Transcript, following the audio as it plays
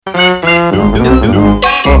And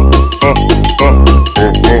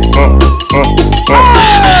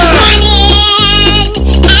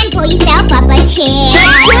pull yourself up a chair.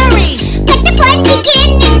 Let the fun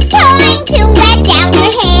begin. It's time to let down your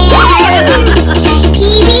hair.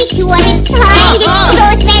 TV's short and exciting.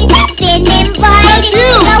 Those friends have been invited.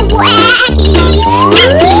 The wacky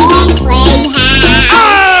TV playhouse.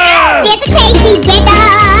 There's a crazy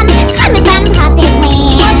rhythm coming from Puppet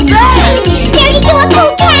Land. There you go, a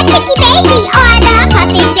cool cat, chicky baby, or the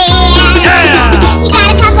puppet bear. You got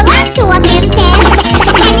a couple of talking fish,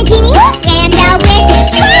 and the genie who ran the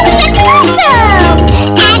wish. Calling us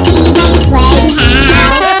welcome at TV's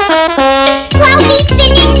Playhouse. Chloe's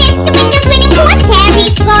spinning, Mr. Windows winning, horse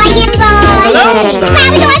carries flying by.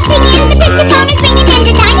 Flowers are singing, the picture phone is ringing, and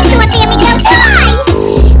the dinosaur family goes hi.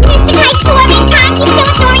 Mr. Kite's soaring, Conky's still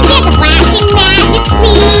soaring, there's a flashing magic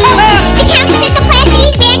screen. The countess is so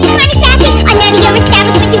classy, Van's kind of sassy, a none of your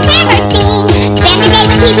establishment you've never seen. Spend the day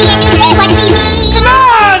with TV and you'll see what we mean. Come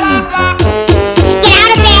on! Get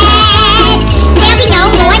out of bed, there'll be no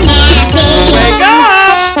more napping. Wake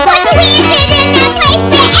up! Cause we live in a place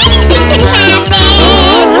where anything can happen.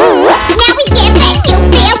 Now we give it, you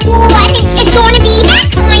feel warning. It's gonna be that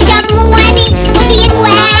kind of morning. We're being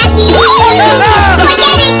wacky, we're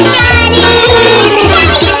getting naughty.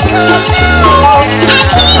 Now it's cuckoo at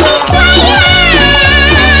TV's Playhouse.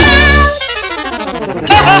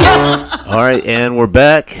 All right, and we're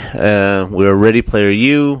back. We're Ready Player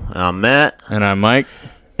U. I'm Matt. And I'm Mike.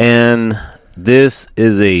 And this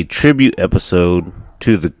is a tribute episode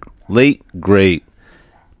to the late, great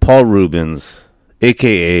Paul Rubens,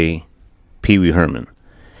 A.K.A. Pee Wee Herman.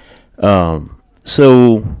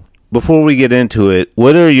 So, before we get into it,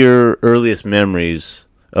 what are your earliest memories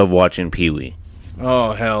of watching Pee Wee?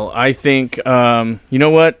 Oh, hell. I think, you know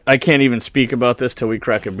what? I can't even speak about this till we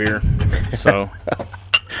crack a beer. So,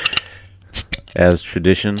 As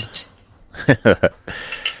tradition. we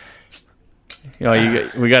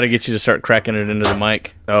got to get you to start cracking it into the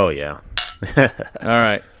mic. Oh, yeah. All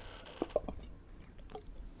right.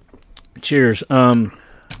 Cheers.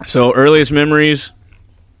 So, earliest memories,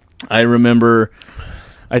 I remember,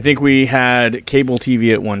 I think we had cable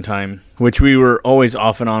TV at one time, which we were always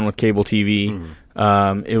off and on with cable TV.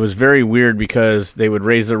 It was very weird because they would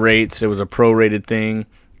raise the rates. It was a prorated thing,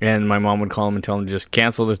 and my mom would call them and tell them to just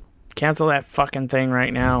cancel that fucking thing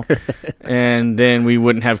right now. And then we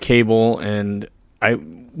wouldn't have cable, and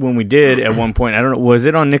when we did at one point, I don't know, was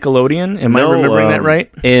it on Nickelodeon? Am I remembering that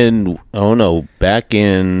right? Back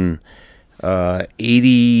in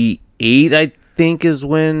 88, I think, is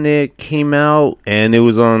when it came out, and it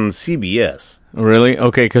was on CBS. Really?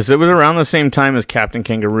 Okay, because it was around the same time as Captain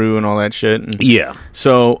Kangaroo and all that shit. And yeah.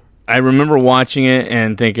 So I remember watching it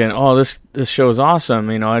and thinking, "Oh, this show is awesome."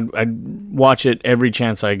 You know, I'd watch it every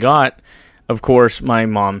chance I got. Of course, my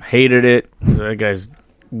mom hated it. That guy's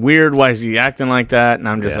weird. Why is he acting like that? And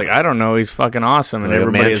I'm just like, I don't know. He's fucking awesome. And like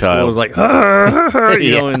everybody at school was like, you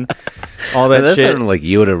know, and all that that shit. sounded like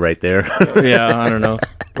Yoda right there. Yeah, I don't know.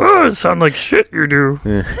 Oh, it sounds like shit you do.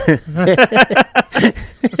 What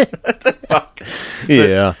the fuck?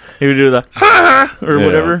 Yeah. He would do the or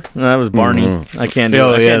whatever. No, that was Barney. I can't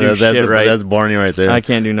do, shit right. That's Barney right there. I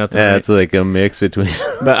can't do nothing right. It's like a mix between.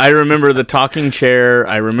 But I remember the talking chair.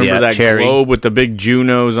 I remember that Cherry. globe with the big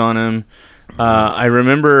Junos on him. I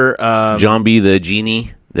remember John B. the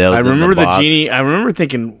genie. I remember the genie. I remember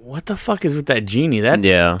thinking, what the fuck is with that genie?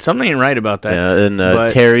 Something ain't right about that. Yeah, and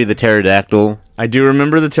Terry the pterodactyl. I do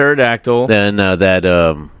remember the pterodactyl. Then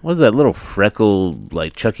what was that little freckled,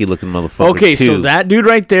 like Chucky looking motherfucker? Okay, so that dude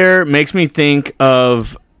right there makes me think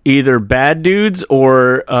of either Bad Dudes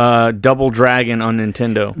or Double Dragon on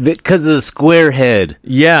Nintendo. Because of the square head.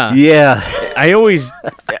 Yeah. Yeah.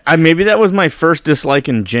 Maybe that was my first dislike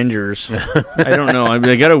in gingers. I don't know. I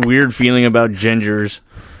got a weird feeling about gingers.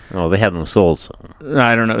 Oh, they have no soul. So.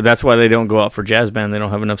 I don't know. That's why they don't go out for jazz band. They don't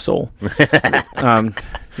have enough soul.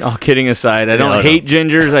 All kidding aside, I don't hate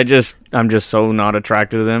gingers. I'm just so not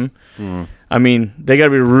attracted to them. I mean, they got to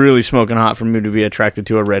be really smoking hot for me to be attracted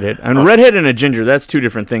to a redhead. And a redhead and a ginger, that's two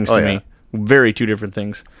different things to me. Very two different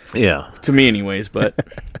things. Yeah. To me anyways, but...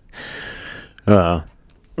 So,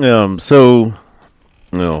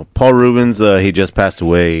 Paul Rubens, he just passed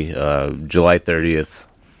away July 30th.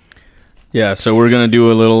 Yeah, so we're going to do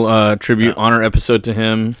a little tribute honor episode to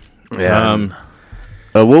him. Yeah.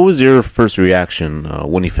 What was your first reaction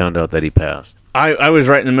when you found out that he passed? I was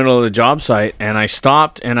right in the middle of the job site, and I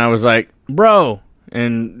stopped, and I was like, bro.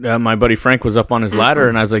 And my buddy Frank was up on his ladder,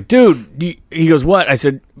 and I was like, dude. He goes, what? I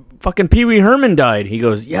said, fucking Pee Wee Herman died. He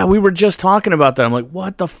goes, yeah, we were just talking about that. I'm like,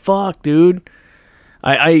 what the fuck, dude?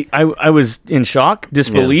 I was in shock,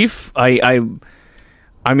 disbelief. Yeah.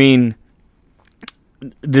 I mean,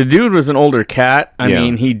 the dude was an older cat. I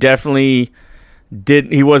mean, he definitely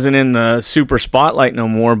he wasn't in the super spotlight no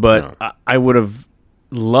more, but I would have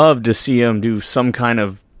loved to see him do some kind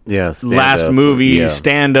of last movie,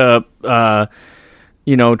 stand up,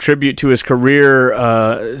 tribute to his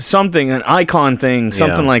career, something, an icon thing,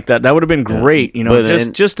 something like that. That would have been great, but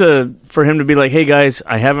for him to be like, hey guys,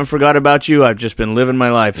 I haven't forgot about you. I've just been living my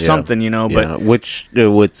life, something, but which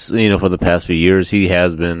for the past few years, he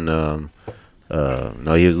has been,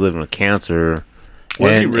 he was living with cancer.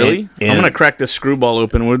 Was he really? I'm going to crack this screwball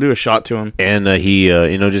open. We'll do a shot to him. And he,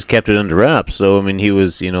 just kept it under wraps. So, I mean, he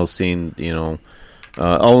was, seen,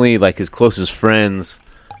 only like his closest friends,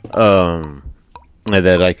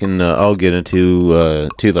 that I can, I'll get into,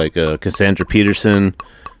 too, like Cassandra Peterson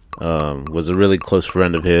was a really close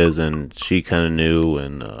friend of his, and she kind of knew.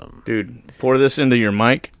 And dude, pour this into your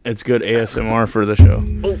mic. It's good ASMR for the show.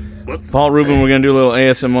 Oh, whoops. Paul Rubin, we're going to do a little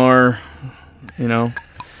ASMR,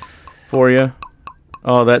 for you.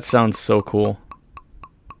 Oh, that sounds so cool.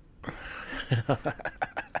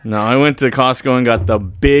 No, I went to Costco and got the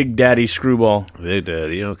Big Daddy screwball. Big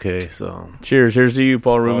Daddy, okay, so. Cheers. Here's to you,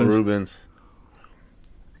 Paul Rubens. Paul Rubens.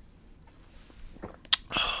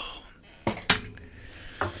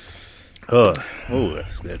 Oh,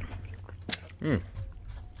 that's good.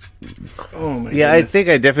 Oh, my Yeah, goodness. I think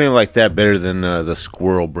I definitely like that better than the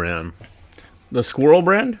Squirrel brand. The Squirrel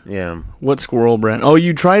brand? Yeah. What Squirrel brand? Oh,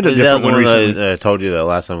 you tried a different one recently. I told you that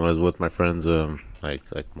last time when I was with my friends, like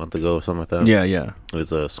a month ago or something like that. Yeah. It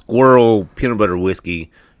was a Squirrel peanut butter whiskey.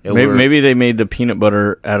 Maybe they made the peanut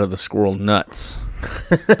butter out of the squirrel nuts.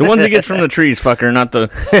 The ones he gets from the trees, fucker, not the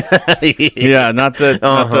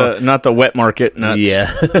not the wet market nuts.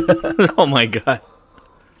 Yeah. Oh my god.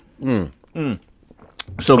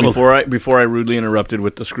 So before I rudely interrupted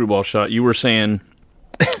with the screwball shot, you were saying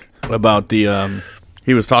about the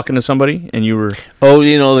he was talking to somebody and you were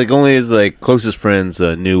like only his closest friends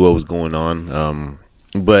knew what was going on.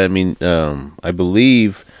 But I mean, I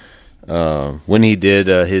believe when he did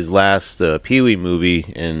his last Pee-wee movie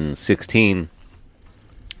in 2016,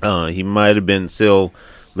 he might have been still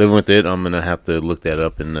living with it. I'm gonna have to look that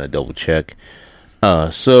up and double check.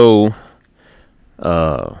 So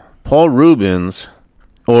Paul Rubens,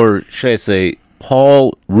 or should I say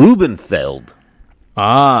Paul Rubenfeld?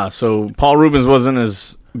 So Paul Rubens wasn't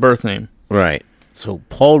his birth name. Right. So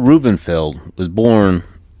Paul Rubenfeld was born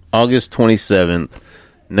August 27th,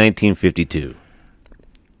 1952.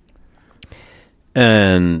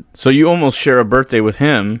 And so you almost share a birthday with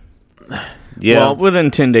him. Yeah. Well,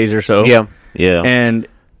 within 10 days or so. Yeah. Yeah. And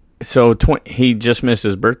so he just missed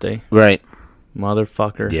his birthday. Right.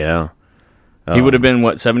 Motherfucker. Yeah. He would have been,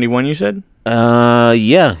 what, 71 you said?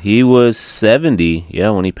 Yeah, he was 70,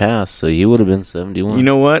 when he passed, so he would have been 71. You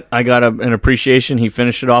know what? I got an appreciation. He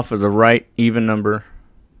finished it off with the right even number.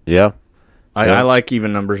 Yeah. I like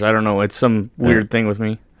even numbers. I don't know. It's some weird thing with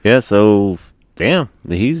me. Yeah, so, damn,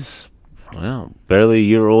 he's, barely a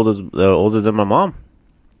year older than my mom.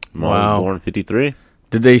 Mom was born in 53.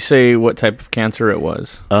 Did they say what type of cancer it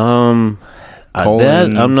was? I bet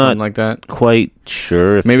I'm not like that. quite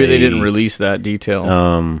sure. If Maybe they didn't release that detail.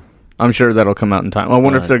 I'm sure that'll come out in time. I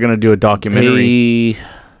wonder if they're going to do a documentary.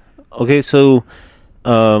 Okay, so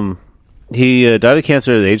he died of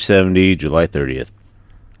cancer at age 70, July 30th.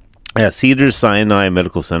 At Cedars-Sinai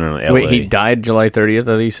Medical Center in LA. Wait, he died July 30th, I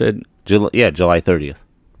think you said? July 30th.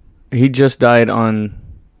 He just died on...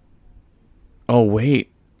 Oh,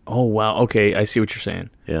 wait. Oh, wow. Okay, I see what you're saying.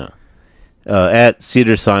 Yeah. At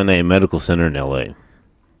Cedars-Sinai Medical Center in LA.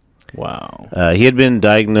 Wow. He had been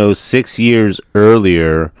diagnosed 6 years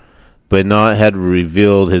earlier, but not had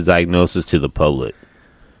revealed his diagnosis to the public.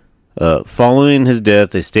 Following his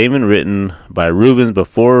death, a statement written by Rubens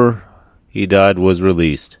before he died was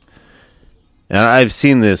released. And I've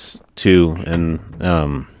seen this too, and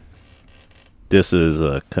this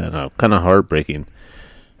is kind of heartbreaking.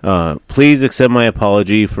 Please accept my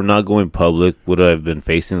apology for not going public what I've been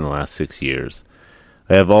facing the last 6 years.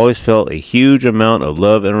 I have always felt a huge amount of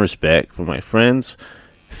love and respect for my friends,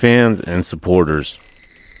 fans, and supporters.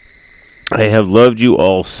 I have loved you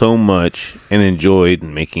all so much and enjoyed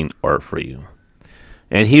making art for you.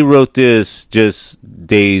 And he wrote this just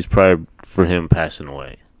days prior for him passing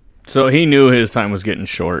away. So he knew his time was getting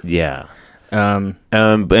short. Yeah.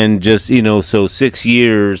 And just, so 6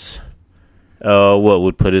 years, what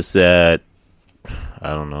would put us at, I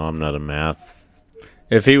don't know, I'm not a math.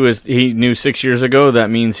 If he knew 6 years ago, that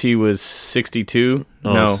means he was 62?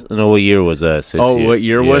 No, what year was that? What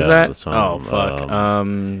year was that? Oh,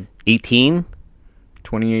 fuck. 18?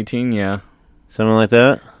 2018, yeah. something like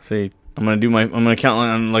that. See, I'm gonna count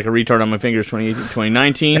on like a retard on my fingers.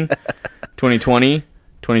 2019, 2020,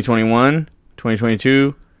 2021,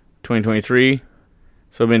 2022, 2023.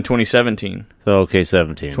 So it's been 2017. So, okay,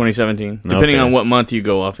 17. 2017. Depending on what month you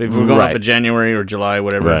go off. If we're going off of January or July,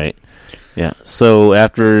 whatever. Right. Yeah. So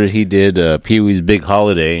after he did Pee-wee's Big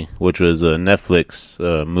Holiday, which was a Netflix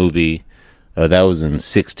movie, that was in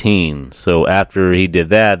 2016. So after he did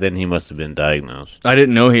that, then he must have been diagnosed. I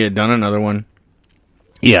didn't know he had done another one.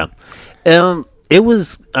 Yeah. It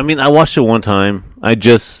was, I mean, I watched it one time.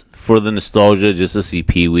 For the nostalgia, just to see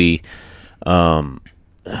Pee-wee.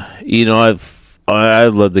 You know, I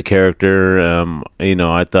love the character. You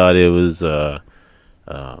know, I thought it was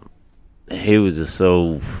he was just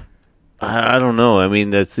so, I don't know. I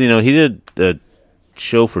mean, that's, you know, he did a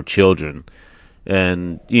show for children,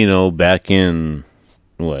 and you know, back in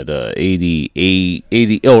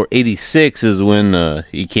 86 is when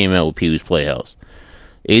he came out with Pee-wee's Playhouse.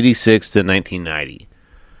 86 to 1990.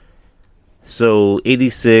 So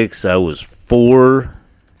 86, I was 4.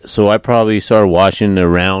 So I probably started watching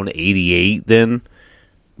around 88 then.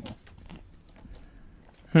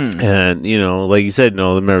 And, you know, like you said,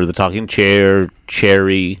 no, remember the talking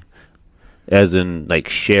cherry, as in like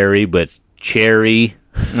sherry, but cherry.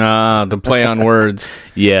 The play on words.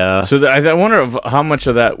 Yeah. So I wonder how much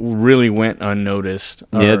of that really went unnoticed.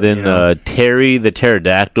 Yeah, then you know. Terry the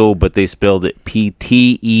pterodactyl, but they spelled it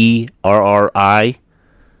Pterrri.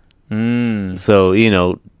 So, you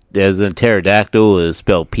know, as in pterodactyl is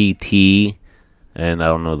spelled PT, and I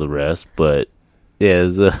don't know the rest, but yeah,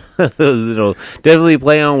 you know, definitely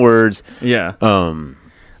play on words. Yeah.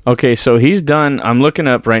 Okay, so he's done. I'm looking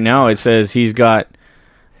up right now. It says he's got.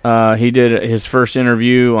 He did his first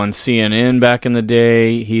interview on CNN back in the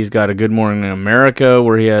day. He's got a Good Morning America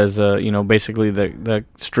where he has, you know, basically the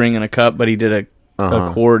string in a cup, but he did a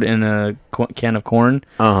chord in a can of corn.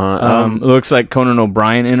 It looks like Conan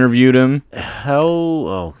O'Brien interviewed him.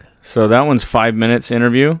 So that one's 5 minutes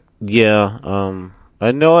interview. Yeah.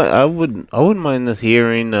 I know. I wouldn't mind this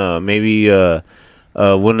hearing. Maybe one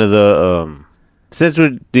of the since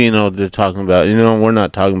we're, you know, they're talking about, you know, we're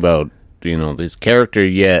not talking about, you know, this character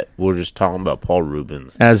yet. We're just talking about Paul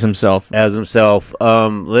Rubens as himself.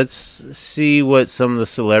 Let's see what some of the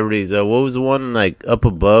celebrities. What was the one like up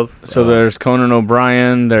above? So there's Conan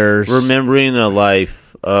O'Brien. There's Remembering a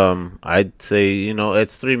Life. I'd say, you know,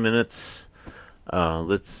 it's 3 minutes.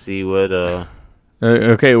 Let's see what.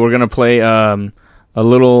 Okay, we're gonna play a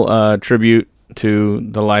little tribute to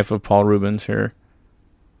the life of Paul Rubens here.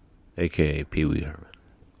 A.K.A. Pee-wee Herman.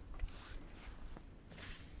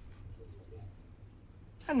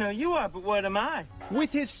 I know you are, but what am I?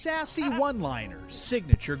 With his sassy one-liners,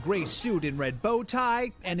 signature gray suit and red bow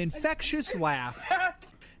tie, and infectious laugh,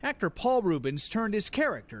 actor Paul Rubens turned his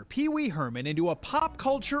character, Pee-wee Herman, into a pop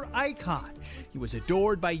culture icon. He was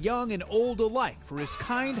adored by young and old alike for his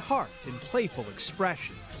kind heart and playful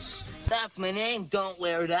expressions. That's my name, don't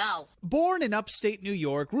wear it out. Born in upstate New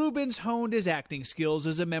York, Rubens honed his acting skills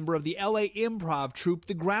as a member of the LA improv troupe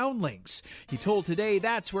The Groundlings. He told Today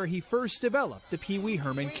that's where he first developed the Pee-wee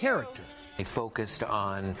Herman character. He focused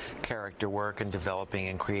on character work and developing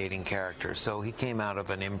and creating characters. So he came out of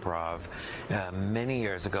an improv many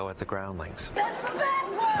years ago at the Groundlings. That's the best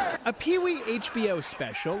word! A Pee-wee HBO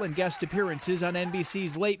special and guest appearances on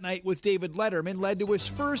NBC's Late Night with David Letterman led to his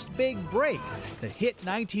first big break, the hit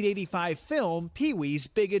 1985 film Pee-wee's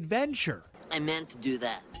Big Adventure. I meant to do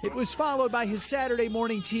that. It was followed by his Saturday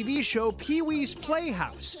morning TV show Pee-wee's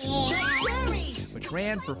Playhouse, which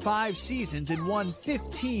ran for 5 seasons and won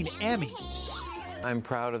 15 Emmys. I'm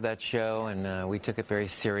proud of that show, and we took it very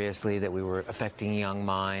seriously that we were affecting young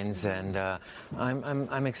minds, and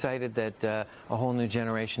I'm excited that a whole new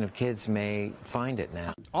generation of kids may find it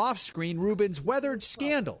now. Off-screen, Rubens weathered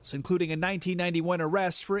scandals, including a 1991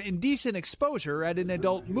 arrest for indecent exposure at an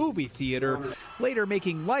adult movie theater, later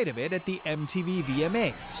making light of it at the MTV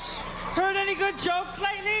VMAs. Heard any good jokes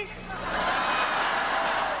lately?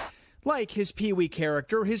 Like his Pee-wee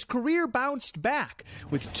character, his career bounced back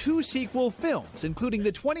with 2 sequel films, including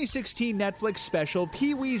the 2016 Netflix special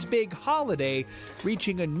Pee-wee's Big Holiday,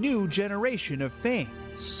 reaching a new generation of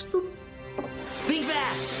fans. Think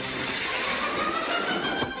fast!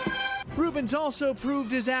 Rubens also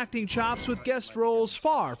proved his acting chops with guest roles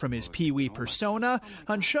far from his Pee-wee persona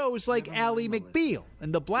on shows like Ally McBeal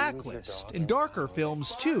and The Blacklist, and darker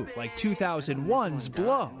films too, like 2001's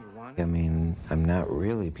Blow. I mean, I'm not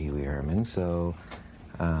really Pee-wee Herman, so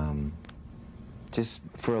just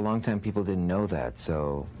for a long time people didn't know that,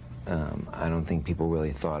 so I don't think people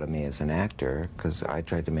really thought of me as an actor, because I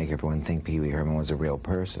tried to make everyone think Pee-wee Herman was a real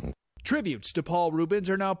person. Tributes to Paul Rubens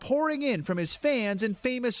are now pouring in from his fans and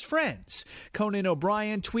famous friends. Conan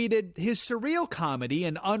O'Brien tweeted, "His surreal comedy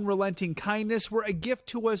and unrelenting kindness were a gift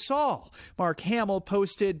to us all." Mark Hamill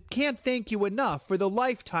posted, "Can't thank you enough for the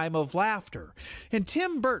lifetime of laughter." And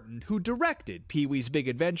Tim Burton, who directed Pee-wee's Big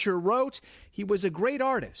Adventure, wrote, "He was a great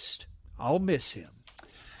artist. I'll miss him."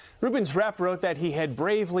 Rubens R.I.P wrote that he had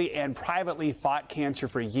bravely and privately fought cancer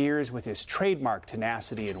for years with his trademark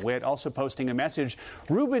tenacity and wit. Also posting a message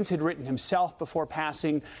Rubens had written himself before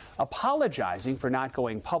passing, apologizing for not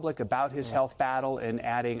going public about his health battle and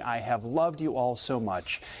adding, "I have loved you all so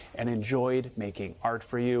much and enjoyed making art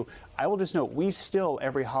for you." I will just note, we still,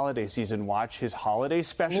 every holiday season, watch his holiday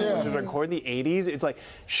special, which was recorded in the 80s. It's like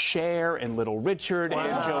Cher and Little Richard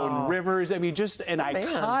and Joan Rivers. I mean, just an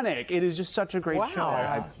iconic. It is just such a great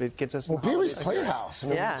show. It gets us. Well, Pee-wee's Playhouse. I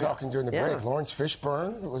mean, we were talking during the break. Lawrence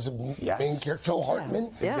Fishburne was a main character. Phil Hartman,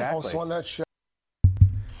 also on that show.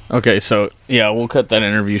 Okay, so we'll cut that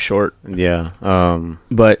interview short. Yeah.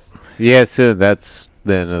 But so that's.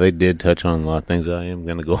 Then they did touch on a lot of things that I am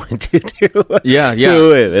going to go into too. So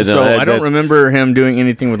I don't remember him doing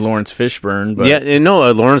anything with Lawrence Fishburne. But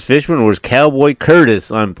Lawrence Fishburne was Cowboy Curtis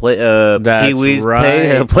on Pee-wee's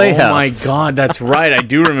Playhouse. Oh my God, that's right. I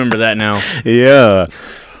do remember that now. Yeah.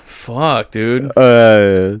 Fuck, dude.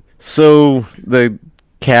 So the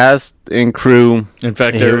cast and crew. In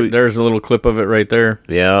fact, there's a little clip of it right there.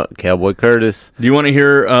 Yeah, Cowboy Curtis. Do you want to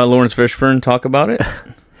hear Lawrence Fishburne talk about it?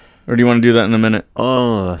 Or do you want to do that in a minute?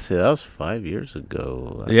 Oh, see, that was 5 years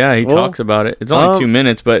ago. He talks about it. It's only 2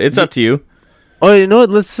 minutes, but it's up to you. Oh, you know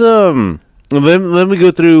what? Let's let me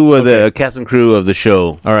go through the cast and crew of the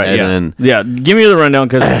show. All right, and then give me the rundown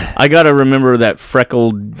because I gotta remember that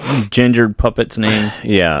freckled, gingered puppet's name.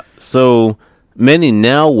 Yeah. So many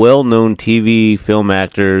now well-known TV film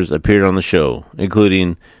actors appeared on the show,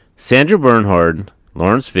 including Sandra Bernhard,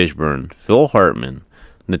 Lawrence Fishburne, Phil Hartman,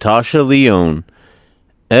 Natasha Lyonne,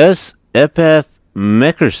 S. Epath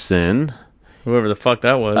Meckerson, whoever the fuck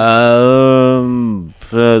that was, on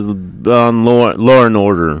Law and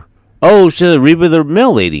Order. Oh, she's Reba the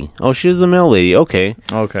mail lady. Oh, she's the mail lady. Okay.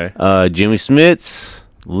 Jimmy Smits,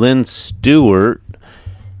 Lynn Stewart.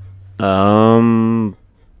 I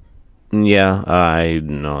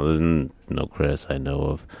know no Chris I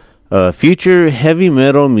know of. Future heavy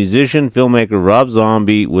metal musician filmmaker Rob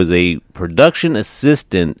Zombie was a production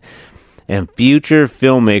assistant. And future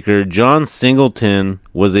filmmaker John Singleton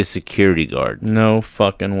was a security guard. No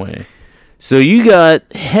fucking way. So you got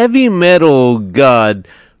heavy metal god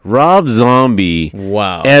Rob Zombie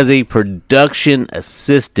as a production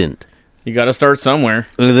assistant. You got to start somewhere.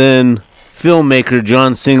 And then filmmaker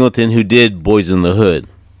John Singleton, who did Boys in the Hood.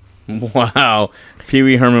 Wow.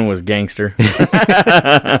 Pee-wee Herman was gangster.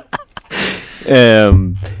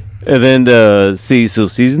 And then, so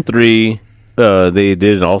season 3... they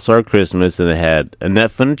did an All-Star Christmas, and they had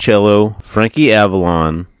Annette Funicello, Frankie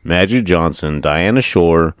Avalon, Magic Johnson, Diana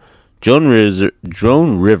Shore, Joan Rivers,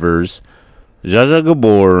 Zsa Zsa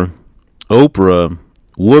Gabor, Oprah,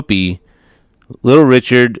 Whoopi, Little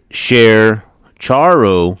Richard, Cher,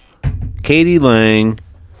 Charo, Katie Lang,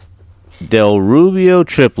 Del Rubio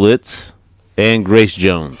triplets, and Grace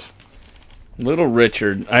Jones. Little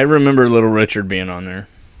Richard. I remember Little Richard being on there.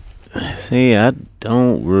 See, I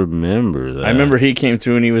don't remember that. I remember he came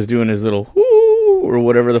through and he was doing his little whoo or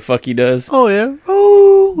whatever the fuck he does. Oh, yeah.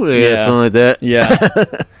 Oh, yeah, something like that. Yeah.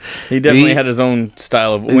 He definitely had his own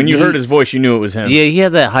style of... When you heard his voice, you knew it was him. Yeah, he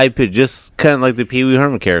had that high pitch, just kind of like the Pee-wee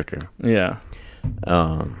Herman character. Yeah.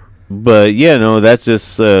 But, that's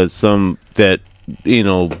just some that,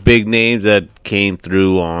 big names that came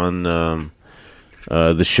through on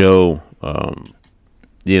the show. I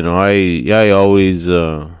always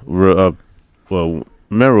remember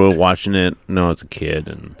watching it when I was a kid,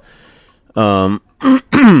 and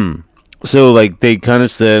so like they kind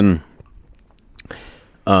of said,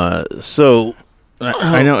 I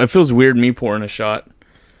know it feels weird me pouring a shot.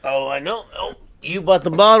 Oh, I know. Oh, you bought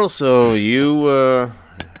the bottle, so you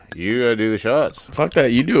gotta do the shots. Fuck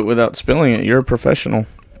that! You do it without spilling it. You're a professional.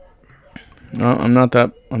 No, I'm not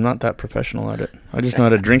that professional at it. I just know how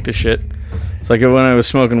to drink the shit. It's like when I was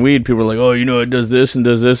smoking weed, people were like, "Oh, it does this and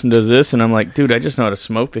does this and does this," and I'm like, "Dude, I just know how to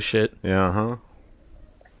smoke the shit." Yeah,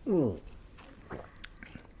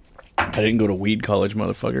 I didn't go to weed college,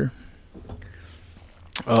 motherfucker.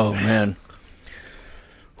 Oh man.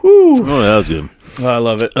 Whew. Oh, that was good. Oh, I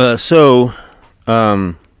love it. So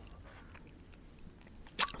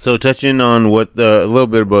touching on what a little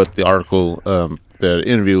bit about the article, the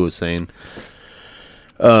interview was saying.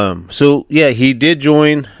 He did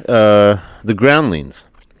join the Groundlings,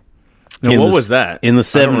 Now, what was that? In the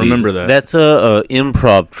 70s. I don't remember that. That's a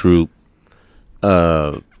improv troupe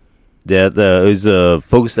that is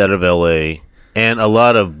focused out of L.A., and a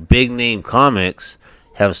lot of big-name comics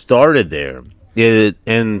have started there.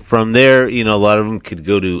 And from there, a lot of them could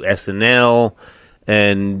go to SNL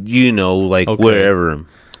and, wherever.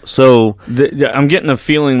 So I'm getting a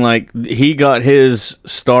feeling like he got his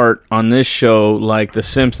start on this show like the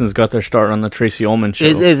Simpsons got their start on the Tracy Ullman show.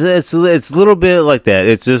 It's a little bit like that.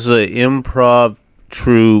 It's just an improv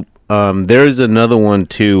troupe. There's another one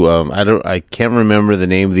too. I can't remember the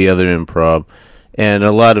name of the other improv, and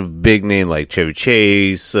a lot of big name like Chevy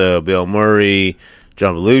Chase, Bill Murray,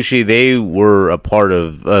 John Belushi. They were a part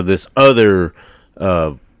of this other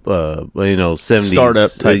 70s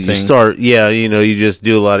startup type thing. You just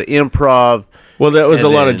do a lot of improv. Well, that was a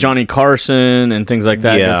lot of Johnny Carson and things like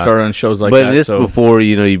that. Yeah. That started on shows like but that. But this before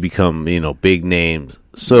you become big names.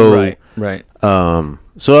 So right.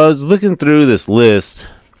 So I was looking through this list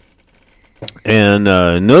and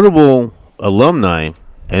notable alumni,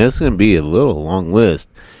 and it's going to be a little long list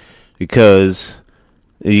because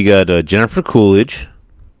you got Jennifer Coolidge.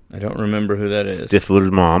 I don't remember who that is. Stifler's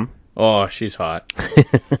mom. Oh, she's hot.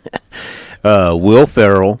 Will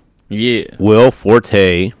Ferrell. Yeah. Will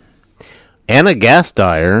Forte. Anna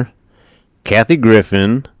Gasteyer. Kathy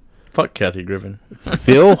Griffin. Fuck Kathy Griffin.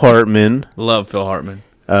 Phil Hartman. Love Phil Hartman.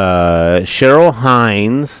 Cheryl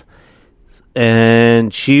Hines.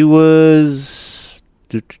 And she was...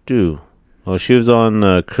 Oh, she was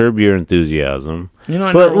on Curb Your Enthusiasm.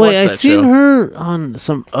 But wait, I seen her on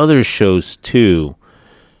some other shows too.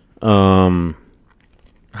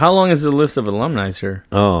 How long is the list of alumni here?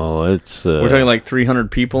 Oh, it's... we're talking like 300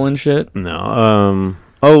 people and shit? No.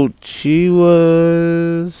 She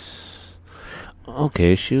was...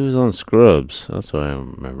 Okay, she was on Scrubs. That's what I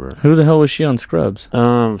remember. Who the hell was she on Scrubs?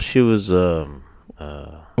 She was... are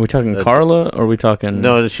we talking Carla, or are we talking...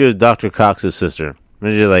 No, she was Dr. Cox's sister.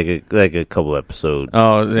 Maybe like a couple episodes.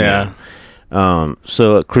 Oh, yeah.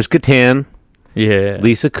 So, Chris Kattan. Yeah.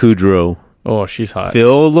 Lisa Kudrow. Oh, she's hot.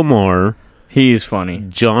 Phil Lamar. He's funny.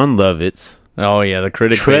 John Lovitz. Oh, yeah, the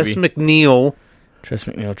critic. Tress MacNeille. Tress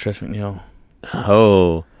MacNeille.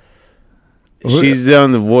 Oh. She's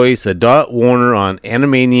on the voice of Dot Warner on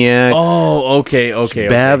Animaniacs. Oh, okay.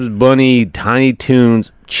 Babs Bunny, Tiny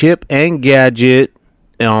Toons, Chip and Gadget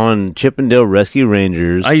on Chip and Dale Rescue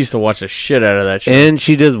Rangers. I used to watch the shit out of that shit. And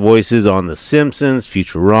she does voices on The Simpsons,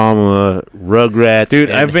 Futurama, Rugrats.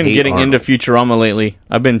 Dude, I've been getting into Futurama lately.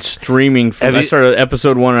 I've been streaming. I started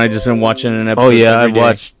episode 1 and I just been watching an episode. Oh yeah, I've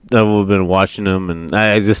been watching them, and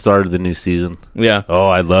I just started the new season. Yeah. Oh,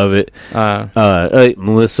 I love it.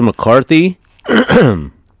 Melissa McCarthy,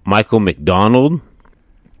 Michael McDonald,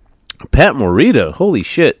 Pat Morita. Holy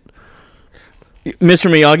shit. Mr.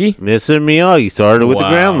 Miyagi started with the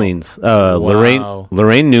Groundlings.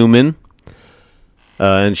 Lorraine Newman,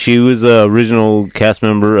 and she was the original cast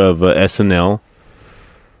member of SNL.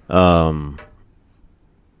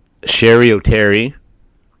 Sherry O'Terry,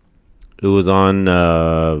 who was on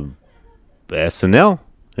SNL.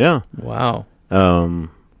 Yeah. Wow.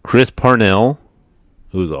 Chris Parnell,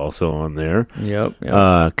 who's also on there.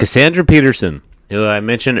 Yep. Cassandra Peterson, who I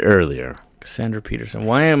mentioned earlier. Cassandra Peterson.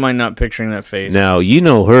 Why am I not picturing that face? Now, you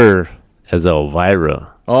know her as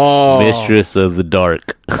Elvira. Oh. Mistress of the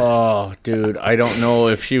Dark. Oh, dude. I don't know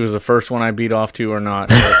if she was the first one I beat off to or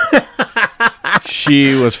not.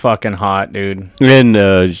 She was fucking hot, dude. And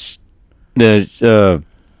I'm going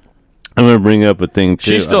to bring up a thing,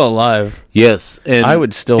 too. She's still alive. Yes. And I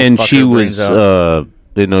would still and fuck she her was, brains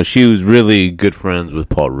out. she was really good friends with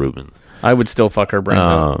Paul Rubens. I would still fuck her brains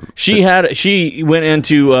out. She went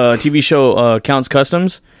into a TV show, Count's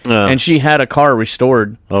Customs, and she had a car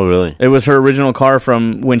restored. Oh, really? It was her original car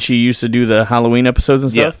from when she used to do the Halloween episodes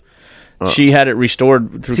and stuff. Yeah. She had it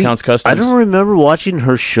restored through Count's Customs. I don't remember watching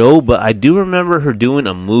her show, but I do remember her doing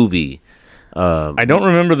a movie. I don't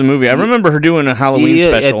remember the movie. I remember her doing a Halloween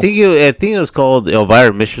special. I think it was called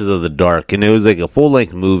Elvira, Mistress of the Dark, and it was like a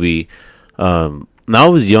full-length movie. When I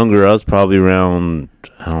was younger, I was probably around,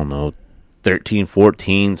 13,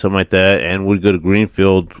 14, something like that, and we'd go to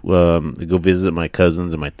Greenfield to go visit my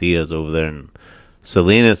cousins and my tias over there in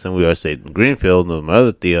Salinas, and we always stayed in Greenfield with my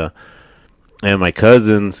other tia and my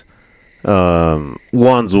cousins,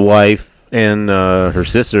 Juan's wife and her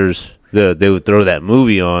sisters. They would throw that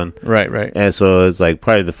movie on, right, and so it's like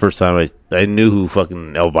probably the first time I knew who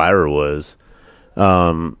fucking Elvira was.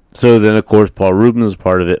 So then of course Paul Rubens was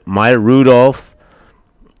part of it. Maya Rudolph.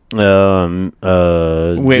 Wait.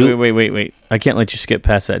 I can't let you skip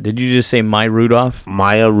past that. Did you just say Maya Rudolph?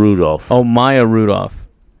 Maya Rudolph. Oh, Maya Rudolph.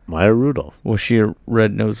 Maya Rudolph. Was she a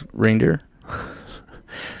red-nosed reindeer?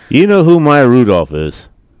 You know who Maya Rudolph is?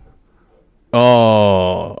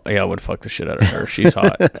 Oh, yeah, I would fuck the shit out of her. She's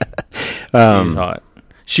hot. She's hot.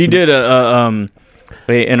 She did an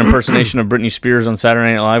impersonation of Britney Spears on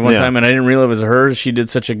Saturday Night Live one time, and I didn't realize it was her. She did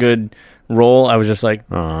such a good role. I was just like,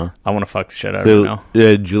 I want to fuck the shit out of her now.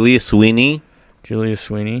 Julia Sweeney. Julia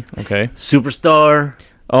Sweeney. Okay. Superstar.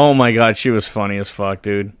 Oh my god, she was funny as fuck,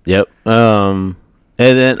 dude. Yep. And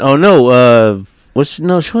then she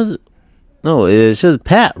was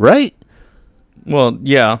Pat, right? Well,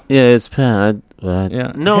 yeah. Yeah, it's Pat.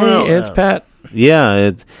 Yeah. No, it's Pat. Yeah,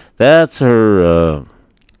 that's her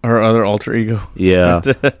her other alter ego. Yeah.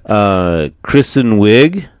 Kristen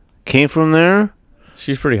Wiig came from there.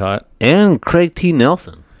 She's pretty hot. And Craig T.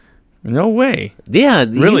 Nelson. No way. Yeah.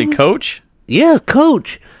 Really, Coach? Yeah,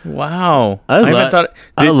 Coach. Wow. I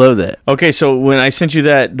love that. Okay, so when I sent you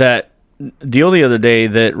that deal the other day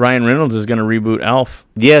that Ryan Reynolds is going to reboot Alf.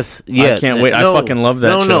 Yes, yeah. I can't wait. I fucking love that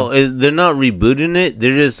show. No, they're not rebooting it.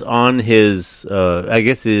 They're just on his, I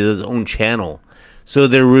guess his own channel. So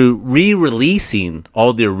they're re-releasing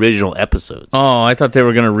all the original episodes. Oh, I thought they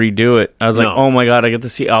were going to redo it. I was like, oh my God, I get to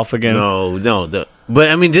see Alf again. No. But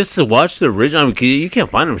I mean, just to watch the original, I mean, you can't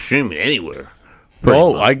find them streaming anywhere.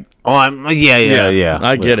 I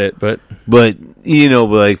get it, but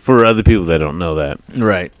like for other people that don't know that,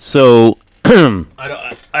 right? So I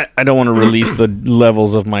don't want to release the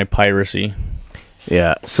levels of my piracy.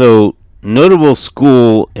 Yeah. So notable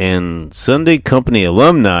school and Sunday Company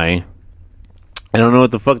alumni. I don't know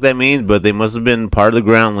what the fuck that means, but they must have been part of the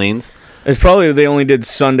Groundlings. It's probably they only did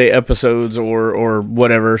Sunday episodes or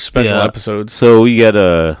whatever special episodes. So you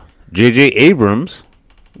got J.J. Abrams.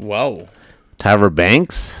 Wow. Tyra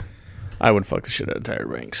Banks. I would fuck the shit out of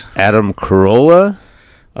Tyra Banks. Adam Carolla.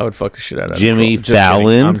 I would fuck the shit out of Jimmy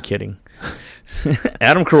Fallon. I'm kidding.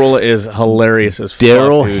 Adam Carolla is hilarious as fuck.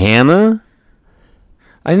 Daryl Hannah.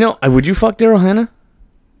 I know. Would you fuck Daryl Hannah?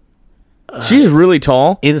 She's really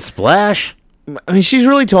tall. In Splash. I mean, she's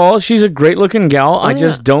really tall. She's a great looking gal. I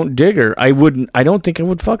just don't dig her. I don't think I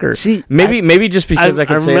would fuck her. See, maybe just because I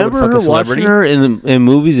could say I would fuck a celebrity. I remember her in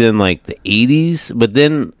movies in like the 80s, but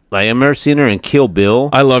then I remember seeing her in Kill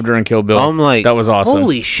Bill. I loved her in Kill Bill. I'm like, that was awesome.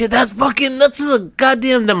 Holy shit, that's a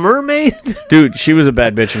goddamn the mermaid. Dude, she was a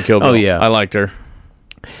bad bitch in Kill Bill. Oh yeah, I liked her.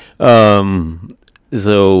 Mariska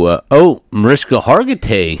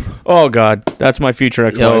Hargitay. Oh god, that's my future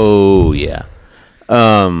ex-wife. Oh yeah.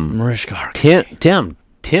 Mariska Hargitay.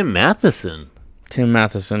 Tim Matheson. Tim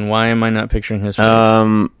Matheson. Why am I not picturing his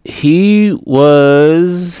face? He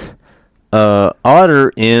was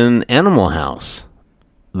Otter in Animal House.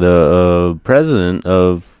 The president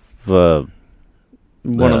of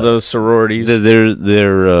one of those sororities.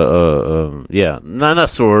 Not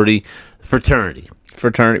sorority, fraternity,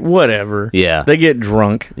 whatever. Yeah, they get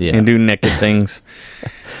drunk and do naked things.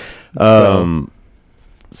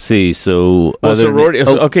 See, so sorority.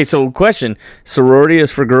 Okay, so question: sorority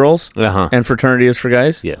is for girls, and fraternity is for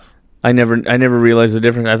guys. Yes. I never realized the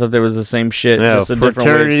difference. I thought there was the same shit. No, just a different way of saying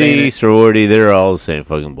fraternity, it. sorority, they're all the same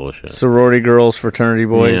fucking bullshit. Sorority girls, fraternity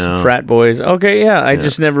boys, frat boys. Okay, I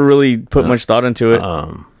just never really put much thought into it.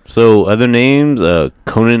 So other names: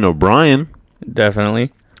 Conan O'Brien,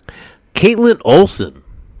 definitely. Caitlin Olsen.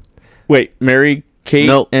 Wait, Mary Kate?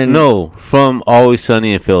 No, from Always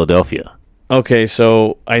Sunny in Philadelphia. Okay,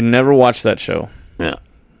 so I never watched that show. Yeah,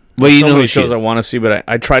 well, so many shows I want to see, but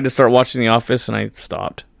I tried to start watching The Office and I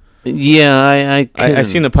stopped. Yeah, I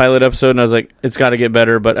seen the pilot episode and I was like, it's got to get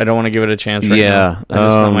better, but I don't want to give it a chance right now. That's just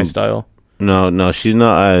not my style. No, she's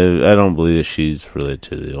not. I don't believe that she's related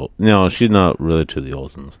to the No, she's not related to the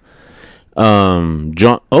Olsens.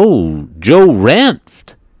 Joe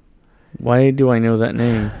Ranft. Why do I know that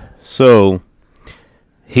name? So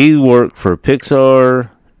he worked for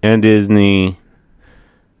Pixar and Disney,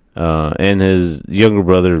 and his younger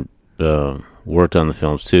brother worked on the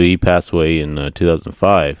films too. He passed away in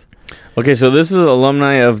 2005. Okay, so this is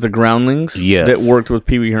alumni of the Groundlings that worked with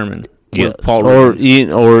Pee Wee Herman. Yes, Paul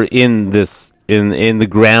Rubens. or in the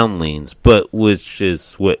Groundlings, but which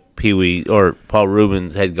is what Pee Wee or Paul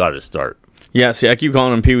Rubens had got to start. Yeah, see, I keep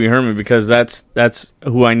calling him Pee Wee Herman because that's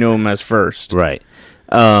who I know him as first. Right.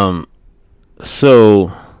 So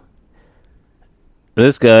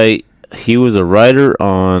this guy, he was a writer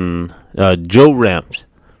on Joe Ranft,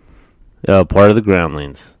 part of the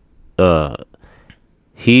Groundlings.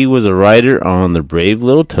 He was a writer on The Brave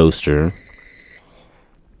Little Toaster.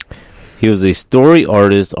 He was a story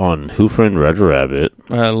artist on Who Framed Roger Rabbit.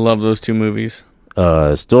 I love those two movies.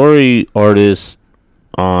 Story artist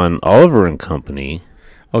on Oliver and Company.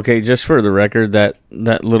 Okay, just for the record, that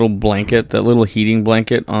little blanket, that little heating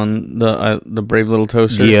blanket on the Brave Little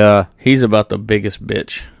Toaster. Yeah, he's about the biggest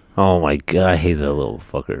bitch. Oh my god, I hate that little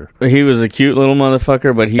fucker. He was a cute little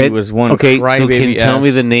motherfucker, but he was one Okay, so crybaby can you tell me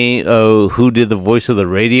the name of who did the voice of the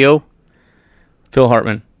radio? Phil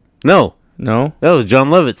Hartman. No. No? That was John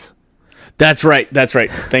Lovitz. That's right.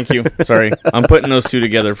 Thank you. Sorry. I'm putting those two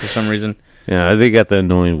together for some reason. Yeah, they got the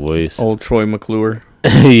annoying voice. Old Troy McClure.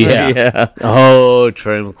 Yeah. Oh,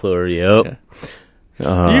 Troy McClure, yep.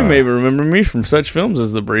 Yeah. You may remember me from such films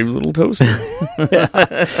as The Brave Little Toaster.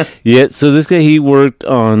 Yeah, so this guy, he worked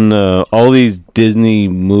on all these Disney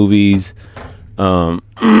movies, and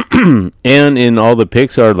in all the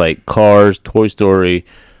Pixar, like Cars, Toy Story,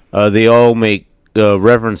 they all make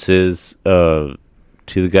references to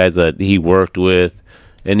the guys that he worked with,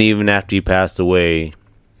 and even after he passed away,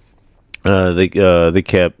 they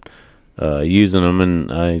kept using him,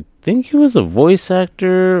 and I think he was a voice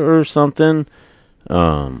actor or something. He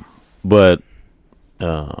was.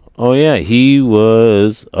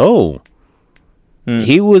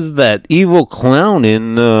 He was that evil clown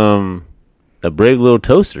in The Brave Little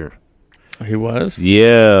Toaster. He was?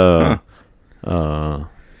 Yeah. Then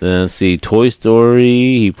let's see, Toy Story.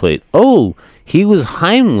 He played. Oh, he was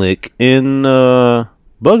Heimlich in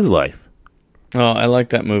Bug's Life. Oh, I like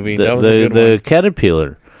that movie. That was a good one. The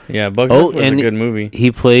caterpillar. Yeah, Bug's Life was a good movie.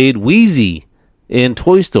 He played Wheezy in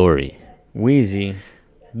Toy Story. Wheezy.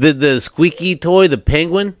 The squeaky toy, the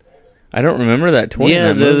penguin. I don't remember that toy.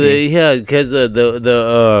 Yeah, in that movie.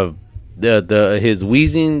 because his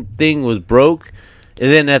wheezing thing was broke,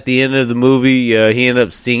 and then at the end of the movie, he ended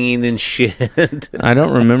up singing and shit. I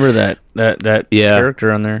don't remember that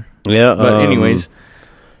character on there. Yeah, but anyways,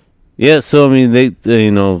 yeah. So I mean, they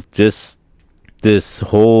just this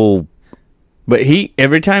whole. But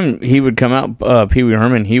every time he would come out, Pee Wee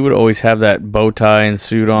Herman, he would always have that bow tie and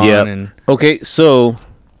suit on. Yeah. And okay, so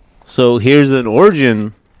here's an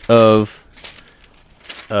origin of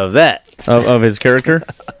that of his character.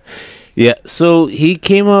 Yeah. So he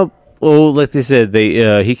came up. Oh, like they said,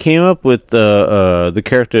 he came up with the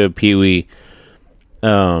character of Pee Wee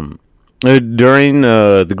during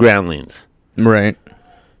the Groundlings. Right.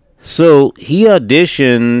 So he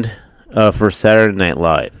auditioned for Saturday Night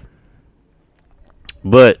Live.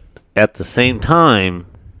 But at the same time,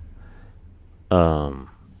 John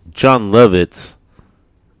Lovitz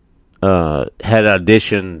had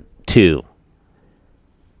auditioned too.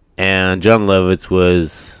 And John Lovitz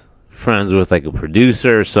was friends with like a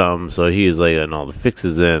producer or something, so he was like getting all the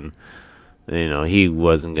fixes in. He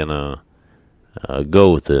wasn't gonna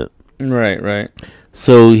go with it. Right.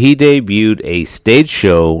 So he debuted a stage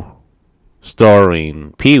show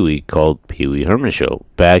starring Pee Wee called Pee Wee Herman Show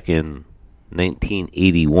back in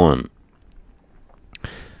 1981.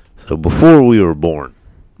 So before we were born.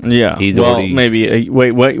 Yeah. Maybe.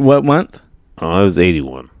 Wait, what month? Oh, it was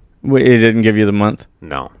 81. Wait, it didn't give you the month?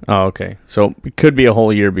 No. Oh, okay. So it could be a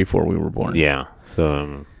whole year before we were born. Yeah.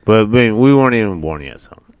 So, but we weren't even born yet.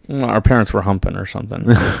 So our parents were humping or something.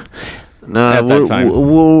 No, at that time.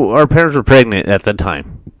 Our parents were pregnant at the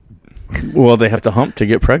time. Well, they have to hump to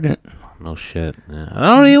get pregnant. No shit. Yeah.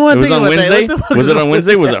 I don't even want to think about Wednesday? that. Was it on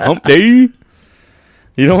Wednesday? Was it hump day?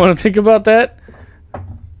 You don't want to think about that?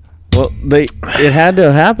 Well, it had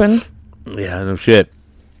to happen. Yeah, no shit.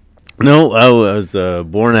 No, I was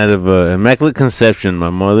born out of immaculate conception. My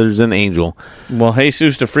mother's an angel. Well,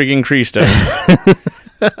 Jesus to freaking Cristo.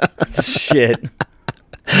 Shit.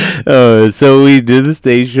 So we did the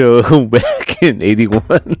stage show back in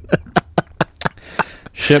 81.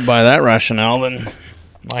 Shit, by that rationale, then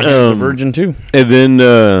my dad's a virgin too. And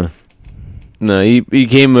then, he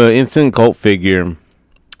became an instant cult figure,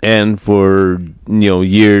 and for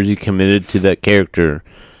years he committed to that character,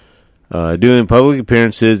 doing public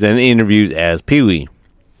appearances and interviews as Pee Wee.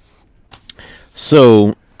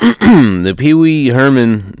 So, the Pee Wee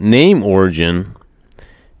Herman name origin,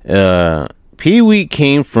 Pee Wee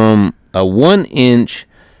came from a 1-inch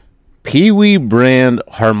Pee Wee brand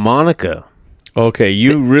harmonica. Okay,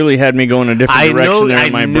 you really had me going a different direction there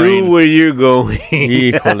in my brain. I knew where you're going.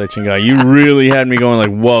 You really had me going like,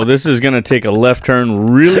 whoa, this is going to take a left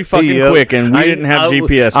turn really fucking quick, and we didn't have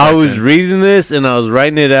GPS. I was reading this, and I was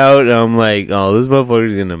writing it out, and I'm like, oh, this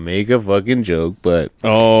motherfucker's going to make a fucking joke, but...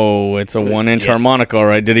 Oh, it's a 1-inch harmonica, all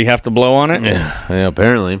right. Did he have to blow on it? Yeah,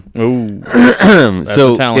 apparently. Ooh, that's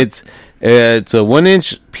a talent. It's a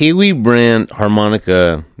 1-inch Pee Wee brand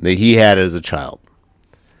harmonica that he had as a child.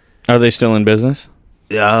 Are they still in business?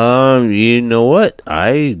 You know what?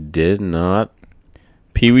 I did not.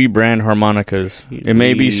 Pee Wee brand harmonicas. It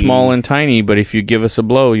may be small and tiny, but if you give us a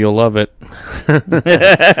blow, you'll love it.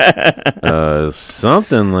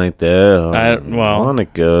 Something like that.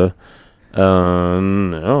 Harmonica.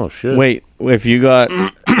 Oh shit. Wait, if you got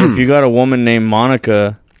a woman named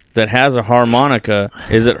Monica that has a harmonica.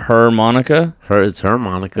 Is it harmonica? It's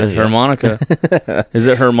harmonica. It's harmonica. Is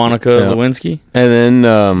it harmonica Lewinsky? And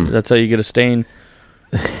then that's how you get a stain.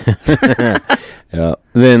 Yeah.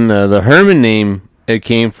 Then the Herman name, it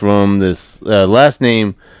came from this last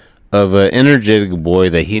name of an energetic boy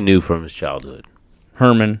that he knew from his childhood.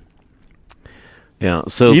 Herman. Yeah.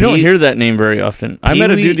 So you don't hear that name very often. I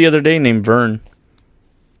met a dude the other day named Vern.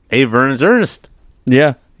 Hey, Vern's Ernest.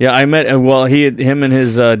 Yeah. Yeah, I met. Well, him and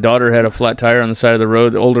his daughter had a flat tire on the side of the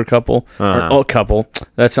road. The older couple, couple.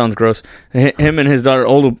 That sounds gross. Him and his daughter,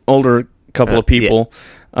 older couple of people.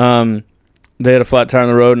 Yeah. They had a flat tire on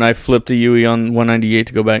the road, and I flipped a Yui on 198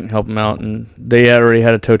 to go back and help them out. And they had already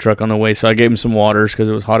had a tow truck on the way, so I gave them some waters because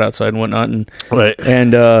it was hot outside and whatnot. And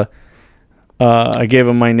I gave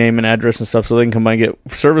them my name and address and stuff so they can come by and get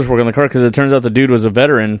service work on the car because it turns out the dude was a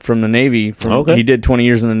veteran from the Navy. He did 20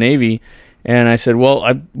 years in the Navy. And I said,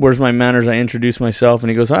 well, where's my manners? I introduced myself, and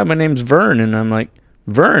he goes, hi, my name's Vern. And I'm like,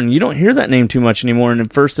 Vern? You don't hear that name too much anymore. And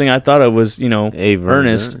the first thing I thought of was,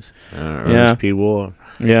 Ernest. Ernest P. War.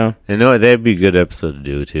 Yeah. You know, that'd be a good episode to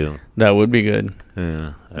do, too. That would be good.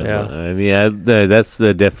 Yeah. I mean, that's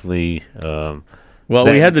definitely...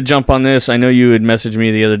 we had to jump on this. I know you had messaged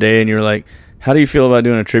me the other day, and you were like, how do you feel about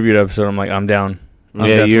doing a tribute episode? I'm like, I'm down.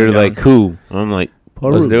 You're down. Like, who? I'm like,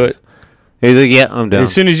 Paul Let's Rubens. do it. He's like, yeah, I'm down.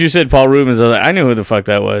 As soon as you said Paul Rubens, I was like, I knew who the fuck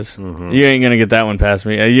that was. Mm-hmm. You ain't going to get that one past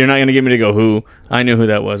me. You're not going to get me to go who. I knew who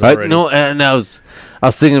that was already. And I was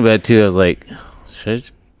thinking about it, too. I was like,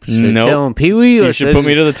 should I tell him Pee-wee? Or you should put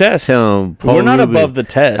me to the test. Tell him Paul We're not Rubens. above the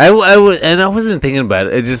test. I wasn't thinking about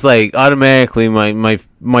it. It's just like, automatically, my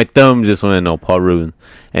thumb just went, no, Paul Rubens.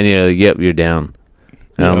 And you're like, yep, you're down.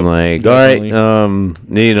 And I'm like, definitely. All right,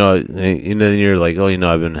 then you're like,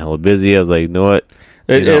 I've been hella busy. I was like, you know what?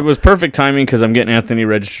 It was perfect timing because I'm getting Anthony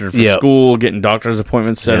registered for school, getting doctor's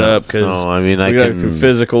appointments set up because we got through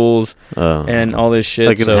physicals and all this shit.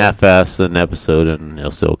 I can half-ass an episode and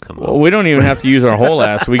it'll still come up. Well, we don't even have to use our whole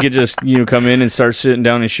ass. We could just come in and start sitting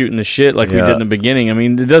down and shooting the shit like we did in the beginning. I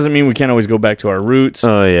mean, it doesn't mean we can't always go back to our roots.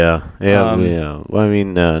 Oh, yeah. Well, I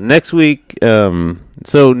mean, next week,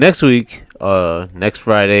 next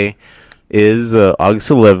Friday is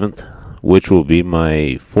August 11th, which will be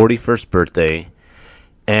my 41st birthday.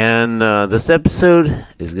 And this episode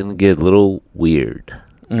is going to get a little weird.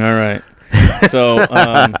 All right. So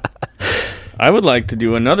I would like to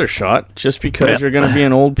do another shot just because you're going to be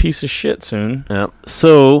an old piece of shit soon. Yeah.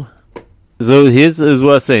 So here's what I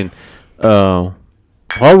was saying. Paul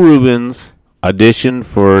Rubens auditioned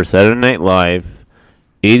for Saturday Night Live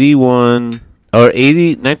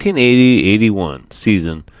 1980-81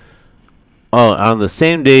 season on the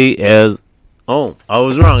same day as... Oh, I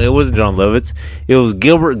was wrong. It wasn't John Lovitz. It was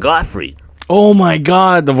Gilbert Gottfried. Oh, my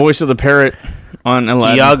God. The voice of the parrot on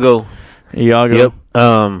Aladdin. Iago. Yep.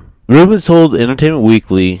 Rubens told Entertainment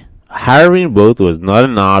Weekly hiring both was not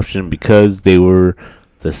an option because they were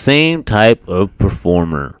the same type of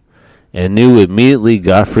performer and knew immediately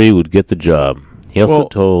Gottfried would get the job. He also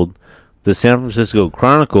told the San Francisco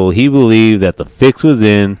Chronicle he believed that the fix was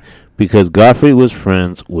in because Gottfried was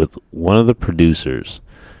friends with one of the producers.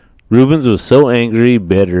 Rubens was so angry,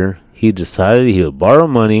 bitter, he decided he would borrow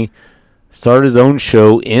money, start his own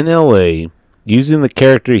show in L.A., using the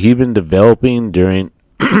character he'd been developing during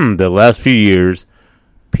the last few years,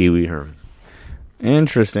 Pee-wee Herman.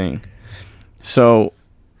 Interesting. So,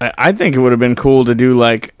 I think it would have been cool to do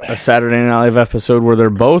like a Saturday Night Live episode where they're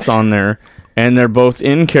both on there, and they're both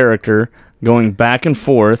in character, going back and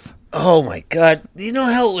forth. Oh, my God. Do you know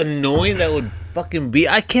how annoying that would fucking be?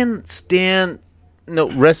 I can't stand...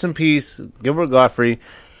 No, rest in peace, Gilbert Gottfried.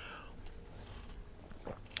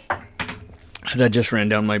 That just ran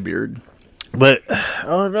down my beard. But, I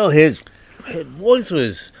don't know, his voice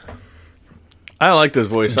was... I like his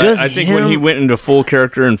voice. I think when he went into full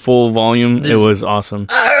character and full volume, it was awesome.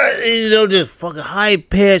 Just fucking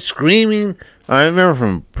high-pitched screaming. I remember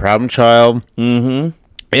from Problem Child. Mm-hmm.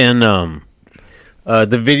 And, the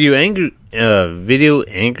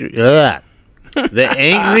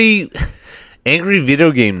angry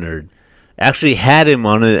video game nerd actually had him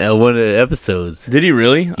on one of the episodes. Did he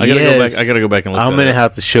really? I gotta go back and look. I'm gonna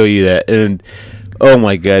have to show you that. And oh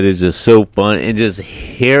my God, it's just so fun. And just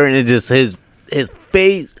hearing it, just his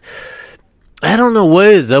face. I don't know what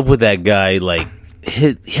is up with that guy. Like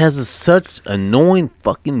he has such annoying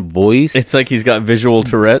fucking voice. It's like he's got visual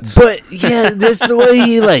Tourette's. But yeah, that's the way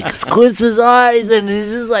he like squints his eyes and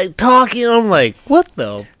he's just like talking. I'm like, what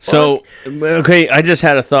the fuck? So, okay, I just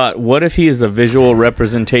had a thought. What if he is the visual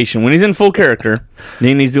representation when he's in full character?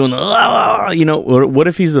 Then he's doing the, what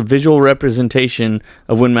if he's the visual representation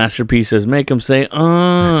of when Masterpiece says, make him say,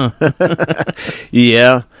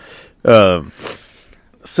 Yeah.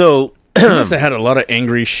 So He must have had a lot of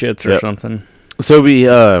angry shits or something.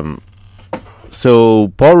 So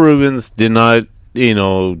Paul Rubens did not,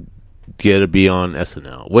 get to be on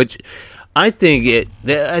SNL, which I think it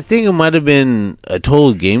might have been a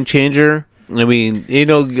total game changer. I mean,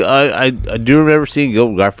 I do remember seeing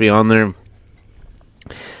Gilbert Gottfried on there.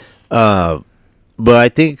 But I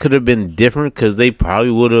think it could have been different because they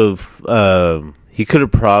probably would have. He could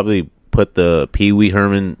have probably put the Pee Wee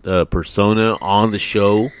Herman persona on the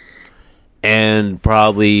show, and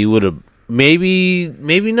probably would have maybe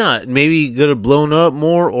not. Maybe could have blown up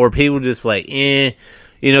more, or people just like because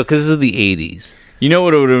this is the '80s. You know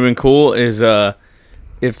what would have been cool is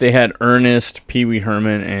if they had Ernest, Pee Wee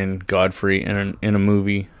Herman, and Godfrey in a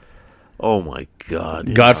movie. Oh my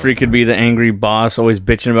God! Godfrey could be the angry boss, always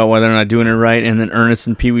bitching about why they're not doing it right, and then Ernest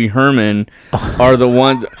and Pee Wee Herman are the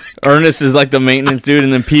ones. Ernest is like the maintenance dude,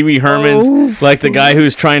 and then Pee Wee Herman's like the guy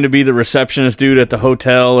who's trying to be the receptionist dude at the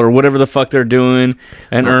hotel or whatever the fuck they're doing.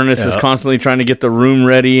 And Ernest is constantly trying to get the room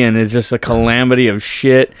ready, and it's just a calamity of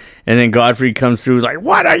shit. And then Godfrey comes through like,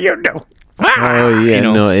 "What are you doing?" Oh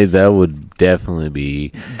yeah, that would definitely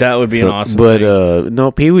be an awesome. But thing. no,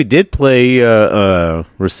 Pee Wee did play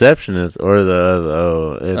receptionist or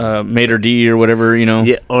the maitre d' or whatever,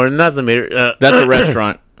 Yeah, or not the maitre. That's a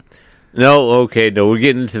restaurant. No, okay, no, we're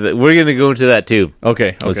getting into that. We're gonna go into that too.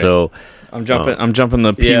 Okay. So I'm jumping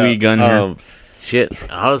the Pee Wee gun here.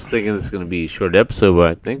 Shit, I was thinking this is gonna be a short episode, but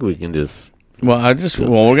I think we can just. Well,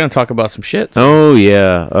 we're gonna talk about some shit. So. Oh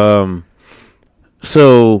yeah.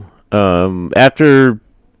 So. After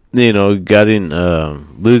losing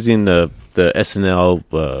the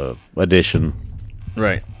SNL audition,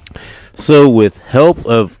 right? So with help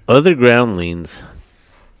of other groundlings,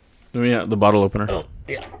 the bottle opener. Oh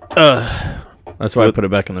yeah. That's why I put it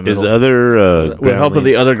back in the middle. Is other with help of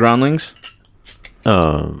the other groundlings,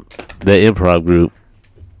 the improv group,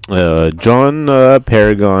 John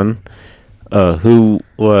Paragon, who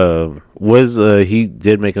he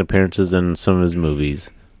did make appearances in some of his movies.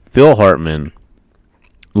 Phil Hartman,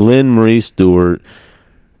 Lynn Marie Stewart,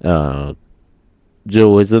 Joe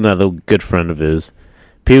is another good friend of his.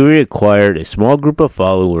 Pee Wee acquired a small group of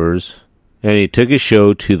followers, and he took his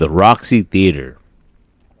show to the Roxy Theater.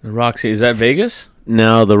 The Roxy, is that Vegas?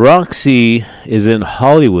 Now, the Roxy is in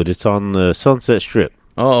Hollywood. It's on the Sunset Strip.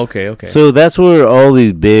 Oh, okay. So that's where all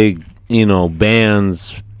these big,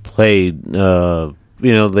 bands played,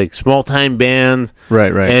 like small-time bands.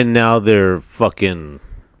 Right. And now they're fucking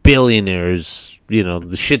billionaires,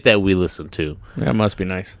 the shit that we listen to. That must be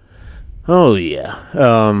nice. Oh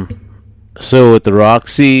yeah. So at the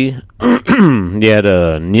Roxy, you had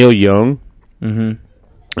Neil Young in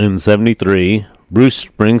 '73, Bruce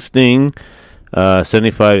Springsteen,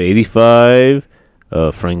 75-85,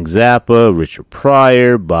 Frank Zappa, Richard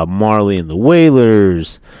Pryor, Bob Marley and the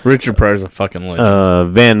Wailers. Richard Pryor's a fucking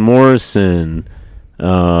legend. Van Morrison.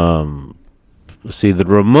 Let's see, the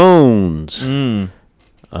Ramones.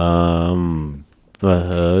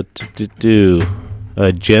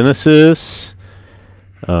 Genesis,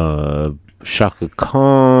 Shaka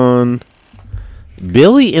Khan,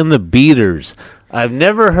 Billy and the Beaters. I've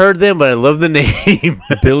never heard them, but I love the name.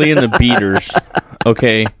 Billy and the Beaters.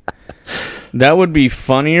 Okay, that would be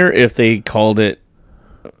funnier if they called it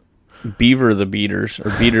Beaver the Beaters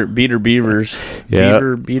or Beater Beavers. Yeah.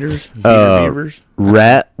 Beaver Beaters. Beavers.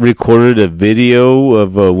 Rat recorded a video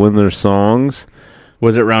of one of their songs.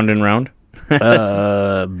 Was it Round and Round?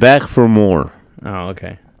 Back for More. Oh,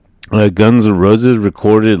 okay. Guns N' Roses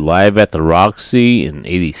recorded live at the Roxy in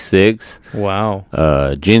 '86. Wow.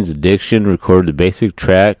 Jane's Addiction recorded the basic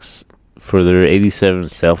tracks for their '87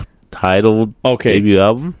 self-titled debut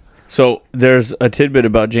album. So there's a tidbit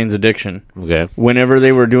about Jane's Addiction. Okay. Whenever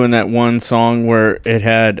they were doing that one song where it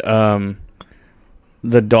had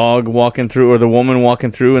the dog walking through or the woman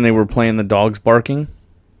walking through and they were playing the dogs barking.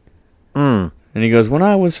 And he goes, "When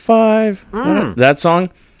I was 5." That song,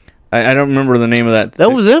 I don't remember the name of that.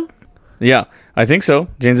 That was him? Yeah, I think so.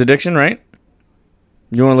 Jane's Addiction, right?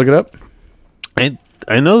 You want to look it up?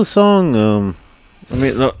 I know the song. Let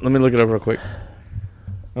me look it up real quick.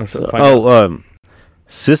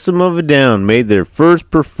 System of a Down made their first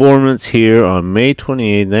performance here on May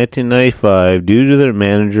 28, 1995 due to their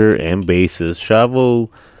manager and bassist, Shavo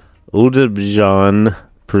Odejan,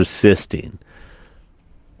 persisting.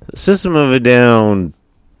 System of a Down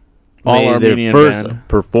made their first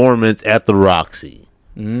performance at the Roxy.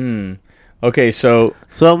 Okay, so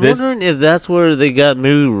I'm wondering if that's where they got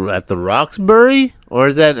maybe at the Roxbury, or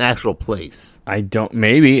is that an actual place? I don't.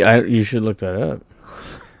 Maybe you should look that up.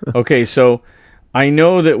 Okay, so I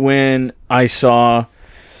know that when I saw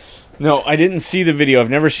No, I didn't see the video. I've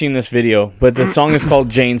never seen this video, but the song is called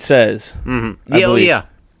Jane Says. Mm-hmm. Yeah, yeah.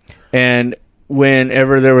 And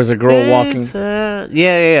whenever there was a girl walking...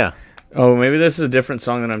 Yeah. Oh, maybe this is a different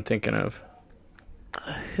song than I'm thinking of.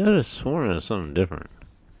 I could have sworn it was something different.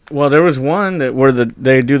 Well, there was one where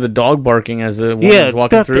they do the dog barking as the woman's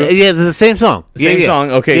walking through. Yeah, the same song. Same song.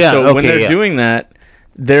 Okay, so when they're doing that,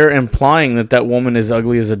 they're implying that woman is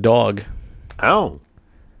ugly as a dog. Oh.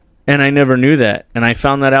 And I never knew that. And I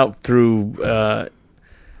found that out through,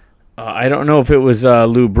 I don't know if it was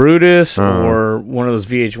Lou Brutus or one of those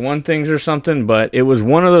VH1 things or something, but it was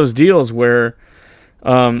one of those deals where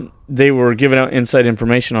they were giving out inside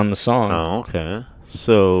information on the song. Oh, okay.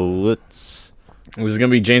 So let's... It was going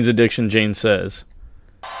to be Jane's Addiction, Jane Says.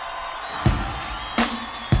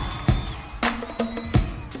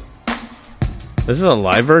 This is a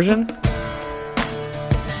live version?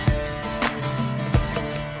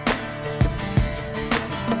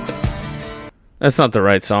 That's not the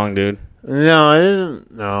right song, dude. No, I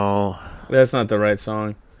didn't. No. That's not the right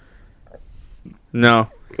song. No.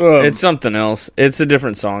 It's something else. It's a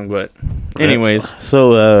different song, but anyways.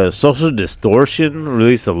 So, Social Distortion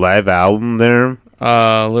released a live album there.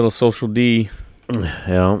 Little Social D.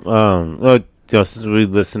 Yeah. Since we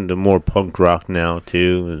listen to more punk rock now,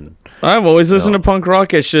 too. And I've always listened to punk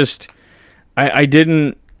rock. It's just, I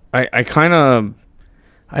don't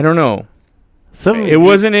know. It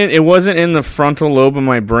wasn't in the frontal lobe of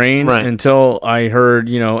my brain until I heard,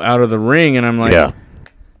 Out of the Ring, and I'm like,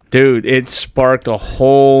 dude, it sparked a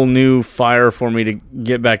whole new fire for me to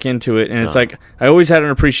get back into it. And it's like, I always had an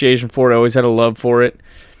appreciation for it. I always had a love for it.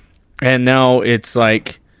 And now it's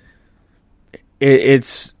like,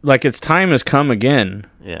 it's like its time has come again.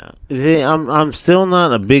 Yeah. See, I'm still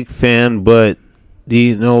not a big fan, but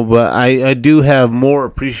I do have more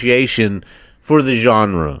appreciation for the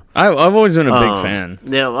genre. I've always been a big fan.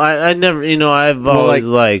 Yeah, I never, I've always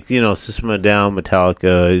System of a Down,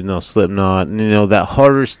 Metallica, Slipknot, and, that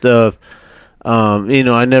harder stuff.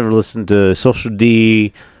 I never listened to Social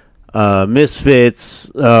D,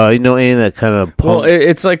 Misfits, any of that kind of punk. Well,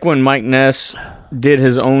 it's like when Mike Ness did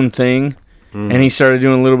his own thing, and he started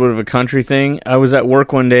doing a little bit of a country thing. I was at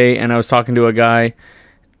work one day, and I was talking to a guy,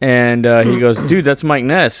 and he goes, dude, that's Mike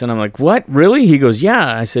Ness. And I'm like, what, really? He goes,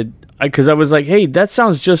 yeah. I said, because I was like, hey, that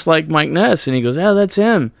sounds just like Mike Ness. And he goes, yeah, that's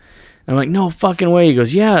him. I'm like, no fucking way. He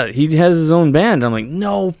goes, yeah, he has his own band. I'm like,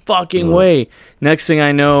 no fucking way. Next thing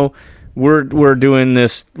I know, we're doing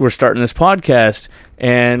this, we're starting this podcast,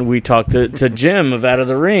 and we talked to Jim of Out of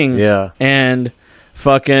the Ring. Yeah. And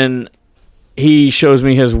fucking, he shows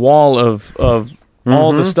me his wall of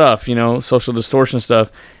all the stuff, Social Distortion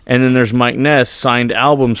stuff. And then there's Mike Ness, signed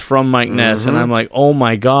albums from Mike Ness. And I'm like, oh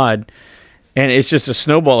my God. And it's just a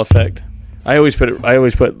snowball effect. I always put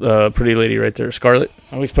Pretty Lady right there. Scarlet.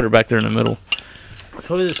 I always put her back there in the middle.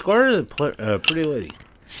 So is it Scarlet or Pretty Lady?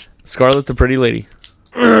 Scarlet the Pretty Lady.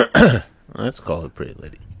 Let's call it Pretty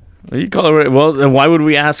Lady. You call it. Well, then why would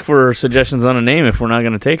we ask for suggestions on a name if we're not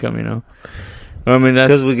going to take them? I mean, that's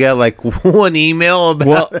because we got like one email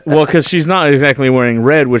about. Well, because she's not exactly wearing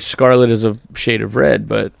red, which Scarlet is a shade of red,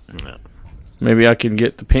 but maybe I can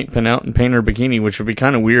get the paint pen out and paint her bikini, which would be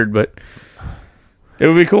kind of weird, but. It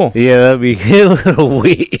would be cool. Yeah, that'd be a little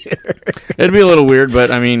weird. It'd be a little weird, but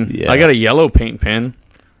I mean, I got a yellow paint pen.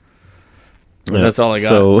 That's all I got.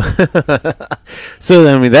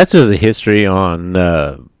 So I mean, that's just a history on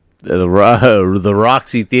the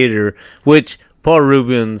Roxy Theater, which Paul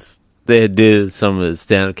Rubens did some of his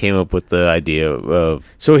stand-up, came up with the idea of.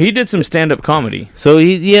 So he did some stand-up comedy. So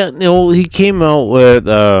he came out with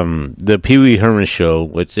the Pee Wee Herman show,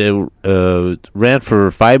 which ran for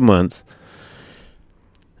 5 months.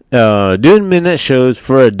 Doing midnight shows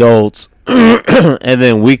for adults and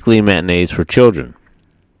then weekly matinees for children.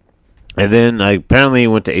 And then apparently he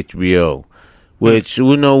went to HBO, which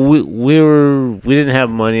we didn't have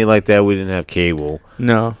money like that. We didn't have cable.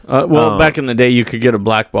 No. Back in the day you could get a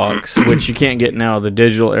black box, which you can't get now, the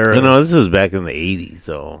digital era. No, this was back in the 80s,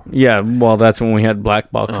 so. Yeah, well, that's when we had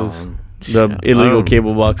black boxes. The illegal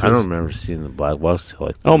cable boxes. I don't remember seeing the black box till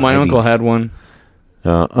like the 90s. My uncle had one.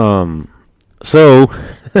 So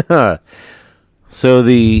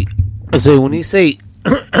when you say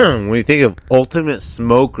when you think of ultimate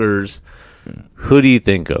smokers, who do you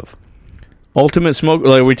think of? Ultimate smoke?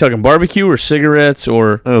 Like, are we talking barbecue or cigarettes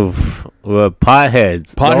or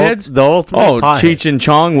potheads? Potheads? The ultimate potheads. Cheech and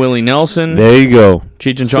Chong, Willie Nelson. There you go.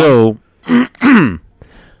 Cheech and Chong. So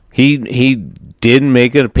he did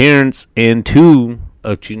make an appearance in 2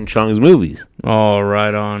 of Cheech and Chong's movies. Oh,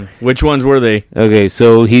 right on. Which ones were they? Okay,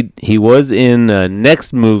 so he was in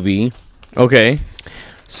Next Movie. Okay.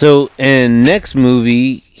 So in Next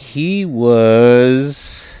Movie, he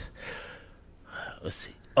was. Let's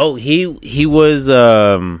see. Oh, he was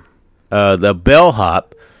the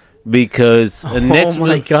bellhop because the next. Oh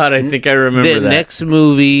my god! I think I remember the that. next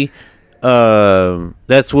movie.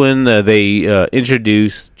 That's when they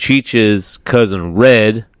introduced Cheech's cousin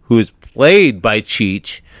Red, who is played by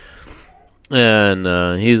Cheech.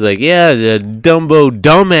 And he's like, yeah, the Dumbo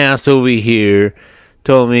dumbass over here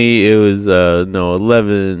told me it was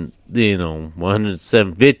 11,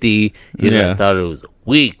 107.50. He's like, I thought it was a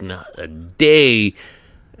week, not a day.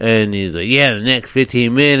 And he's like, yeah, the next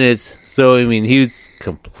 15 minutes. So I mean, he was a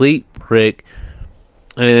complete prick.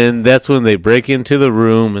 And that's when they break into the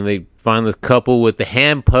room and they find this couple with the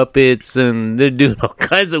hand puppets and they're doing all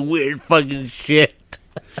kinds of weird fucking shit.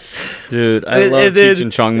 Dude, I love Cheech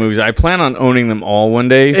and Chong movies. I plan on owning them all one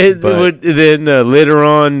day. Then later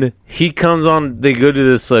on, he comes on. They go to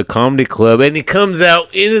this comedy club, and he comes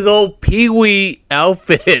out in his old Pee-wee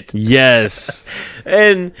outfit. Yes,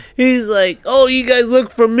 and he's like, "Oh, you guys look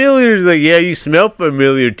familiar." He's like, "Yeah, you smell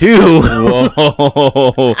familiar too."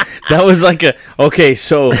 Whoa, that was like a okay.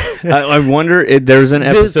 So I wonder. There's an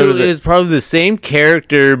episode. So it's probably the same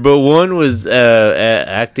character, but one was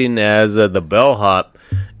acting as the bellhop.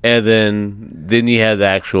 And then you had the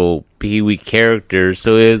actual Pee-wee character,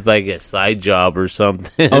 so it was like a side job or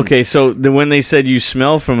something. Okay, so when they said you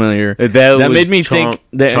smell familiar, that made me think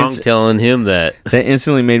that Chong telling him that. That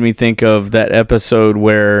instantly made me think of that episode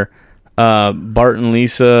where Bart and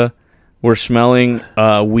Lisa were smelling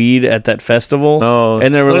weed at that festival. Oh,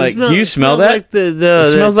 and they were like, "Do you smell that? Like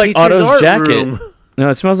it smells like Otto's jacket." No,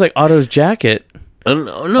 it smells like Otto's jacket.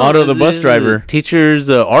 No, Otto, the bus driver. Teacher's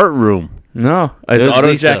art room. No, it's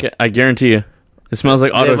Otto's jacket. I guarantee you. It smells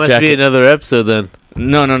like Otto's jacket. It must be another episode then.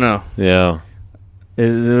 No. Yeah.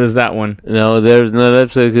 It was that one. No, there was another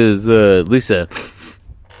episode because Lisa,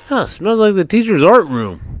 it smells like the teacher's art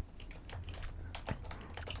room.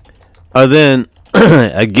 Then,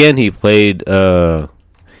 again, he played in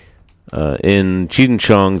Cheech and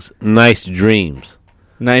Chong's Nice Dreams.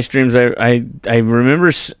 Nice Dreams. I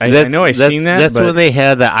remember. I know I've seen that. That's when they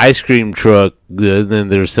had the ice cream truck. Then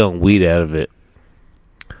they were selling weed out of it.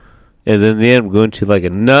 And then they ended up going to like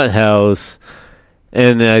a nut house.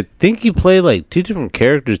 And I think he played like two different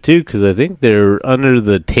characters too, because I think they're under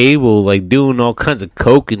the table like doing all kinds of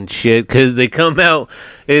coke and shit. Because they come out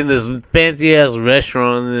in this fancy ass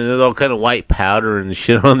restaurant and there's all kind of white powder and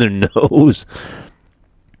shit on their nose.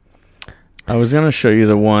 I was going to show you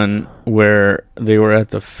the one where they were at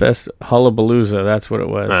the Hullabalooza. That's what it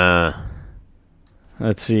was.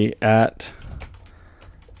 Let's see. At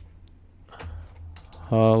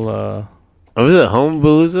was it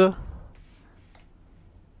Hullabalooza?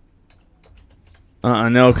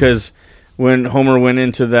 No, because when Homer went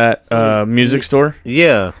into that music store.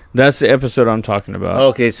 Yeah. That's the episode I'm talking about.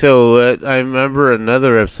 Okay, so I remember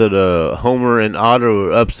another episode of Homer and Otto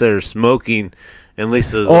were upstairs smoking. And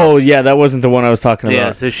Lisa's yeah, that wasn't the one I was talking about.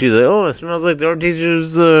 Yeah, so she's like, it smells like the art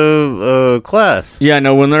teacher's class. Yeah,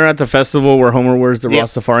 no, when they're at the festival where Homer wears the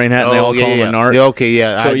Rastafarian hat and they all call him an art. Okay,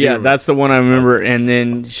 yeah. So, that's the one I remember. And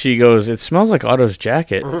then she goes, it smells like Otto's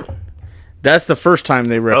jacket. That's the first time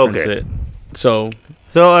they referenced it. So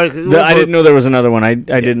I didn't know there was another one. I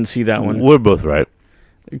didn't see that one. We're both right.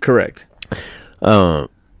 Correct. So,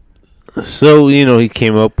 he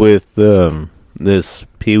came up with this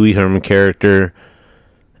Pee-wee Herman character.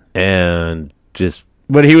 And just...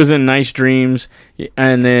 But he was in Nice Dreams,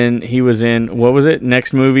 and then he was in, what was it?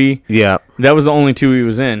 Next Movie? Yeah. That was the only two he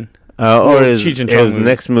was in. Or his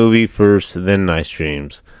next movie first, then Nice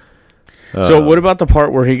Dreams. So what about the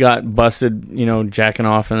part where he got busted, jacking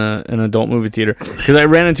off in an adult movie theater? Because I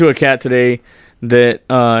ran into a cat today that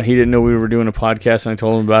he didn't know we were doing a podcast, and I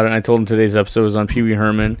told him about it, and I told him today's episode was on Pee-wee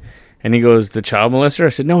Herman, and he goes, the child molester? I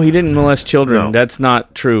said, no, he didn't molest children. No. That's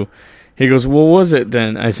not true. He goes, what was it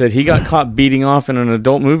then? I said, he got caught beating off in an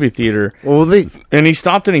adult movie theater. And he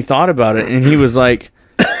stopped and he thought about it, and he was like,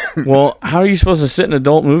 well, how are you supposed to sit in an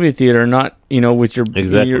adult movie theater not, with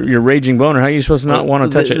your raging boner? How are you supposed to not want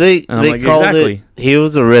to touch it? They called it, he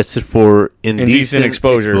was arrested for indecent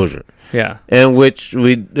exposure. Yeah. And which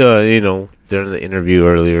we, during the interview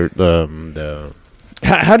earlier,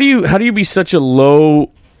 How do you be such a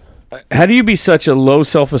low... How do you be such a low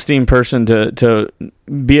self-esteem person to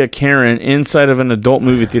be a Karen inside of an adult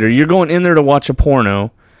movie theater? You're going in there to watch a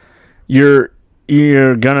porno. You're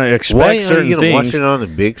gonna expect certain things. Why are you gonna watch it on a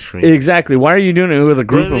big screen? Exactly. Why are you doing it with a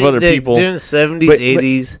group of other people? During the 70s,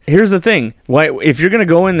 80s. Here's the thing. Why, if you're gonna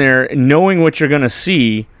go in there knowing what you're gonna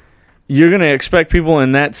see, you're going to expect people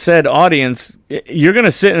in that said audience, you're going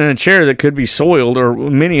to sit in a chair that could be soiled or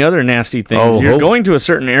many other nasty things. You're going to a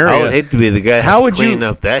certain area. I would hate to be the guy How would clean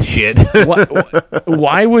up that shit.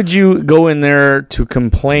 Why would you go in there to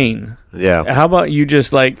complain? Yeah. How about you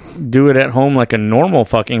just like do it at home like a normal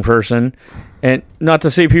fucking person? And not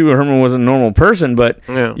to say Pee Wee Herman was a normal person, but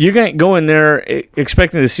you can't go in there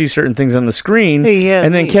expecting to see certain things on the screen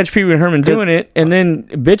and then catch Pee Wee Herman doing it and then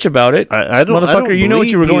bitch about it. I don't, motherfucker, you know what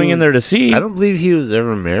you were going in there to see. I don't believe he was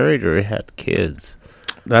ever married or had kids.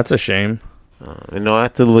 That's a shame. I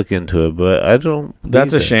have to look into it, but I don't.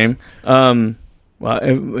 That's a shame. Well,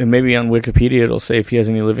 maybe on Wikipedia it'll say if he has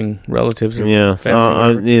any living relatives. Or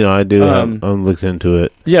I do. I'm looked into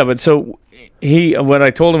it. Yeah, but so what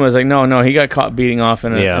I told him was like, no, he got caught beating off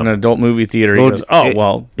in an adult movie theater. He goes,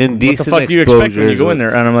 what the fuck do you expect when you go in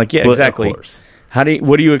there? And I'm like, yeah, exactly. Of course.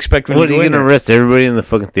 What do you expect when you go in there? What, are you going to arrest everybody in the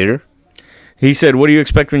fucking theater? He said, what do you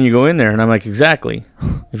expect when you go in there? And I'm like, exactly.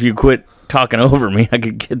 If you quit talking over me, I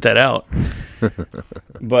could get that out.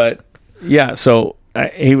 But yeah, so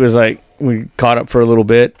he was like, we caught up for a little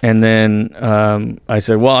bit, and then I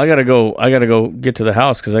said, well, I gotta go get to the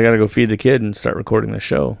house because I gotta go feed the kid and start recording the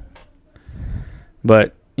show.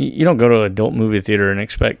 But you don't go to an adult movie theater and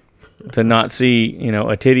expect to not see,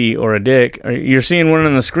 a titty or a dick. You're seeing one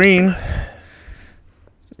on the screen.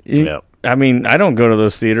 I mean, I don't go to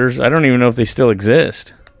those theaters. I don't even know if they still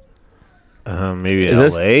exist. Maybe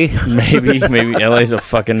L.A.? Maybe L.A.'s a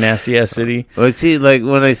fucking nasty-ass city. Well, see, like,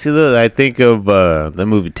 when I see those, I think of the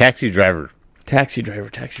movie Taxi Driver. Taxi Driver.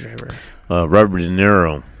 Robert De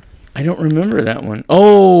Niro. I don't remember that one.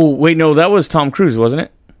 Oh, wait, no, that was Tom Cruise, wasn't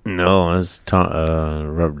it? No, it was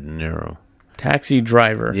Robert De Niro. Taxi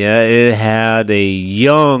Driver. Yeah, it had a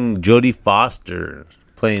young Jodie Foster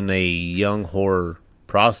playing a young whore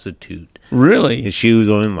prostitute. Really? And she was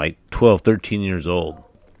only like 12, 13 years old.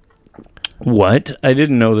 What? I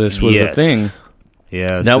didn't know this was a thing.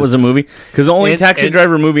 Yeah, that was a movie. Because the only Taxi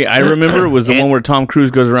Driver movie I remember was the one where Tom Cruise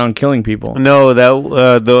goes around killing people. No, that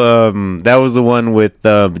was the one with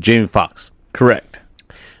Jamie Foxx. Correct.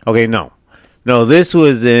 Okay, no, this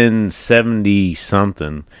was in 70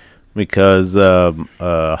 something because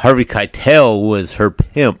Harvey Keitel was her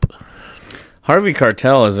pimp. Harvey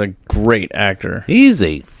Keitel is a great actor. He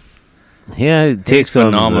takes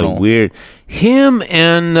on the weird. Him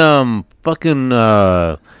and fucking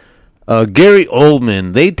Gary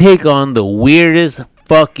Oldman, they take on the weirdest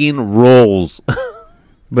fucking roles.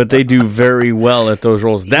 But they do very well at those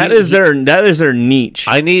roles. That is their niche.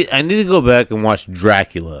 I need to go back and watch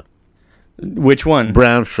Dracula. Which one?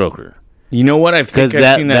 Bram Stoker. You know what? I've seen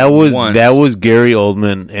that once. That was Gary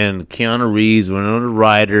Oldman and Keanu Reeves, Winona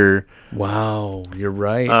Ryder. Wow, you're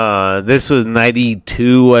right. This was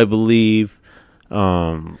 92, I believe.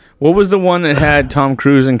 What was the one that had Tom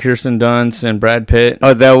Cruise and Kirsten Dunst and Brad Pitt?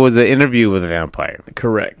 Oh, that was an Interview with a Vampire.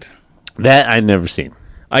 Correct. That I never seen.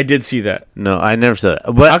 I did see that. No, I never saw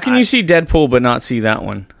that. But how can you see Deadpool but not see that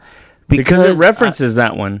one? Because it references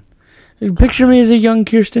that one. Picture me as a young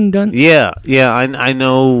Kirsten Dunst. Yeah, I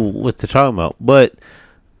know what they're talking about. But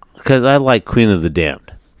because I like Queen of the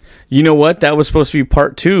Damned. You know what? That was supposed to be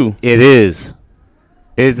part 2. It is.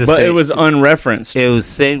 But it was unreferenced. It was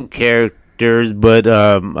same characters, but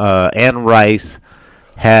Anne Rice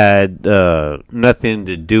had nothing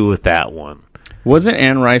to do with that one. Wasn't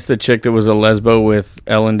Anne Rice the chick that was a lesbo with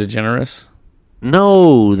Ellen DeGeneres?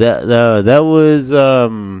 No, that was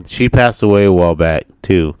she passed away a while back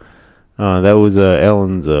too. That was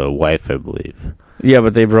Ellen's wife, I believe. Yeah,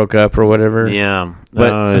 but they broke up or whatever. Yeah,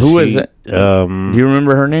 but who was it? Do you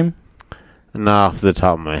remember her name? Not off the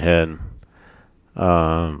top of my head.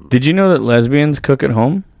 Did you know that lesbians cook at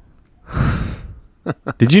home?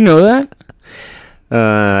 Did you know that?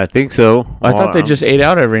 I think so. I thought they just ate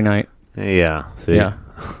out every night. Yeah. See? Yeah.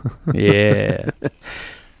 Yeah.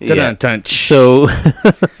 Yeah. So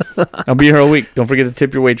I'll be here all week. Don't forget to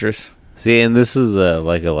tip your waitress. See, and this is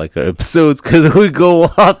like episodes because we go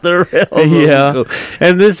off the rails. Yeah.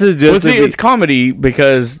 And this is just it's comedy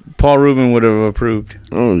because Paul Rubens would have approved.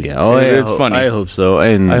 Oh yeah. It's funny. I hope so.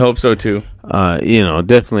 And I hope so too.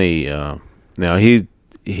 Definitely. Now he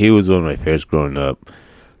was one of my favorites growing up.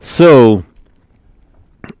 So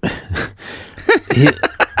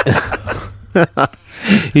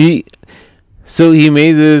he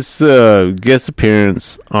made this guest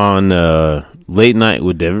appearance on Late Night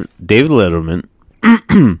with David Letterman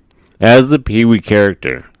as the Pee Wee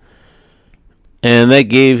character, and that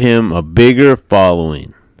gave him a bigger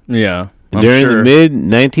following. Yeah. During the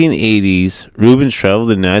mid-1980s, Rubens traveled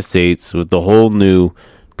the United States with the whole new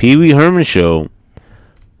Pee Wee Herman show,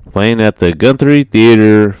 playing at the Guthrie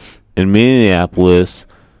Theater in Minneapolis,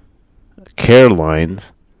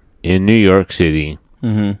 Carolines in New York City.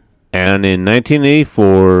 Mm-hmm. And in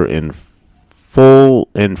 1984, in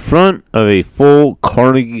front of a full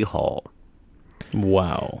Carnegie Hall.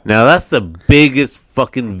 Wow. Now, that's the biggest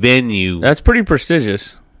fucking venue. That's pretty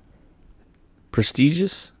prestigious.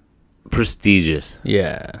 Prestigious? Prestigious.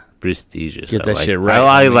 Yeah. Prestigious. Get that shit right.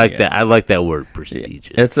 I like that. I like that word,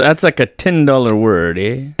 prestigious. That's like a $10 word,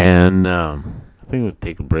 eh? And I think we'll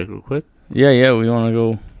take a break real quick. Yeah. We want to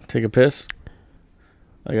go take a piss.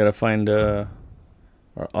 I gotta find our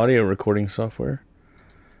audio recording software.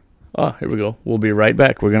 Ah, here we go. We'll be right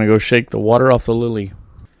back. We're gonna go shake the water off the lily.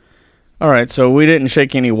 All right, so we didn't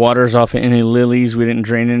shake any waters off of any lilies. We didn't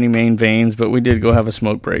drain any main veins, but we did go have a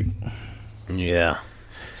smoke break. Yeah.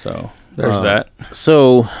 So there's that.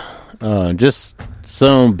 So, just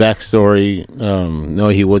some backstory. No,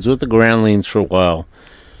 he was with the Groundlings for a while.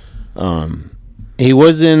 He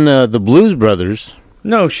was in the Blues Brothers.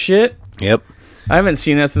 No shit. Yep. I haven't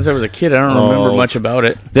seen that since I was a kid. I don't remember much about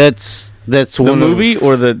it. That's the one movie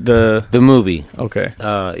or the movie. Okay.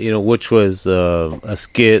 Which was a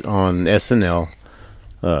skit on SNL.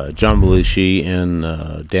 John Belushi and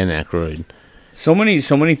Dan Aykroyd. So many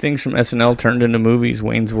things from SNL turned into movies.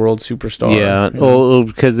 Wayne's World, Superstar. Yeah,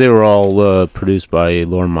 because they were all produced by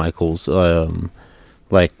Lorne Michaels.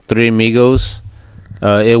 Like Three Amigos.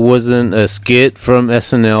 It wasn't a skit from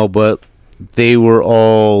SNL, but they were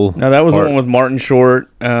all. Now that was the one with Martin Short,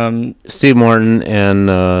 Steve Martin,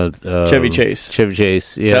 and Chevy Chase. Chevy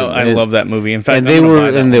Chase, yeah, I love that movie. In fact,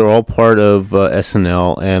 and they were all part of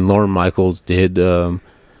SNL, and Lorne Michaels did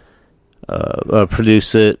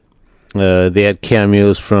produce it. They had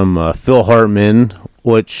cameos from Phil Hartman,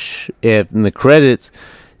 which in the credits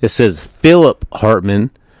it says Philip Hartman,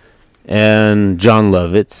 and John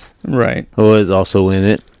Lovitz, right, was also in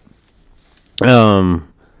it.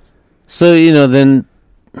 So, then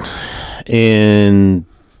in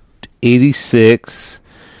 86,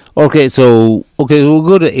 we'll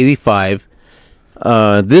go to 85.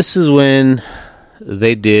 This is when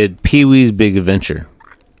they did Pee-wee's Big Adventure,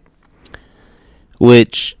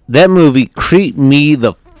 which that movie creeped me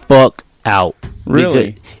the fuck out.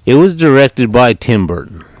 Really? It was directed by Tim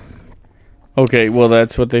Burton. Okay, well,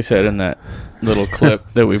 that's what they said in that little clip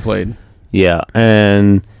that we played. Yeah,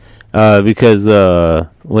 and because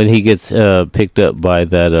when he gets picked up by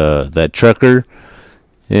that trucker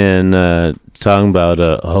and talking about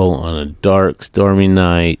on a dark, stormy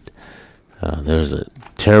night, there's a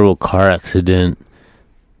terrible car accident,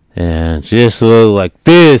 and just look like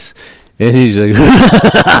this, and he's like,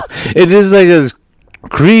 it's just like this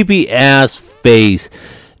creepy ass face.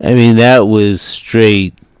 I mean, that was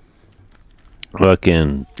straight.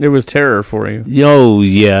 Fucking, it was terror for you. Yo,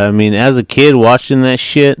 yeah. I mean, as a kid watching that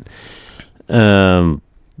shit,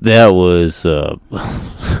 that was to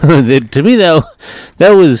me that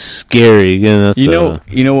was scary.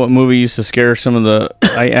 You know what movie used to scare some of the?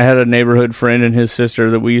 I had a neighborhood friend and his sister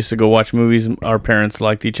that we used to go watch movies. Our parents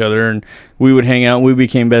liked each other, and we would hang out. We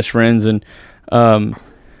became best friends, and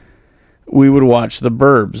we would watch The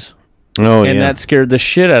Burbs. Oh, and that scared the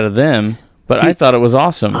shit out of them. But I thought it was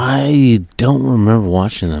awesome. I don't remember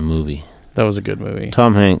watching that movie. That was a good movie.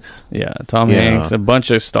 Tom Hanks. Yeah, Tom Hanks. A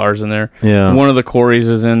bunch of stars in there. Yeah. One of the Coreys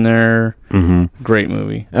is in there. Mm-hmm. Great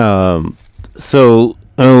movie. So,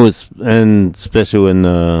 and especially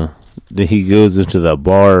when he goes into that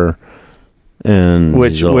bar. And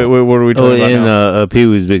what are we talking about now? In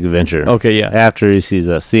Pee-wee's Big Adventure. Okay, yeah. After he sees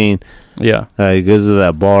that scene. Yeah. He goes to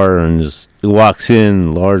that bar and just walks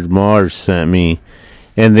in. Large Marge sent me.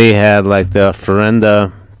 And they had like the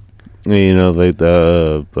ofrenda, like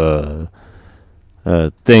the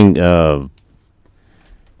thing.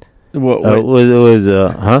 What was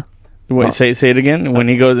huh? Wait, say it again. When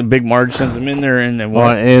he goes, and Big Marge sends him in there, and then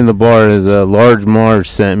what? In the bar is Large Marge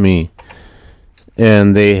sent me,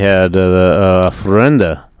 and they had the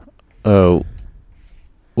ofrenda,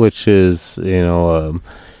 which is a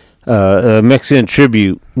Mexican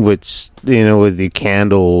tribute, which with the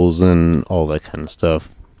candles and all that kind of stuff.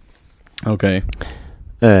 Okay.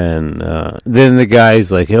 And then the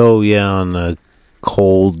guy's like, "Oh yeah, on a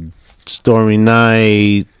cold, stormy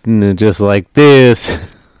night, and just like this."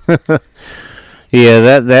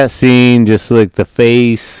 Yeah, that scene, just like the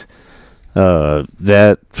face,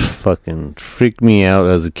 that fucking freaked me out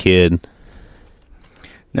as a kid.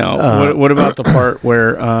 Now, what about the part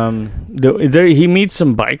where he meets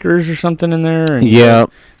some bikers or something in there? And they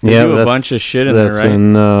do a bunch of shit in there, right?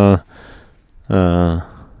 When,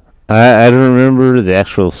 I don't remember the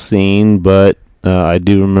actual scene, but I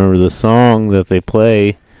do remember the song that they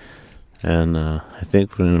play, and I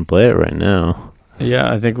think we're going to play it right now.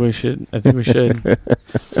 Yeah, I think we should. So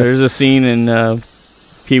there's a scene in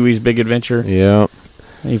Pee-wee's Big Adventure. Yeah.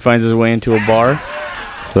 He finds his way into a bar.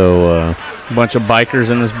 So, a bunch of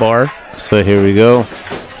bikers in this bar. So here we go.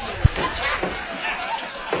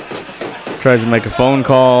 Tries to make a phone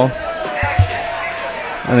call.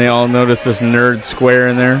 And they all notice this nerd square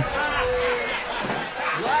in there.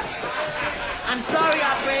 I'm sorry,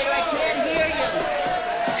 operator, I can't hear you.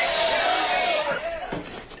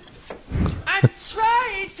 I'm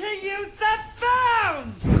trying to use the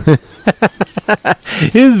phone.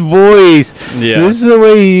 His voice. Yeah. This is the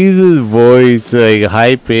way he uses his voice, like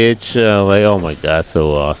high pitch. Like, oh my god,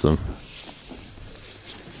 so awesome.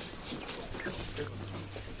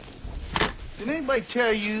 Did anybody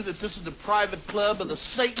tell you that this is the private club of the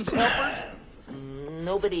Satan's helpers?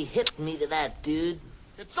 Nobody hit me to that, dude.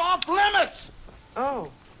 It's off limits!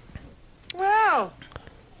 Oh. Well,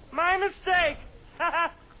 my mistake.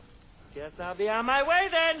 Guess I'll be on my way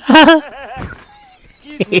then.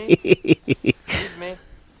 Excuse me. Excuse me.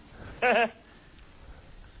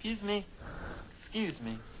 Excuse me. Excuse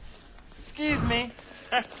me. Excuse me.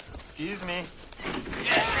 Excuse me.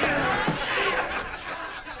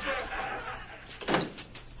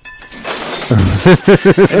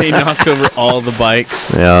 And he knocks over all the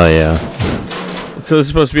bikes. Oh, yeah. So it's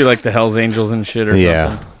supposed to be like the Hells Angels and shit or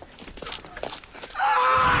something.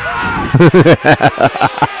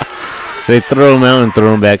 They throw him out and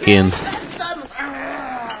throw him back in.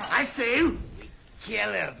 I say we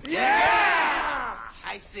kill him. Yeah!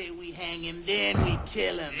 I say we hang him, then we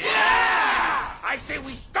kill him. Yeah! I say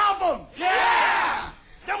we stomp him. Yeah!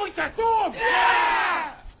 Then we tattoo him.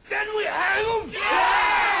 Yeah! Then we hang him.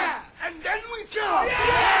 Yeah! And then we kill him.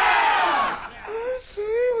 Yeah! I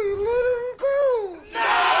say we let him go. No!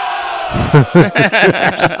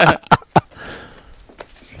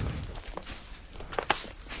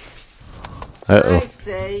 Uh-oh. I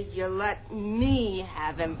say you let me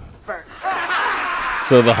have him first.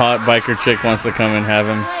 So the hot biker chick wants to come and have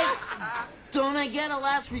him. Hey, don't I get a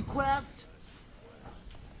last request?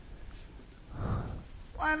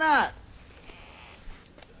 Why not?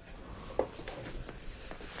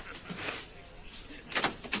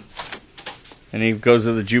 And he goes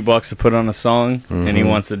to the jukebox to put on a song, and he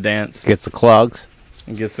wants to dance. Gets the clogs.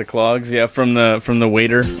 And gets the clogs, yeah, from the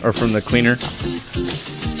waiter or from the cleaner.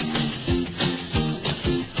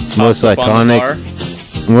 Most Hops up on the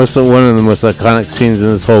iconic. One of the most iconic scenes in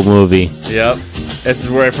this whole movie. Yep. This is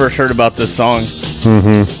where I first heard about this song.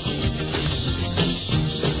 Mm-hmm.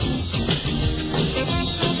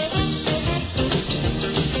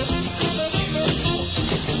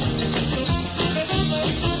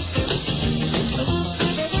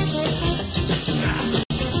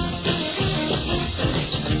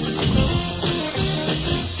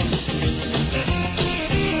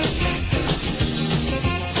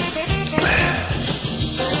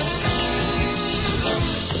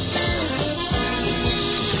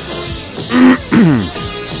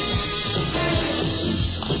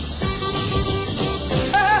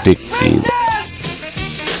 Dicky.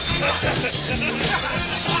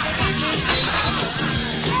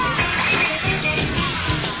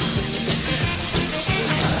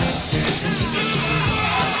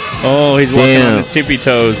 Oh, he's walking on his tippy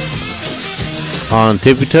toes. On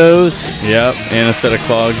tippy toes? Yep, and a set of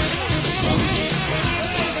clogs.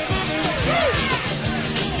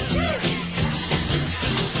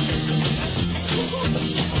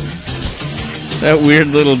 That weird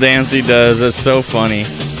little dance he does, that's so funny.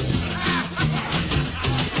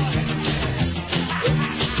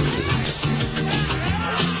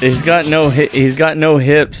 He's got no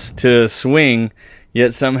hips to swing,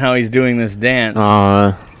 yet somehow he's doing this dance.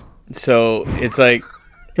 So it's like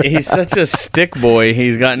he's such a stick boy.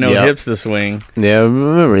 He's got no hips to swing. Yeah,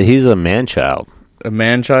 remember he's a man child. A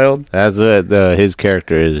man child? That's what his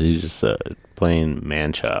character is. He's just playing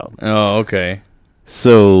man child. Oh, okay.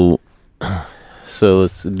 So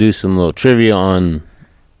let's do some little trivia on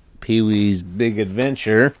Pee-wee's Big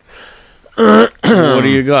Adventure. What do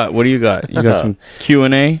you got? You got some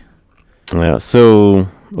Q&A? Yeah. So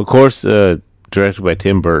of course, directed by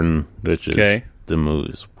Tim Burton, which is the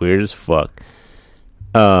movie's weird as fuck.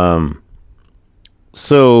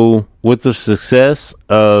 So with the success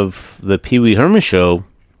of the Pee Wee Herman show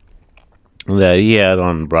that he had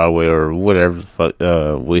on Broadway or whatever the fuck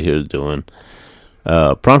what he was doing,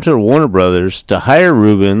 prompted Warner Brothers to hire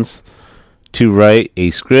Rubens to write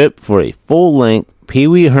a script for a full-length Pee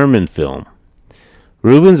Wee Herman film.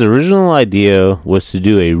 Rubens' original idea was to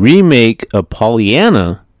do a remake of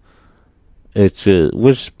Pollyanna, which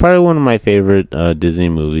is probably one of my favorite Disney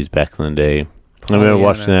movies back in the day. I remember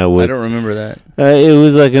watching that with... I don't remember that. It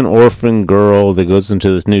was like an orphan girl that goes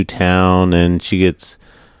into this new town, and she gets...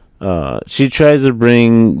 she tries to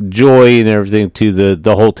bring joy and everything to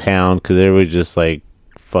the whole town, because everybody's just like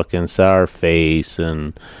fucking sour face,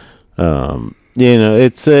 and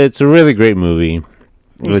it's a really great movie.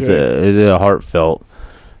 It's a heartfelt.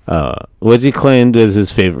 What he claimed was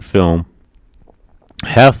his favorite film.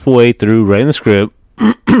 Halfway through writing the script,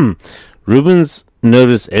 Rubens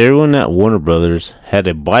noticed everyone at Warner Brothers had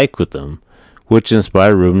a bike with them, which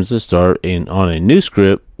inspired Rubens to start on a new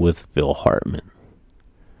script with Phil Hartman.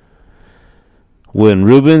 When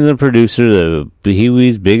Rubens and producers of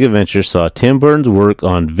Pee-wee's Big Adventure saw Tim Burton's work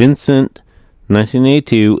on Vincent,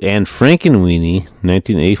 1982, and Frankenweenie,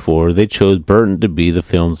 1984, they chose Burton to be the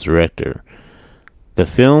film's director. The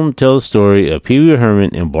film tells the story of Pee Wee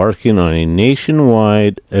Herman embarking on a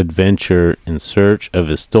nationwide adventure in search of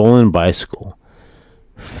his stolen bicycle.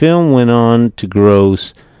 Film went on to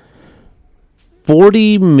gross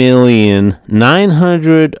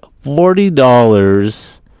 $40,940,000.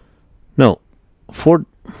 No,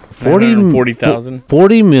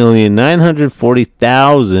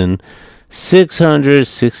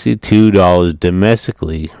 $40,940,662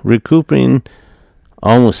 domestically, recouping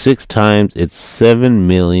almost 6 times its $7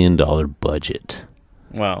 million budget.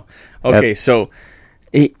 Wow. Okay, so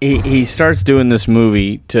he starts doing this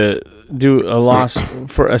movie to do a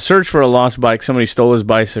search for a lost bike. Somebody stole his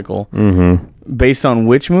bicycle. Mm-hmm. Based on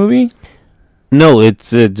which movie? No,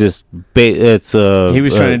 it's he was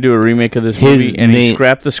trying to do a remake of this movie, and he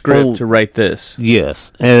scrapped the script to write this.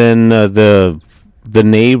 Yes, and the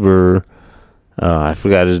neighbor, I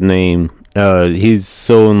forgot his name. He's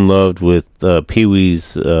so in love with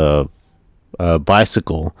Pee-wee's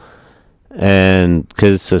bicycle, and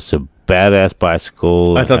because it's such a badass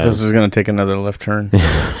bicycle. I thought this was going to take another left turn.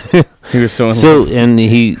 He was so in love. And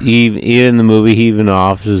he in the movie, he even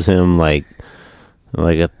offers him like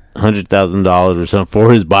 $100,000 or something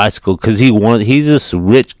for his bicycle, because he's this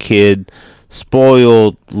rich kid,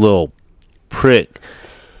 spoiled little prick,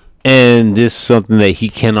 and this is something that he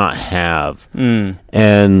cannot have.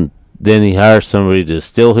 And then he hires somebody to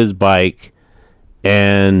steal his bike,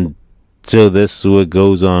 and so this is what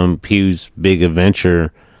goes on Pee-wee's Big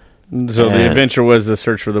Adventure. So the adventure was the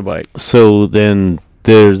search for the bike. So then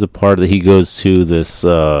there's a part that he goes to this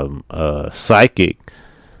psychic.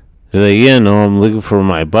 He's like, yeah, no, I'm looking for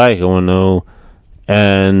my bike. I want to know.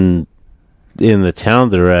 And in the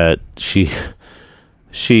town they're at, she's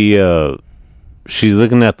looking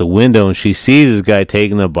out the window, and she sees this guy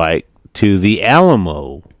taking a bike to the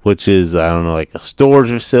Alamo, which is, I don't know, like a storage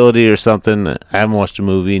facility or something. I haven't watched a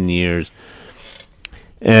movie in years.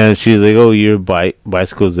 And she's like, oh, your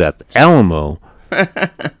bicycle's at the Alamo.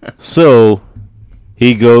 So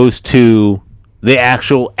he goes to the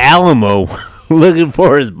actual Alamo looking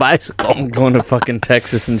for his bicycle. Going to fucking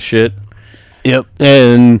Texas and shit. Yep.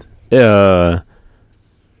 And he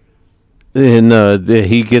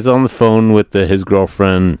gets on the phone with his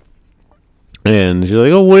girlfriend, and she's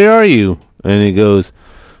like, oh, where are you? And he goes,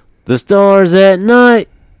 the stars at night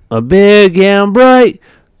are big and bright.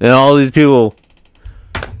 And all these people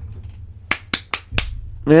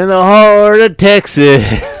in the heart of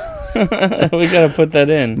Texas. We gotta put that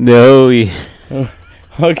in. No.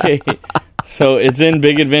 Okay. So it's in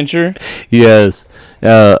Big Adventure? Yes.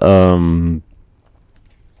 Yeah.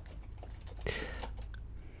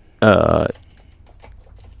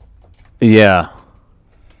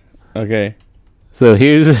 Okay. So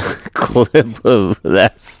here's a clip of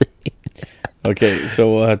that scene. Okay,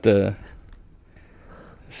 so we'll have to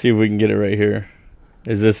see if we can get it right here.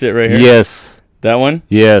 Is this it right here? Yes. That one?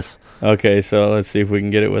 Yes. Okay, so let's see if we can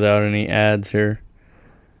get it without any ads here.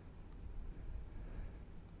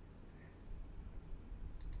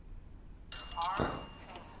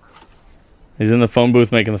 He's in the phone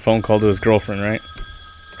booth making the phone call to his girlfriend, right?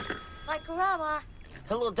 Like Grandma.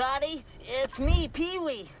 Hello, Daddy. It's me,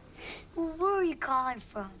 Pee-wee. Where are you calling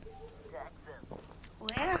from? Texas.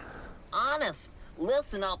 Where? Honest.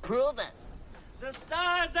 Listen, I'll prove it. The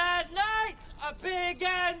stars at night are big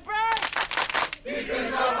and bright. Deep in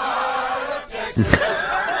the heart of Texas.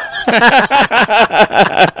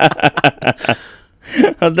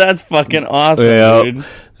 That's fucking awesome, dude.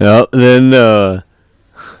 Yep. Then,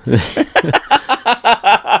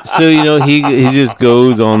 so, he just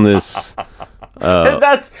goes on this.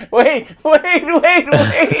 That's wait a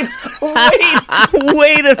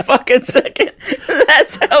fucking second.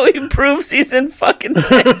 That's how he proves he's in fucking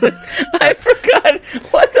Texas. I forgot.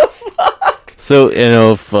 What the fuck? So,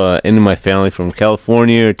 if any of my family from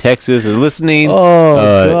California or Texas are listening,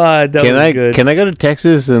 God, that was good. Can I go to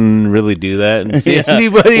Texas and really do that and see if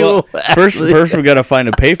anybody will First we got to find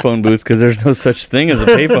a payphone booth because there's no such thing as a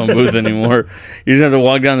payphone booth anymore. You just have to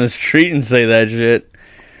walk down the street and say that shit.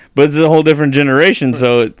 But it's a whole different generation,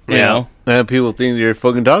 so, you know. People think you're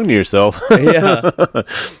fucking talking to yourself. Yeah.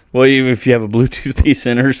 Well, even if you have a Bluetooth piece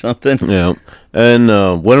in or something. Yeah. And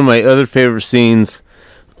one of my other favorite scenes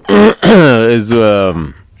is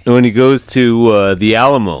when he goes to the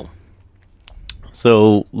Alamo.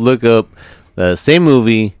 So look up the same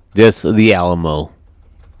movie, just the Alamo.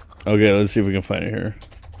 Okay, let's see if we can find it here.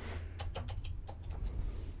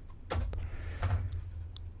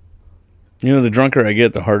 You know, the drunker I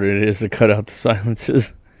get, the harder it is to cut out the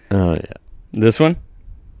silences. Oh, yeah. This one?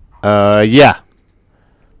 Yeah.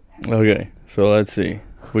 Okay, so let's see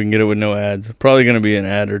if we can get it with no ads. Probably going to be an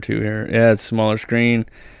ad or two here. Yeah, it's smaller screen.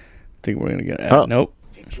 I think we're going to get an ad. Oh. Nope.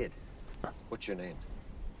 Hey, kid. What's your name?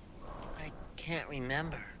 I can't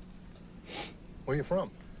remember. Where you from?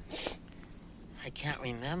 I can't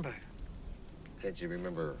remember. Can't you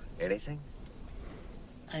remember anything?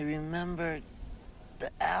 I remember the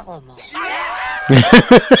Alamo.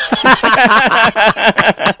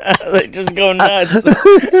 They just go nuts.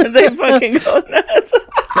 They fucking go nuts.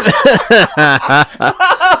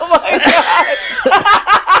 Oh my god!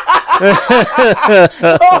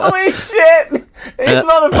 Holy shit! These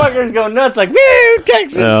motherfuckers go nuts like, woo,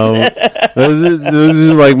 Texas! Those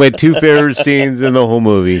are like my two favorite scenes in the whole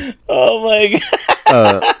movie. Oh my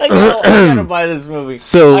god! I gotta buy this movie.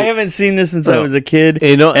 So I haven't seen this since I was a kid.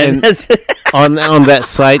 You know, and on that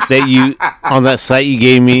site you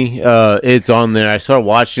gave me, it's on there. I started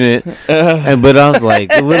watching it, but I was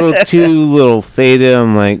like a little faded.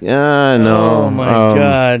 I'm like, no. Oh my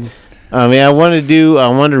god! I mean, I want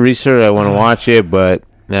to research. I want to watch it, but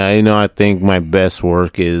I think my best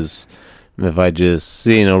work is if I just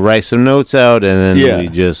write some notes out and then we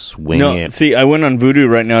just wing it. See, I went on Vudu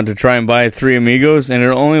right now to try and buy Three Amigos, and it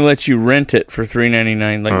only lets you rent it for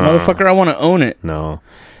 $3.99. Like, motherfucker, I want to own it. No,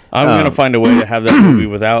 I'm gonna find a way to have that movie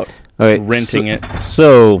without renting it.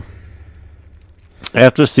 So,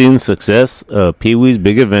 after seeing the success of Pee-wee's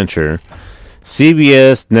Big Adventure,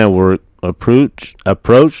 CBS Network approached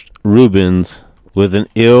Rubens with an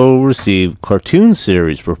ill-received cartoon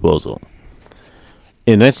series proposal.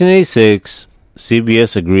 In 1986,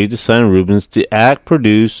 CBS agreed to sign Rubens to act,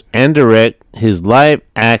 produce, and direct his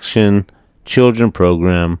live-action children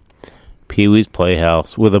program, Pee-wee's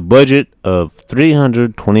Playhouse, with a budget of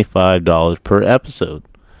 $325 per episode.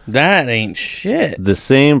 That ain't shit. The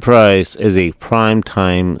same price as a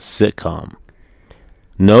primetime sitcom.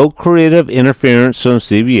 No creative interference from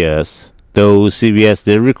CBS, though CBS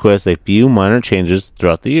did request a few minor changes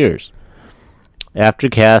throughout the years. After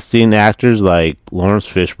casting actors like Lawrence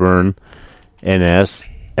Fishburne and S.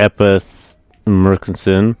 Epith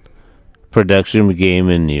Murkison, production began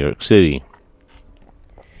in New York City.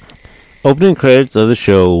 Opening credits of the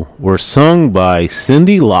show were sung by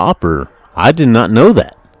Cyndi Lauper. I did not know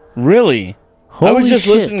that. Really? I was just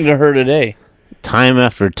listening to her today. Time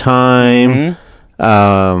After Time.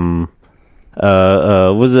 Mm-hmm.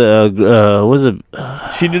 Was it?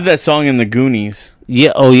 She did that song in the Goonies.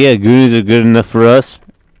 Yeah. Oh, yeah. Goonies Are Good Enough for Us.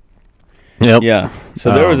 Yep. Yeah.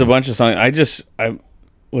 So there was a bunch of songs.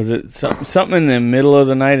 Was it something in the middle of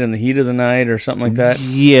the night, in the heat of the night, or something like that?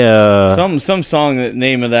 Yeah. Some song, the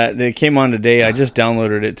name of that. It came on today. I just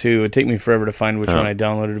downloaded it too. It'd take me forever to find which one I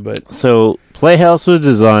downloaded, but so Playhouse was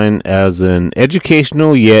designed as an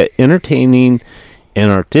educational yet entertaining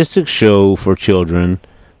and artistic show for children.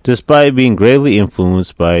 Despite being greatly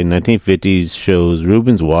influenced by 1950s shows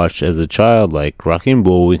Rubens watched as a child, like Rocky and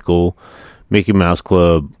Bullwinkle, Mickey Mouse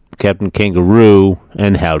Club, Captain Kangaroo,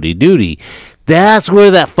 and Howdy Doody. That's where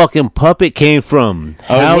that fucking puppet came from.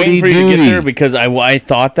 I was waiting for you to get there because I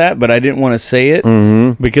thought that, but I didn't want to say it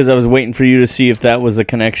because I was waiting for you to see if that was the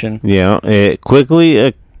connection. Yeah, it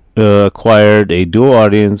quickly acquired a dual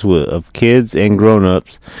audience of kids and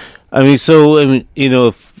grown-ups.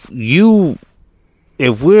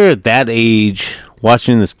 If we're at that age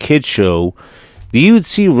watching this kid show, you would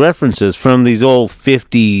see references from these old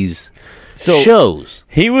 50s shows.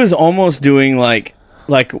 He was almost doing like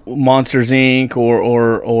Monsters Inc.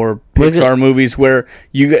 or Pixar movies where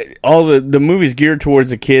you get all the movies geared towards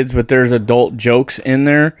the kids, but there's adult jokes in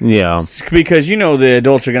there. Yeah, because the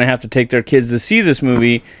adults are going to have to take their kids to see this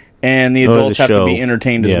movie, and the adults have to be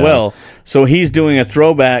entertained as well. So he's doing a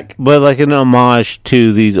throwback, but like an homage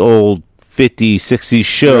to these old 50s, 60s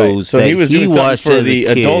shows. Right. So that he was doing something watched for the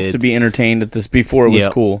adults to be entertained at this before it was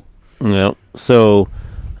cool. Yep. So,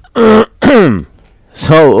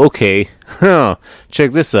 okay.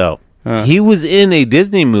 Check this out. He was in a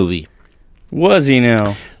Disney movie. Was he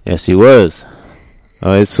now? Yes, he was.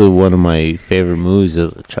 It's one of my favorite movies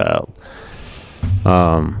as a child.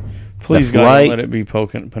 Please God, don't let it be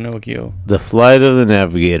Pinocchio. The Flight of the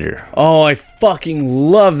Navigator. Oh, I fucking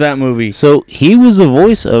love that movie. So he was the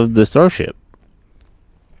voice of the starship.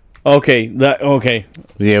 Okay.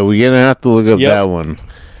 Yeah, we're gonna have to look up that one.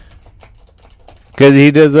 Because he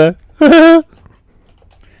does that.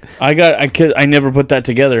 I never put that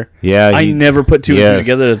together. Yeah, I never put two and two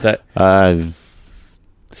together at that.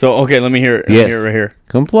 So okay, let me hear it. Yes. Hear it right here.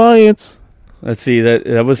 Compliance. Let's see.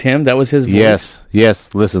 That was him. That was his voice. Yes.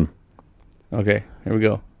 Listen. Okay, here we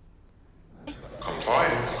go.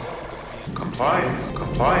 Compliance. Compliance.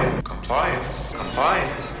 Compliance. Compliance.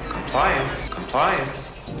 Compliance. Compliance. Compliance.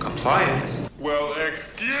 Compliance. Well,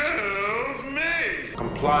 excuse me.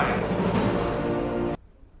 Compliance.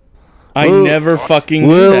 I never fucking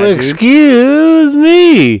knew that, dude. Excuse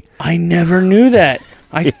me. I never knew that.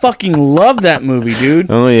 I fucking love that movie,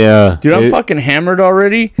 dude. Oh yeah, dude. I'm fucking hammered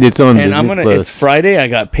already. It's on and Disney+. It's Friday. I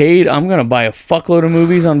got paid. I'm gonna buy a fuckload of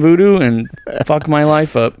movies on Vudu and fuck my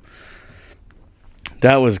life up.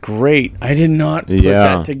 That was great. I did not put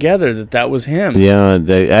that together. That was him. Yeah, I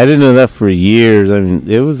didn't know that for years. I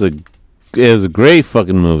mean, it was a great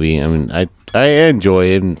fucking movie. I mean, I enjoy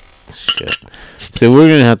it. And shit. So we're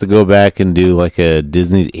gonna have to go back and do like a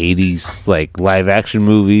Disney's '80s like live action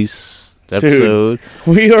movies episode.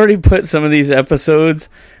 Dude, we already put some of these episodes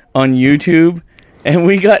on YouTube, and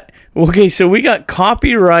we got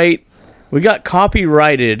copyright. We got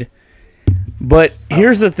copyrighted, but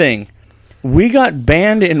here's the thing: we got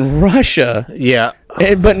banned in Russia. Yeah,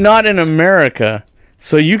 but not in America.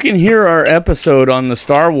 So you can hear our episode on the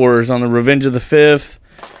Star Wars, on the Revenge of the Fifth,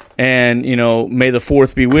 and May the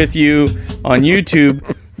Fourth be with you on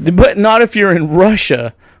YouTube, but not if you're in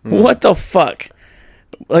Russia. What the fuck?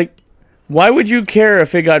 Like, why would you care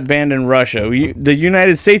if it got banned in Russia? The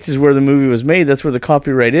United States is where the movie was made. That's where the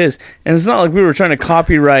copyright is. And it's not like we were trying to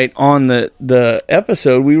copyright on the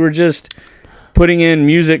episode. We were just putting in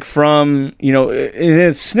music from,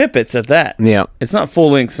 it's snippets at that. Yeah. It's not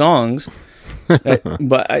full-length songs.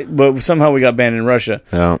 but somehow we got banned in Russia.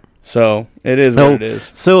 Yeah. So it is what it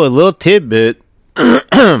is. So a little tidbit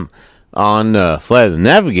on Flight of the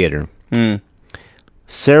Navigator.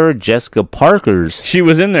 Sarah Jessica Parker's she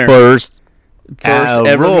was in there first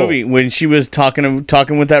ever movie when she was talking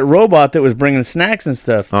with that robot that was bringing snacks and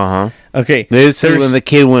stuff. Okay, this is when the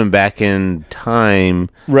kid went back in time.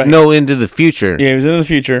 Right? No, into the future. Yeah, he was in the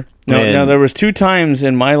future. Now there was 2 times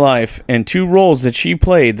in my life and 2 roles that she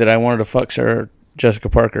played that I wanted to fuck Sarah Jessica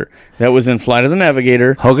Parker. That was in Flight of the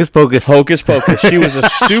Navigator. Hocus Pocus. She was a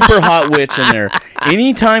super hot witch in there.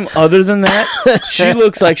 Anytime other than that, she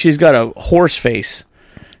looks like she's got a horse face.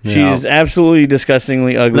 She's absolutely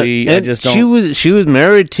disgustingly ugly. I just don't. She was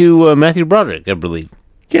married to Matthew Broderick, I believe.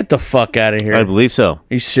 Get the fuck out of here! I believe so. Are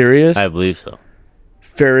you serious? I believe so.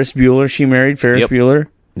 Ferris Bueller. She married Ferris Bueller.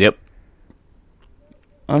 Yep.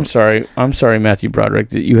 I'm sorry, Matthew Broderick,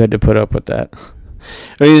 that you had to put up with that.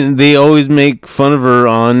 I mean, they always make fun of her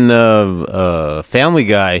on Family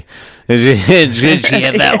Guy. She had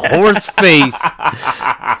that horse face.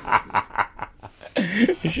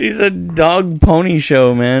 She's a dog pony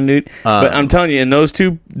show, man, dude. But I'm telling you, in those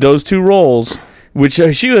two roles, which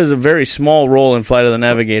she was a very small role in Flight of the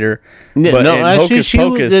Navigator. Yeah, but no, in actually, Hocus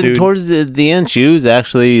Pocus, dude, towards the end, she was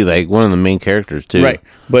actually like one of the main characters too. Right,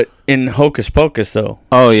 but in Hocus Pocus, though,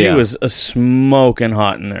 she was a smoking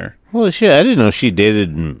hot in there. Well, shit, I didn't know she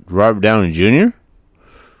dated Robert Downey Jr.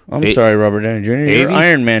 I'm sorry, Robert Downey Jr. You're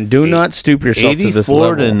Iron Man. Do not stoop yourself to this level.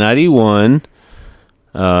 84 to 91.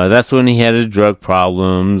 That's when he had his drug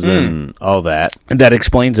problems and all that. And that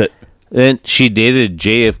explains it. Then she dated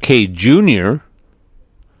JFK Jr.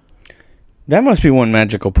 That must be one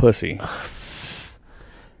magical pussy.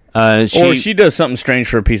 Or she does something strange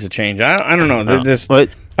for a piece of change. I don't know. They're just,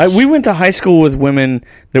 we went to high school with women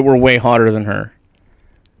that were way hotter than her.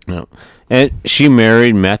 No. And she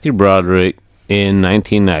married Matthew Broderick in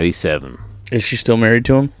 1997. Is she still married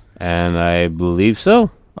to him? And I believe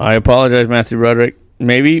so. I apologize, Matthew Broderick.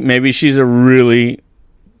 Maybe she's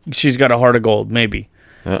got a heart of gold. Maybe.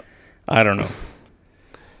 Yeah. I don't know.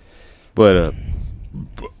 But,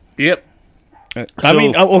 yep. I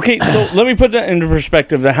mean, okay, so let me put that into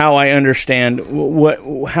perspective of how I understand,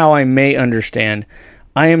 how I may understand.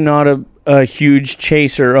 I am not a huge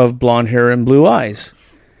chaser of blonde hair and blue eyes.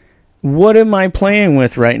 What am I playing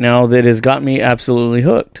with right now that has got me absolutely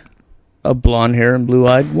hooked? A blonde hair and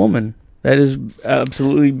blue-eyed woman. That is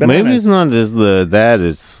absolutely bananas. Maybe it's not just the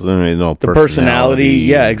personality.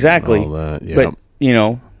 Yeah, exactly. All that, yeah. But,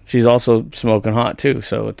 she's also smoking hot too.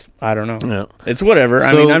 So it's I don't know. Yeah. It's whatever.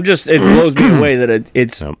 I mean, it blows me away that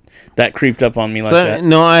it's that creeped up on me like that.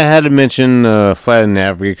 No, I had to mention Flight of the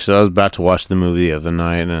Navigator because I was about to watch the movie the other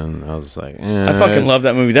night, and I was like, I fucking love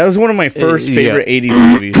that movie. That was one of my first favorite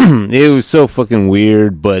 80s movies. It was so fucking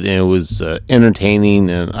weird, but it was entertaining,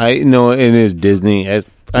 and I know it is Disney.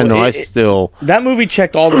 That movie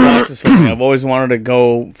checked all the boxes for me. I've always wanted to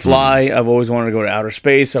go fly. I've always wanted to go to outer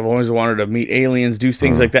space. I've always wanted to meet aliens, do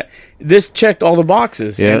things like that. This checked all the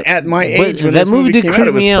boxes. Yeah. And at my age, when that this movie did came creep out,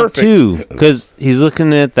 it was me out perfect. too, because he's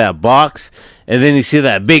looking at that box, and then you see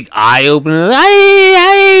that big eye open. And,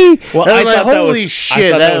 well, I thought holy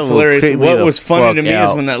shit, that was hilarious. What was funny to me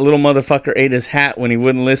out. is when that little motherfucker ate his hat when he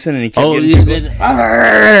wouldn't listen, and he kept and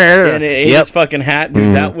it ate his fucking hat.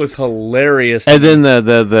 Dude, that was hilarious. And then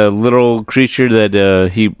the little creature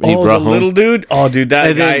that he brought the home. little dude. Oh, dude,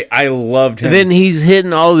 that guy, I loved him. And then he's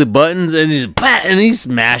hitting all the buttons, and he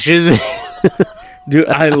smashes. Dude,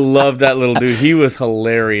 I love that little dude. He was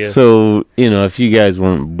hilarious. So, if you guys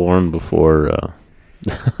weren't born before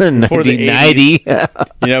 1990.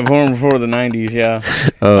 Born before the 90s, yeah.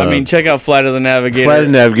 I mean, check out Flight of the Navigator. Flight of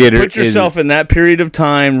the Navigator. Put yourself in that period of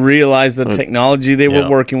time, realize the technology they were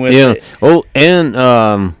working with. Yeah.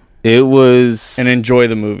 It was... And enjoy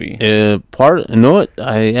the movie. You know what?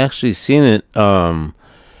 I actually seen it.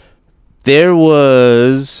 There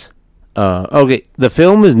was... the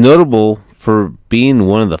film is notable for being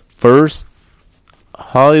one of the first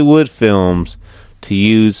Hollywood films to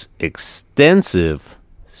use extensive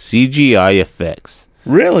CGI effects.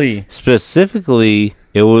 Really? Specifically,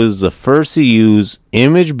 it was the first to use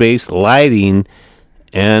image-based lighting,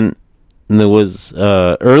 and there was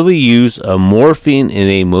early use of morphine in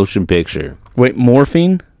a motion picture. Wait,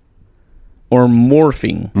 morphine? Or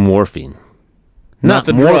morphine? Morphine. Not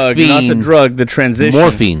the drug, not the drug, the transition.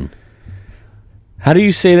 Morphine. How do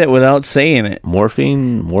you say that without saying it?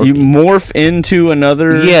 Morphine. You morph into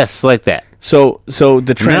another... Yes, like that. So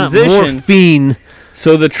the transition... Not morphine.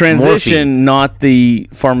 So the transition, morphine. Not the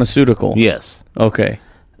pharmaceutical. Yes. Okay.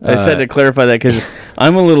 I just had to clarify that because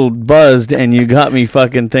I'm a little buzzed and you got me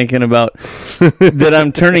fucking thinking about that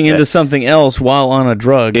I'm turning into something else while on a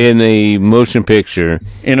drug. In a motion picture.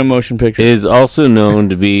 In a motion picture. It is also known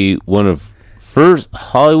to be one of first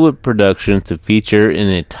Hollywood productions to feature an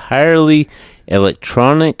entirely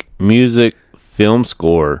electronic music film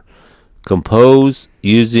score composed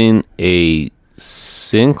using a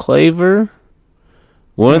synclaver,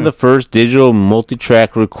 one of the first digital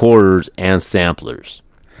multi-track recorders and samplers.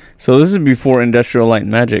 So this is before Industrial Light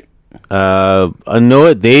and Magic. I know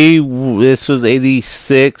it. This was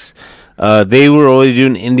 86. They were already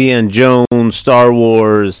doing Indiana Jones, Star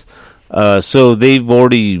Wars. So they've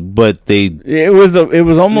already, it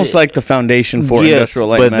was almost like the foundation for Industrial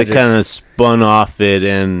Light and Magic. But they kind of spun off it,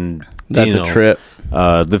 and that's a trip.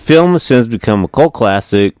 The film has since become a cult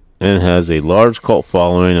classic and has a large cult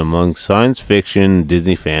following among science fiction and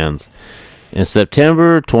Disney fans. In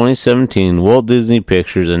September 2017, Walt Disney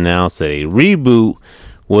Pictures announced that a reboot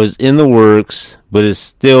was in the works, but is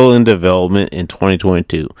still in development in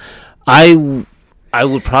 2022. I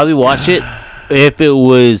would probably watch it if it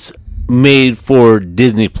was made for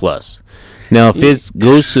Disney Plus. Now, if it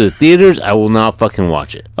goes to the theaters, I will not fucking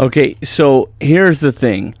watch it. Okay, so here's the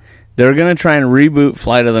thing. They're going to try and reboot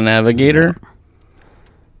Flight of the Navigator.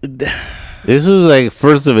 This was like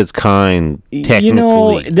first of its kind,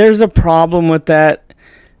 technically. There's a problem with that.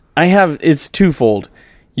 It's twofold.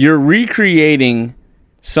 You're recreating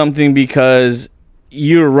something because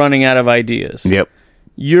you're running out of ideas. Yep.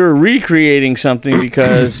 You're recreating something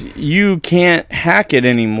because you can't hack it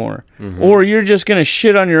anymore. Mm-hmm. Or you're just going to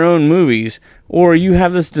shit on your own movies. Or you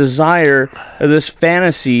have this desire, or this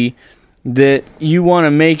fantasy that you want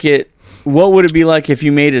to make it, what would it be like if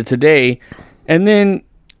you made it today? And then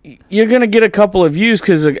you're going to get a couple of views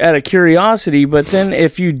because out of curiosity, but then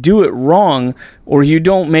if you do it wrong or you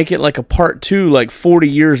don't make it like a part 2 like 40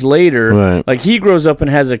 years later, right. Like he grows up and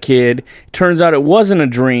has a kid, turns out it wasn't a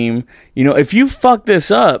dream, if you fuck this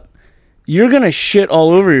up, you're going to shit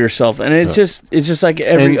all over yourself. And it's just like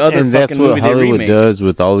every other fucking movie they remake. And that's what Hollywood does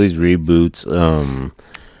with all these reboots.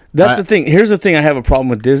 That's the thing. Here's the thing I have a problem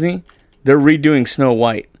with Disney. They're redoing Snow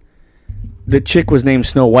White. The chick was named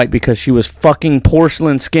Snow White because she was fucking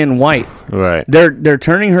porcelain skin white. Right. They're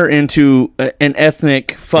turning her into an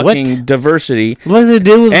ethnic fucking diversity. What do they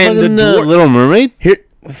do with fucking Little Mermaid?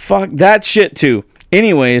 Fuck that shit too.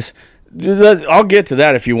 Anyways, I'll get to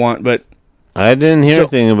that if you want, but I didn't hear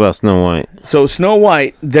anything about Snow White. So Snow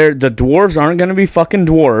White, the dwarves aren't going to be fucking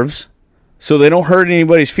dwarves, so they don't hurt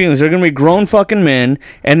anybody's feelings. They're going to be grown fucking men,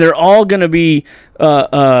 and they're all going to be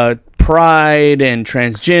pride and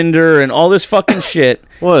transgender and all this fucking shit.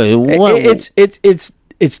 What?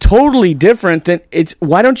 It's totally different than it's.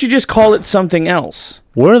 Why don't you just call it something else?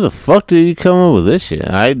 Where the fuck did you come up with this shit?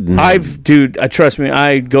 Dude, trust me,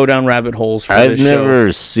 I go down rabbit holes for this show. I've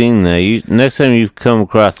never seen that. Next time you come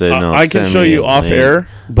across it, I can show you off air,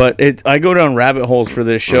 but I go down rabbit holes for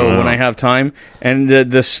this show when I have time. And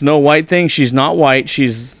the Snow White thing, she's not white.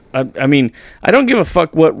 I mean, I don't give a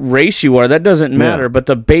fuck what race you are. That doesn't matter. Yeah. But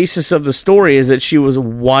the basis of the story is that she was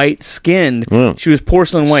white-skinned. Yeah. She was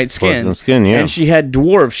porcelain white-skinned. And she had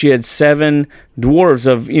dwarves. She had 7 dwarves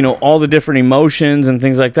of, all the different emotions and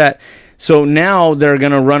things like that. So now they're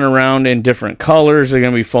going to run around in different colors. They're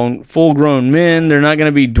going to be full-grown men. They're not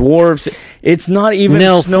going to be dwarves. It's not even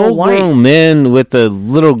Snow White. Full-grown men with a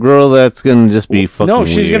little girl that's going to just be fucking weird.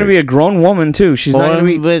 No, she's going to be a grown woman, too. She's not going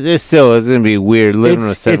to be... But it's going to be weird living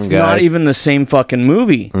with 7 guys. It's not even the same fucking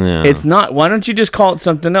movie. Yeah. It's not. Why don't you just call it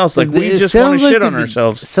something else? Like, we just want to shit on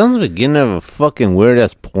ourselves. It sounds like the beginning of a fucking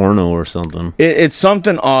weird-ass porno or something. It's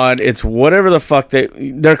something odd. It's whatever the fuck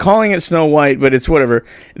they're calling it Snow White, but it's whatever.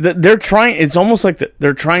 They're trying. It's almost like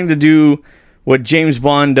they're trying to do what James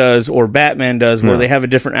Bond does or Batman does, where they have a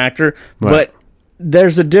different actor. Right. But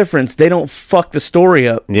there's a difference. They don't fuck the story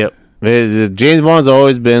up. Yep. James Bond's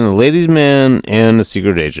always been a ladies' man and a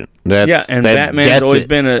secret agent. Batman's always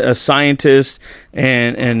been a scientist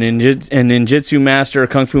and ninjutsu master, a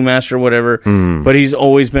kung fu master, whatever. But he's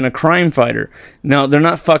always been a crime fighter. Now they're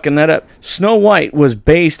not fucking that up. Snow White was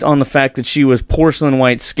based on the fact that she was porcelain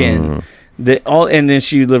white skin. And then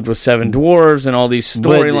she lived with 7 dwarves and all these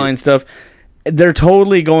storyline stuff. They're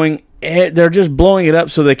totally going. They're just blowing it up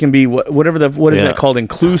so they can be whatever what is that called,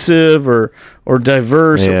 inclusive or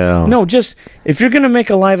diverse. Yeah. No, just if you're gonna make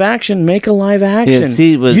a live action, make a live action.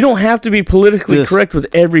 Yeah, you don't have to be politically correct with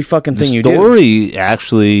every fucking thing you do. The story,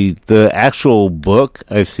 actually, the actual book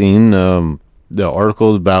I've seen, the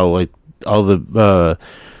articles about like all the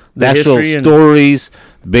actual stories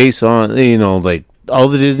based on like all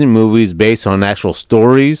the Disney movies based on actual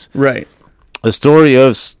stories. Right. The story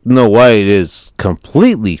of Snow White is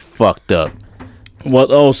completely fucked up.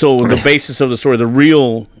 Well, so the basis of the story, the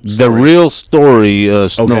real story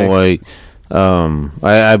of Snow White,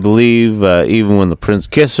 I believe even when the prince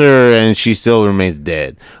kissed her and she still remains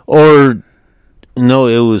dead. Or, no,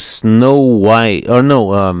 it was Snow White. Or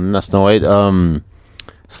no, not Snow White,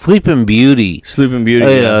 Sleeping Beauty. Sleeping Beauty.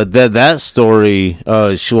 That story,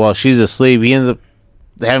 while she's asleep, he ends up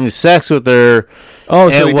having sex with her. Oh,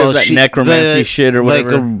 so he does that necromancy shit or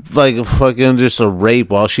whatever. Like a fucking just a rape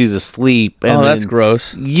while she's asleep. And that's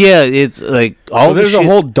gross. Yeah, it's like all there's a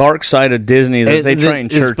whole dark side of Disney that they try and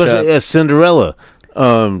church up. Cinderella.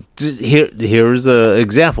 Here's an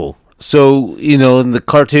example. So, in the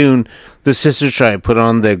cartoon, the sisters try to put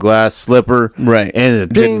on the glass slipper. Right. And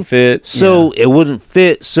it didn't fit. So it wouldn't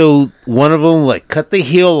fit. So one of them, cut the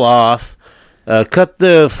heel off, cut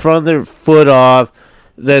the front of their foot off.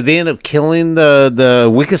 They end up killing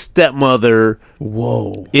the wicked stepmother.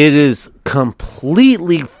 Whoa. It is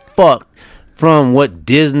completely fucked from what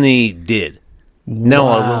Disney did. No,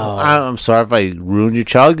 I'm sorry if I ruined your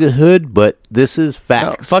childhood, but this is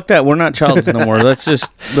facts. No, fuck that. We're not childish no more.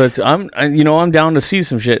 I'm down to see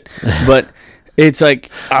some shit. But it's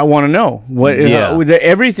like, I want to know what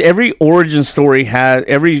every origin story has,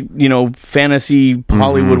 every fantasy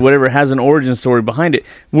Hollywood whatever has an origin story behind it.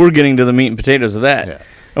 We're getting to the meat and potatoes of that. Yeah.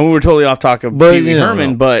 And we were totally off topic of Pee-wee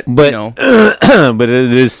Herman, but but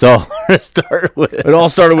it is all started with. It all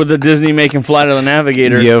started with the Disney making Flight of the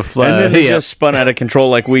Navigator, and then they just spun out of control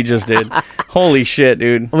like we just did. Holy shit,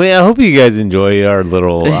 dude! I mean, I hope you guys enjoy our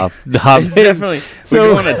little It's definitely we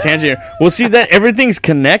go on a tangent here. We'll see that everything's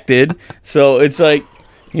connected, so it's like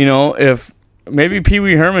if maybe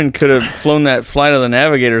Pee-wee Herman could have flown that Flight of the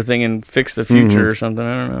Navigator thing and fixed the future or something.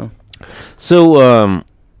 I don't know.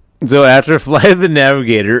 So after Flight of the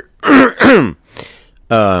Navigator,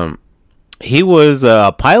 he was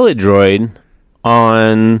a pilot droid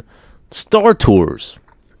on Star Tours.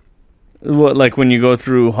 What, like when you go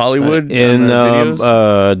through Hollywood in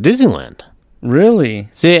Disneyland? Really?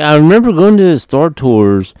 See, I remember going to the Star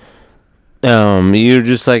Tours. You're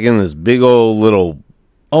just like in this big old little.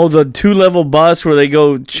 Oh, the 2-level bus where they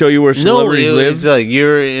go show you where celebrities live. It's like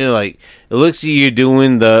you're it looks like you're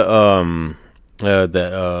doing the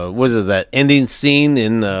that ending scene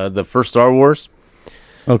in the first Star Wars?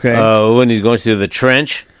 Okay. When he's going through the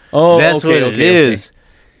trench. Oh, that's what it is. Okay.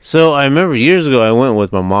 So I remember years ago I went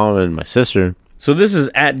with my mom and my sister. So this is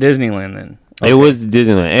at Disneyland then? Okay. It was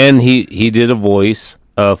Disneyland, and he did a voice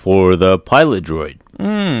for the pilot droid.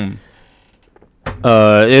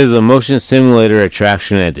 It is a motion simulator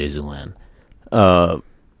attraction at Disneyland.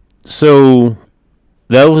 So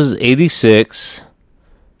that was 86.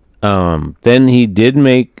 Then he did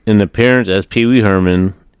make an appearance as Pee Wee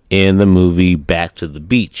Herman in the movie Back to the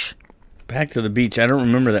Beach. Back to the Beach. I don't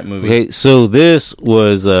remember that movie. Okay, so this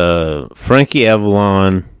was Frankie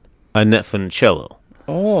Avalon, Annette Funicello.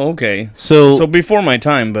 Oh, okay. So before my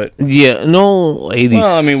time, but yeah, no, 80s.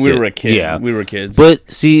 Well, I mean, we were a kid. Yeah, we were kids.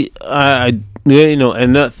 But see, Annette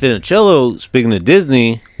Funicello, speaking of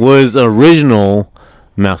Disney, was original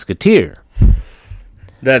Mouseketeer.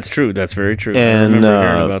 That's true. That's very true. And I remember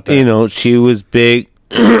hearing about that. She was big.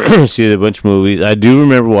 She did a bunch of movies. I do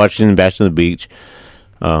remember watching Back to the Beach.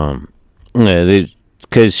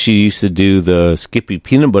 Because she used to do the Skippy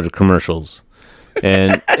peanut butter commercials.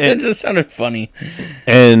 And it just sounded funny.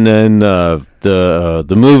 And then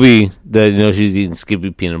the movie that she's eating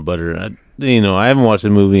Skippy peanut butter. I haven't watched the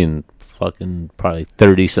movie in fucking probably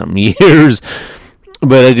 30 something years,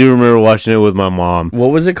 but I do remember watching it with my mom.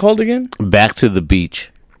 What was it called again? Back to the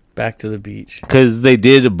Beach. Back to the Beach. Because they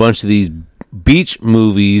did a bunch of these beach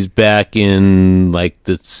movies back in like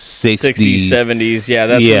the 60s, 70s. Yeah,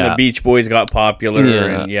 that's when the Beach Boys got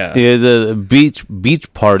popular. Yeah, the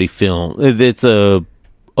beach party film. It's a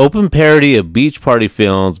open parody of beach party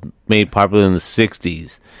films made popular in the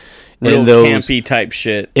 60s. Real campy type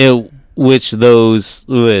shit. Which those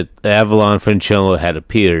with Avalon Funicello had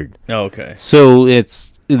appeared. Oh, okay. So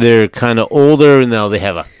they're kind of older now. They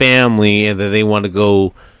have a family, and then they want to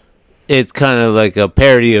go. It's kind of like a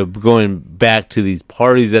parody of going back to these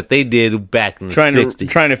parties that they did back in the 60s.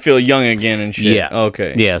 Trying to feel young again and shit. Yeah.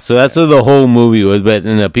 Okay. Yeah, so that's what the whole movie was. But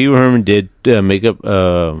Pee Wee Herman did make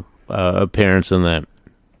a appearance in that.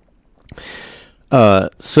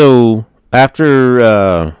 So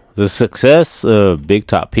after the success of Big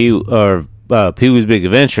Top Pee Wee's Big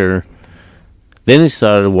Adventure, then he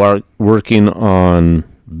started working on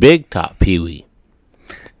Big Top Pee Wee.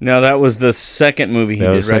 Now, that was the second movie he did,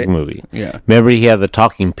 right? That was the second movie. Yeah. Remember, he had the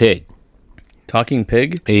talking pig. Talking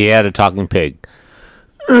pig? He had a talking pig.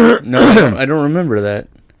 No, I don't remember that.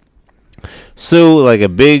 So, like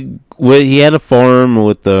he had a farm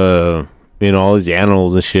with all these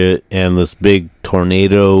animals and shit, and this big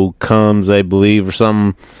tornado comes, I believe, or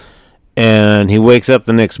something. And he wakes up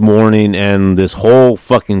the next morning, and this whole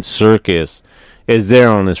fucking circus is there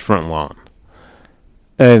on his front lawn.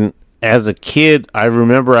 And as a kid, I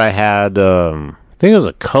remember I had, I think it was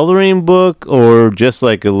a coloring book or just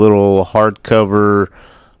like a little hardcover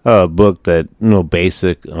book that,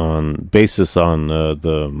 basis on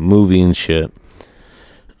the movie and shit.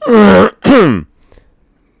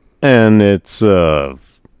 And it's, I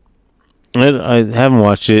haven't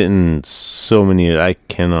watched it in so many, I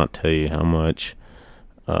cannot tell you how much.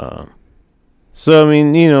 So, I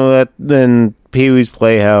mean, then Pee Wee's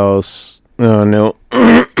Playhouse,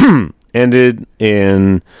 ended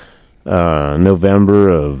in November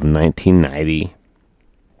of 1990.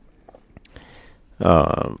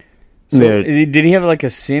 Did he have like a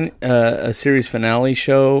series finale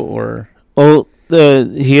show or? Oh,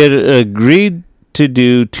 he had agreed to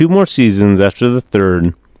do 2 more seasons after the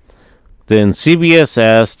third. Then CBS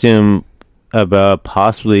asked him about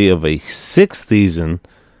possibly of a 6th season.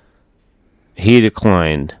 He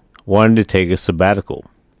declined, wanted to take a sabbatical.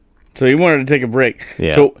 So he wanted to take a break.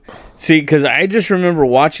 Yeah. So, see, because I just remember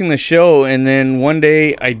watching the show, and then one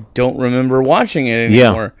day I don't remember watching it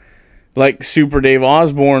anymore. Yeah. Like Super Dave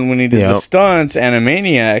Osborne when he did the stunts,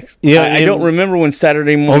 Animaniacs. Yeah, I don't remember when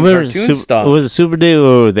Saturday morning cartoons stopped. Was it Super Dave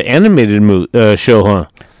or the animated show, huh?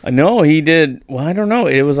 No, he did. Well, I don't know.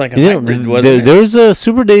 It was like a hybrid, wasn't it? There was a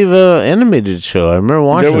Super Dave animated show. I remember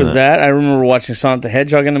watching There was that. I remember watching Sonic the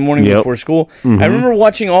Hedgehog in the morning before school. Mm-hmm. I remember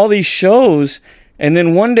watching all these shows, and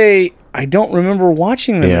then one day, I don't remember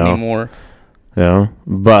watching them anymore. Yeah.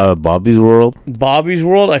 Bobby's World. Bobby's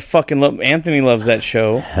World. I fucking love. Anthony loves that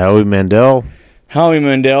show. Howie Mandel,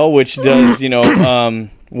 which does,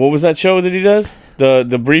 what was that show that he does? The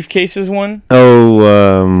briefcases one?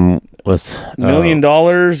 Oh, what's $1 million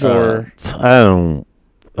or I don't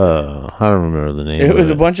remember the name. It was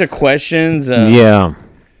a bunch of questions. Yeah.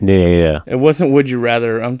 It wasn't Would You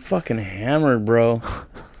Rather. I'm fucking hammered, bro.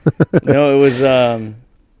 No, it was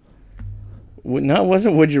no, it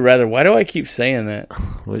wasn't Would You Rather. Why do I keep saying that?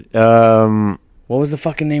 What was the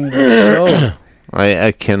fucking name of that show?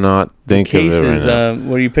 I cannot think cases, of it right now.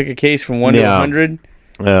 Where you pick a case from 1 to 100.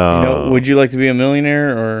 Would you like to be a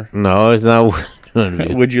millionaire or no? It's not.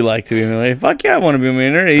 Would you like to be a millionaire? Fuck yeah, I want to be a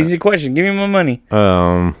millionaire. Easy question. Give me my money.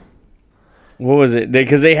 What was it?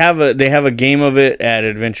 Because they have a game of it at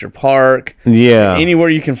Adventure Park. Yeah. Anywhere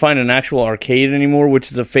you can find an actual arcade anymore,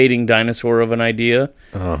 which is a fading dinosaur of an idea.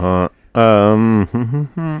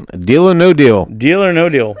 Deal or No Deal. Deal or No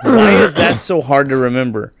Deal. Why is that so hard to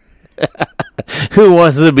remember? Who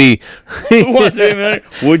wants to be? Who wants to be married?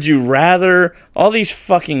 Would you rather? All these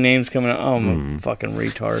fucking names coming out. Oh, I'm a fucking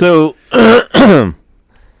retard.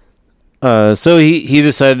 So he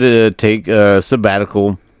decided to take a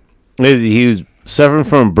sabbatical. He was suffering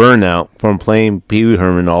from burnout from playing Pee Wee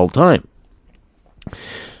Herman all the time.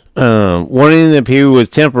 Warning that Pee Wee was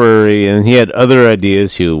temporary and he had other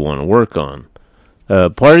ideas he would want to work on.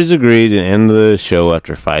 Parties agreed to end the show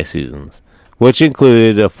after 5 seasons, which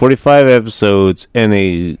included 45 episodes and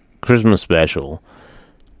a Christmas special.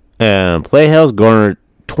 Playhouse garnered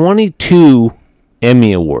 22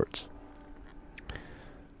 Emmy Awards.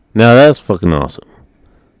 Now that's fucking awesome.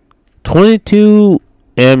 22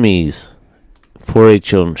 Emmys for a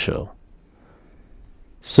children's show.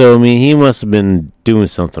 So, I mean, he must have been doing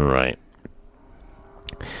something right.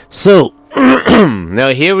 So, now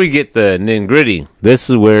here we get the nitty and gritty. This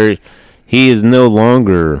is where he is no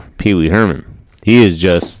longer Pee Wee Herman. He is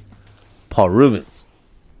just Paul Rubens.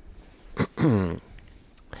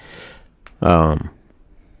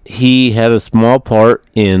 He had a small part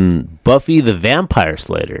in Buffy the Vampire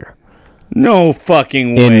Slayer. No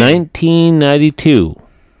fucking way. In 1992.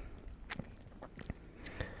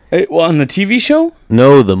 Well, on the TV show?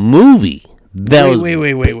 No, the movie.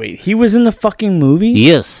 Wait. He was in the fucking movie?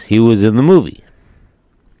 Yes, he was in the movie.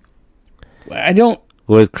 I don't...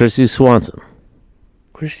 With Christy Swanson.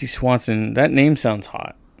 Christy Swanson. That name sounds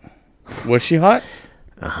hot. Was she hot?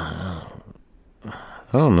 I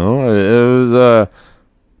don't know. It was,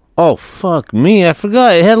 oh, fuck me. I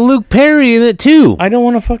forgot. It had Luke Perry in it, too. I don't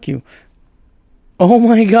want to fuck you. Oh,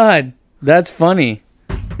 my God. That's funny.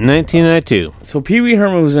 1992. So Pee Wee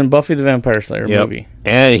Herman was in Buffy the Vampire Slayer movie.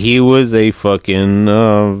 And he was a fucking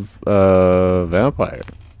vampire.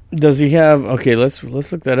 Does he have... Okay, let's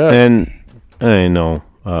look that up. And, I know.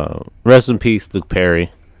 Rest in peace, Luke Perry.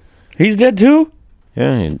 He's dead, too?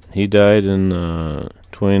 Yeah, he died in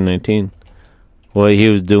 2019. Well, he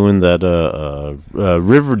was doing that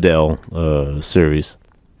Riverdale series.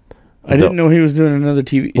 I didn't know he was doing another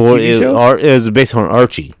TV show. It was based on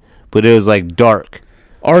Archie, but it was like dark.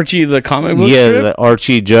 Archie, the comic book strip? strip? The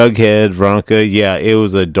Archie, Jughead, Veronica. Yeah, it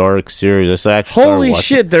was a dark series. I actually Holy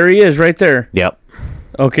shit, there he is right there. Yep.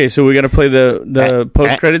 Okay, so we got to play the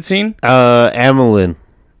post-credit scene? Amelin.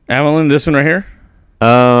 Amelin, this one right here?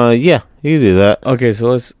 Yeah, you can do that. Okay,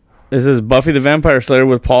 so this is Buffy the Vampire Slayer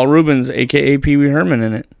with Paul Rubens, A.K.A. Pee Wee Herman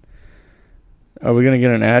in it. Are we going to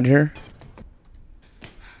get an ad here?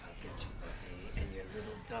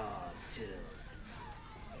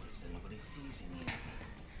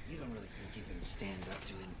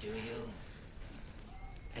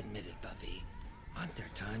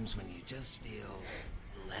 When you just feel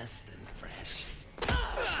less than fresh.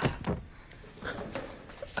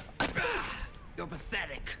 You're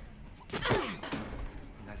pathetic. Not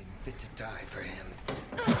even fit to die for him.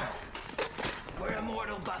 We're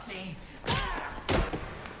immortal, Buffy.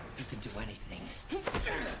 You can do anything.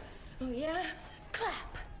 Oh, yeah?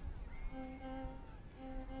 Clap.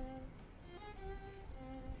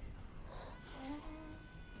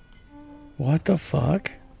 What the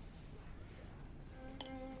fuck?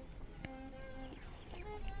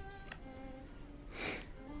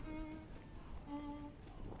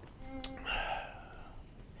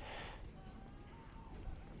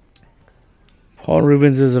 Paul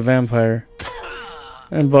Rubens is a vampire.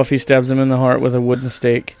 And Buffy stabs him in the heart with a wooden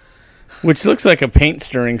stake. Which looks like a paint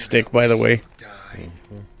stirring stick, by the way.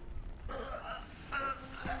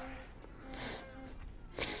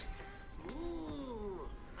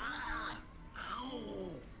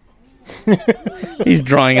 He's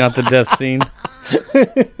drawing out the death scene.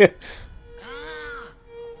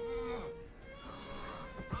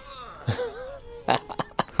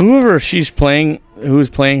 Whoever who's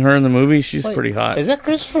playing her in the movie, she's pretty hot. Is that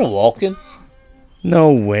Christopher Walken?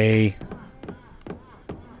 No way.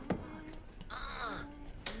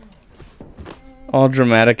 All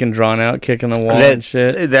dramatic and drawn out, kicking the wall and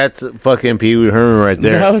shit. That's fucking Pee Wee Herman right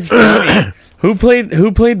there. That was funny.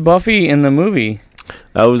 Who played Buffy in the movie?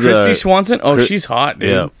 That was Christy Swanson. Oh, she's hot,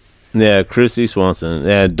 dude. Yeah, Christy Swanson.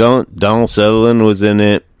 Yeah, Donald Sutherland was in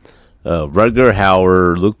it. Rutger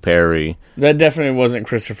Hauer, Luke Perry. That definitely wasn't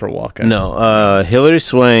Christopher Walken. No, Hilary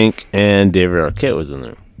Swank and David Arquette was in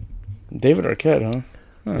there. David Arquette, huh?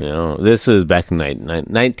 You know, this is back in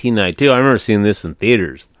 1992. I remember seeing this in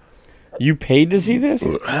theaters. You paid to see this? She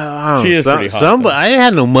is pretty hot. I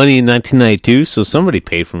had no money in 1992, so somebody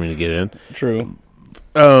paid for me to get in. True.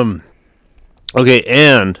 Okay,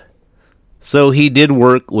 and so he did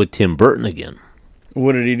work with Tim Burton again.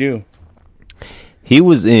 What did he do? He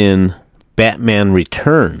was in Batman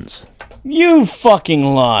Returns. You fucking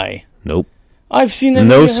lie. Nope. I've seen that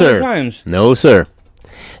No, movie sir. 100 times. No, sir.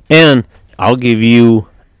 And I'll give you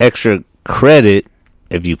extra credit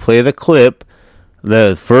if you play the clip.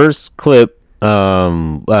 The first clip,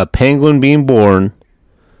 Penguin being born.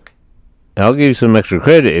 I'll give you some extra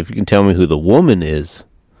credit if you can tell me who the woman is.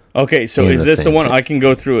 Okay, so is this the one? I can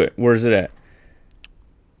go through it. Where's it at?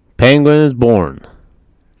 Penguin is born.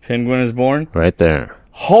 Penguin is born? Right there.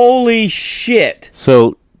 Holy shit.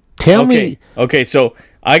 So, tell me. Okay, so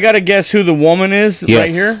I got to guess who the woman is Yes.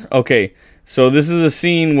 right here? Okay, so this is the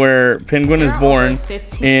scene where Penguin is born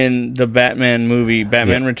in the Batman movie,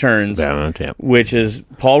 Batman Returns. Which is,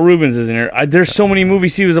 Paul Rubens is in here. There's so many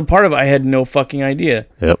movies he was a part of, I had no fucking idea.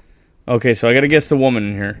 Yep. Okay, so I got to guess the woman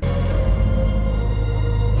in here.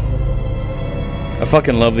 I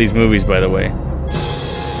fucking love these movies, by the way.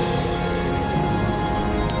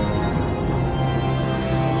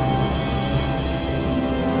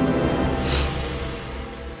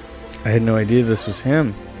 I had no idea this was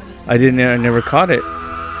him. I never caught it.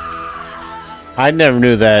 I never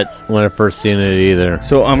knew that when I first seen it either.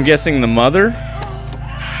 So I'm guessing the mother?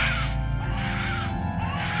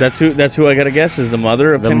 That's who I gotta guess is the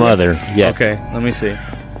mother of The Penguin? mother, yes. Okay, let me see.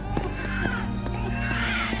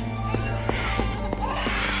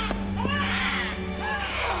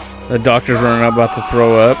 The doctor's running up, about to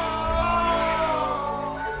throw up.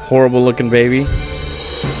 Horrible looking baby.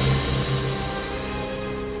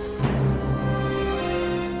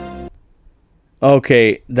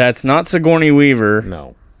 Okay, that's not Sigourney Weaver.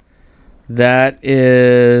 No. That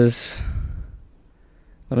is...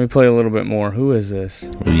 Let me play a little bit more. Who is this?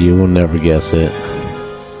 You will never guess it.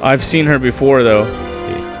 I've seen her before, though.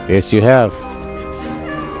 Yes, you have.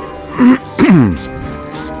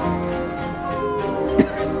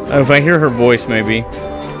 If I hear her voice, maybe.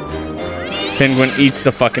 Penguin eats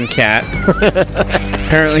the fucking cat.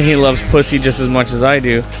 Apparently he loves pussy just as much as I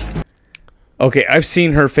do. Okay, I've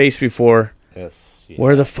seen her face before. Yes.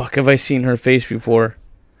 Where the fuck have I seen her face before?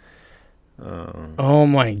 Oh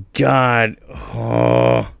my god.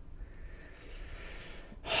 Oh.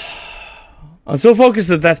 I'm so focused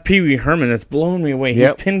that that's Pee Wee Herman. That's blowing me away.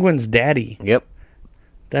 Yep. He's Penguin's daddy. Yep.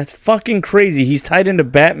 That's fucking crazy. He's tied into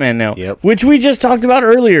Batman now. Yep. Which we just talked about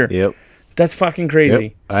earlier. Yep. That's fucking crazy.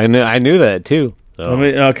 Yep. I knew that too. So. Let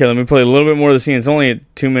me play a little bit more of the scene. It's only a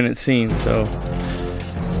 2-minute scene, so.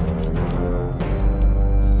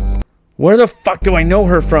 Where the fuck do I know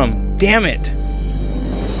her from? Damn it.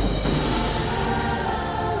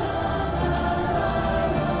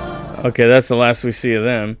 Okay, that's the last we see of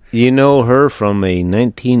them. You know her from a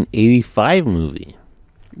 1985 movie.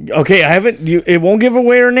 Okay, I haven't. It won't give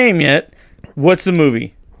away her name yet. What's the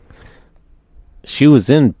movie? She was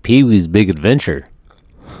in Pee-wee's Big Adventure.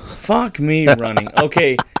 Fuck me running.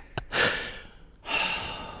 Okay.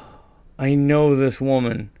 I know this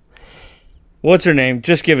woman. What's her name?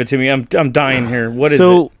 Just give it to me. I'm dying here. What is it?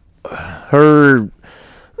 So, her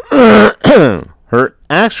her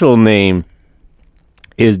actual name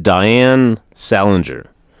is Diane Salinger,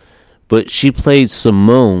 but she played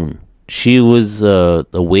Simone. She was the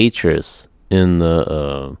waitress in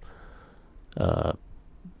the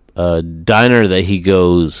diner that he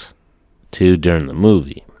goes to during the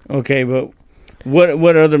movie. Okay, but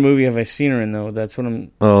what other movie have I seen her in though? That's what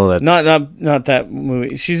I'm. Oh, that's not that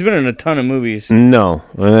movie. She's been in a ton of movies. No,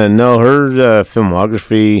 her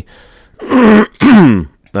filmography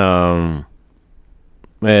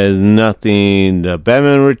has nothing.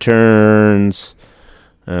 Batman Returns,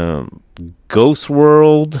 Ghost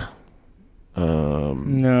World.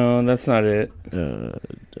 No, that's not it.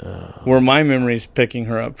 Where my memory's picking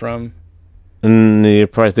her up from. And you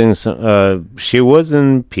probably think she was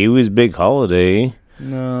in Pee-wee's Big Holiday.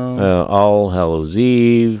 No. All Hallows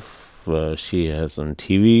Eve. She has some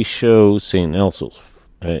TV shows. St.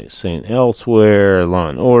 Elsewhere, Law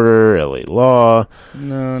and Order, L.A. Law.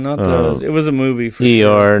 No, not those. It was a movie for ER,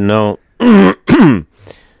 sure. no.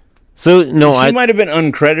 So, no, she might have been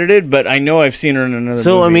uncredited, but I know I've seen her in another movie.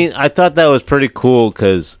 So, I mean, I thought that was pretty cool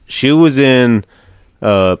because she was in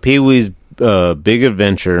Pee-wee's Big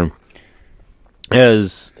Adventure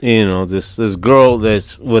as, you know, this girl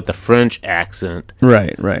that's with a French accent.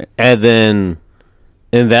 Right. And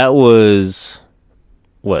that was,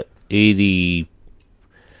 what, 80...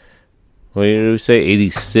 What did we say?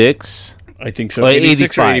 86? I think so.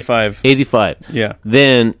 86 or 85. 85. Yeah.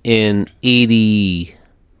 Then in 80...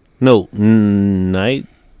 No, night.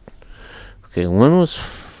 Okay, when was...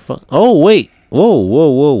 Oh, wait.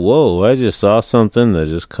 Whoa. I just saw something that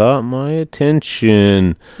just caught my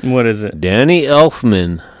attention. What is it? Danny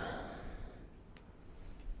Elfman.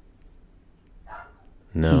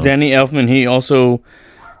 No. Danny Elfman.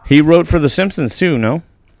 He wrote for The Simpsons too. No.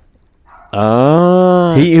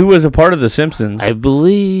 He was a part of The Simpsons. I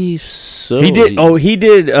believe so. He did. Oh, he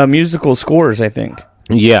did musical scores, I think.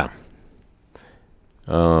 Yeah.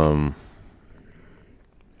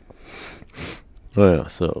 Well,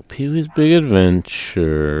 so Pee-wee's Big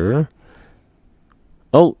Adventure.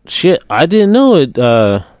 Oh shit! I didn't know it.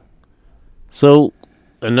 So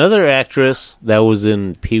another actress that was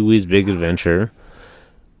in Pee-wee's Big Adventure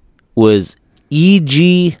was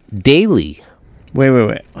E.G. Daily.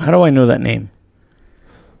 Wait. How do I know that name?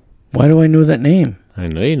 Why do I know that name? I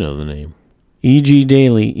know you know the name. E.G.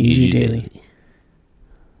 Daily. E.G. Daily.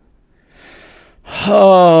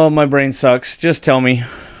 Oh, my brain sucks. Just tell me.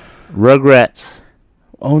 Rugrats.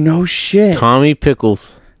 Oh, no shit. Tommy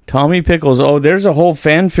Pickles. Oh, there's a whole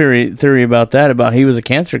fan theory about that, about he was a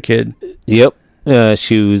cancer kid. Yep.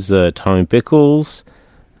 She was Tommy Pickles,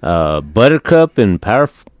 Buttercup and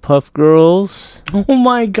Powerpuff Girls. Oh,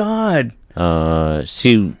 my God.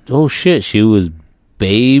 She was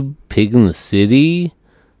Babe, Pig in the City.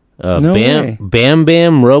 No way. Bam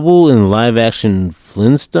Bam Rubble in live-action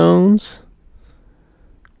Flintstones.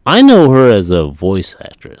 I know her as a voice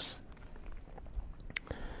actress.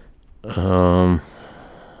 I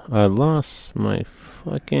lost my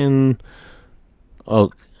fucking...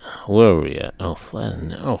 Oh, where are we at? Oh,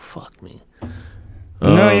 fuck me.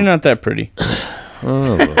 No, you're not that pretty.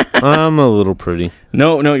 I'm a little pretty.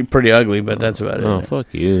 No, you're pretty ugly, but that's about it. Oh,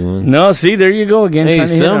 fuck you. No, see, there you go again. Hey, trying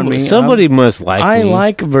to hit on me. somebody must like me. I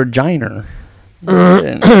like vagina.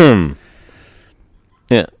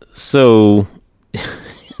 Yeah, so...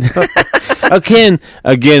 Again,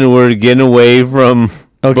 we're getting away from...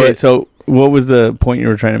 Okay, so what was the point you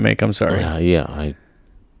were trying to make? I'm sorry.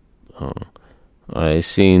 I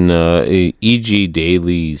seen E.G.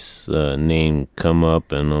 Daly's name come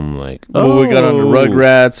up, and I'm like, oh, we got on the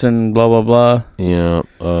Rugrats and blah blah blah. Yeah.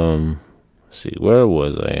 Let's see, where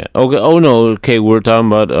was I at? Okay. Oh no. Okay, we're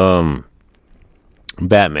talking about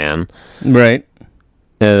Batman, right?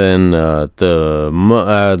 And then the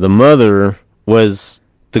mother was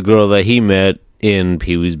the girl that he met in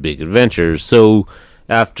Pee-wee's Big Adventure. So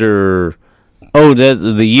after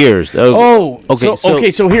the years.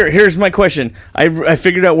 Okay. So here's my question. I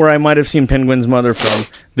figured out where I might have seen Penguin's mother from.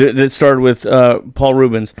 That started with Paul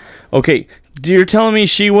Rubens. Okay, you're telling me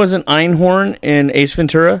she wasn't Einhorn in Ace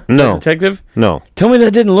Ventura? No. The detective? No. Tell me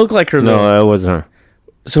that didn't look like her, though. No, that wasn't her.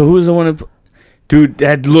 So who was the one Dude,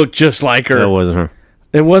 that looked just like her. That wasn't her.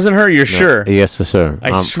 It wasn't her? You're sure? Yes, sir.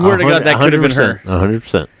 I swear to God, that could have been her.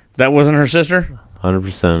 100%. That wasn't her sister?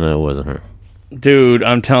 100% that wasn't her. Dude,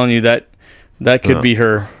 I'm telling you, that could be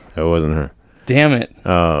her. That wasn't her. Damn it.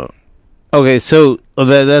 Okay, so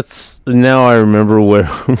that's... Now I remember where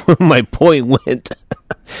my point went.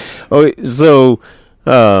 Okay, so...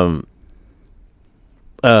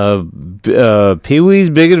 Pee-wee's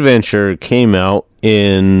Big Adventure came out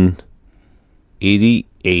in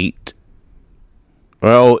 88.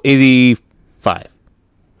 Well, 85.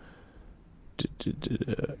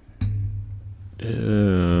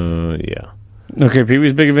 Yeah. Okay,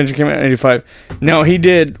 Pee-wee's Big Adventure came out in 85. Now, he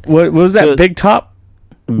did... What was that? Big Top?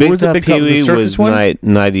 Big Top Pee-wee was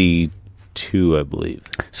 92, I believe.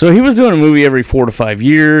 So he was doing a movie every 4 to 5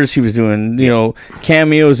 years. He was doing,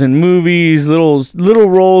 cameos in movies, little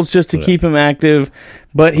roles just to keep him active.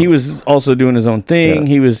 But he was also doing his own thing. Yeah.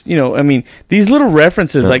 He was, these little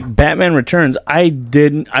references like Batman Returns.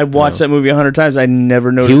 I've watched that movie 100 times. I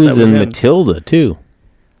never noticed. He was in Matilda too.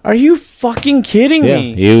 Are you fucking kidding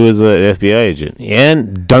me? He was an FBI agent.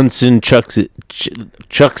 And Dunson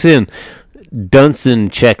checks in.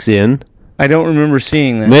 I don't remember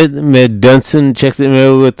seeing that. Dunson checks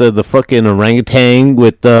in with the fucking orangutan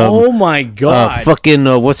with oh my God.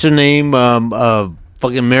 What's her name?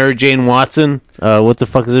 Fucking Mary Jane Watson. What the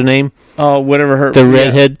fuck is her name? Oh, whatever her. The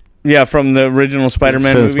redhead. Yeah, from the original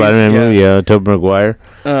Spider-Man movies. Spider-Man movie, yeah, Tobey Maguire.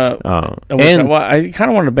 I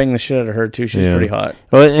kind of wanted to bang the shit out of her, too. She's pretty hot.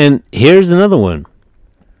 And here's another one.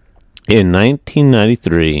 In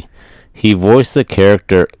 1993, he voiced the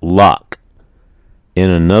character Locke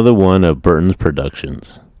in another one of Burton's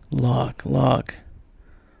productions. Locke.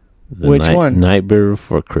 Which one? Nightmare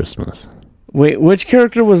Before Christmas. Wait, which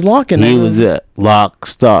character was Locke in that? He was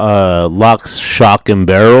Locke's Shock and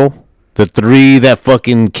Barrel. The three that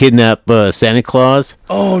fucking kidnap Santa Claus.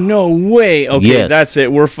 Oh, no way. Okay, yes. That's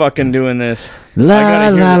it. We're fucking doing this. La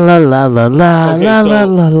la la la la la la la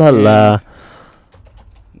la la.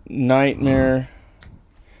 Nightmare.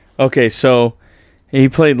 Okay, so he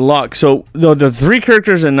played Locke. So the three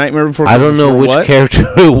characters in Nightmare Before Christmas. I don't know which character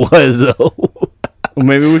it was, though. Well,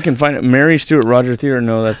 maybe we can find it. Mary Stuart, Roger Theatre.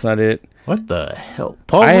 No, that's not it. What the hell?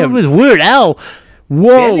 Paul Rubens, Weird Al.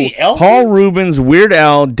 Whoa! Paul Rubens, Weird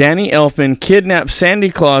Al, Danny Elfman kidnapped Santa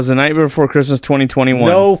Claus the night before Christmas 2021.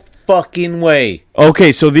 No fucking way.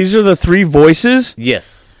 Okay, so these are the three voices?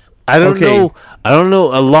 Yes. I don't know. I don't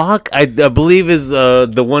know. A Locke, I believe, is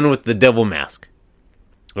the one with the devil mask.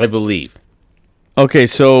 I believe. Okay,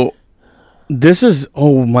 so this is...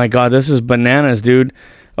 Oh, my God. This is bananas, dude.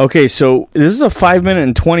 Okay, so this is a 5-minute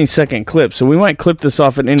and 20-second clip, so we might clip this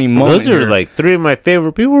off at any moment. Those are like three of my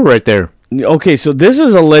favorite people right there. Okay, so this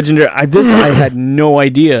is a legendary... I had no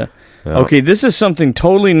idea. Yeah. Okay, this is something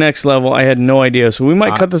totally next level. I had no idea, so we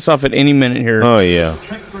might cut this off at any minute here. Oh, yeah.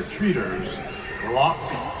 Trick-or-treaters, Lock,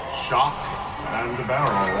 Shock, and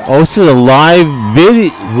Barrel. Oh, this is a live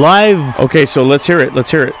video. Live. Okay, so let's hear it. Let's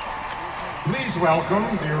hear it. Please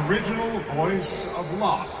welcome the original voice of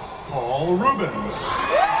Lock, Paul Rubens.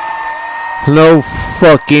 No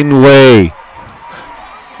fucking way.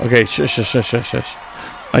 Okay, shush.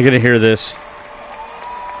 I gotta hear this.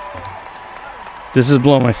 This is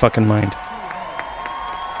blowing my fucking mind.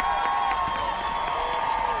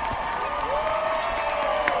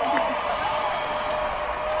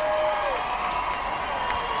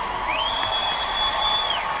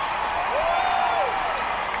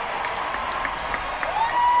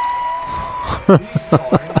 He's joined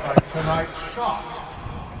by tonight's Shock,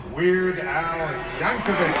 Weird Al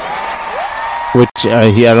Yankovic. Which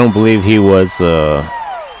I don't believe he was the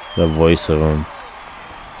voice of him.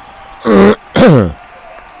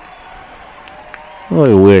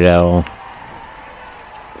 Oh, Weird Al.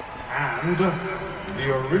 And the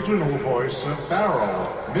original voice of Barrel,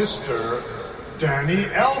 Mr. Danny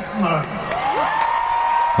Elfman.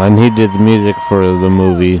 And he did the music for the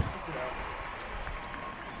movie.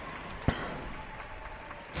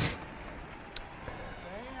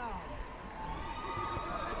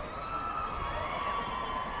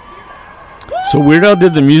 So Weird Al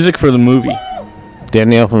did the music for the movie.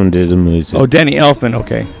 Danny Elfman did the music. Oh, Danny Elfman,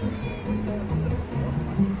 okay.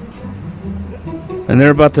 And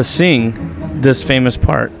they're about to sing this famous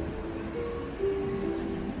part.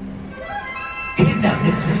 Isn't that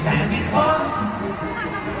Mr. Santa Claus?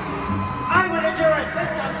 I want to do it,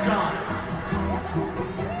 Mr. Claus.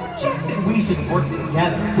 Jack said we should work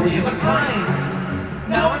together, 3 of a kind.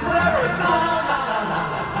 Now and forever. La la la la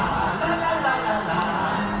la la la la la la la.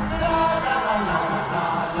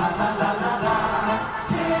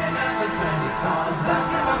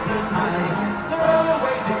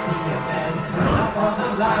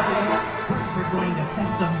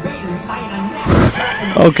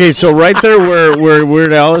 Okay, so right there where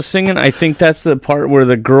Weird Al is singing, I think that's the part where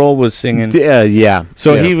the girl was singing. Yeah.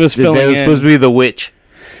 So he was filling in. That was supposed to be the witch.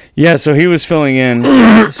 Yeah, so he was filling in.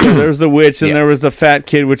 So there's the witch, and there was the fat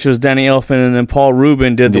kid, which was Danny Elfman, and then Paul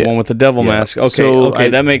Rubin did the one with the devil mask. Okay,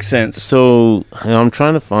 that makes sense. So I'm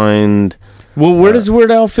trying to find... Well, where does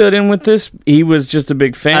Weird Al fit in with this? He was just a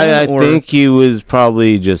big fan? I think he was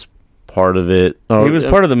probably just part of it. He was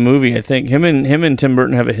part of the movie, I think. Him and Tim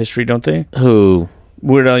Burton have a history, don't they? Who?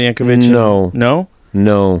 Weird Al Yankovic?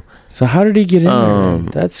 No. So how did he get in there?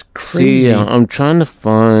 That's crazy. See, I'm trying to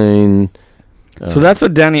find... so that's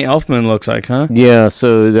what Danny Elfman looks like, huh? Yeah,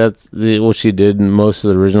 so that's what she did in most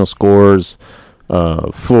of the original scores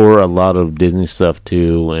for a lot of Disney stuff,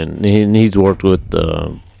 too. And he's worked with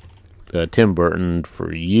Tim Burton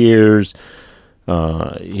for years.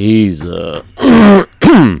 He's...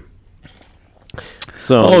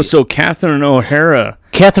 So Catherine O'Hara.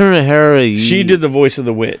 She did the voice of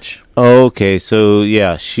the witch. Okay, so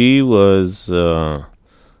yeah, she was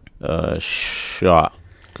Shock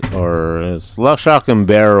Shock and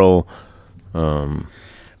Barrel.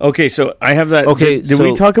 Okay, so I have that. Okay, did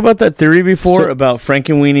we talk about that theory before about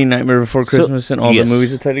Frankenweenie, Nightmare Before Christmas, and all the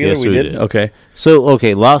movies that tied together? Yes, we did. Okay. So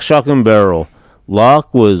Lock, Shock, and Barrel.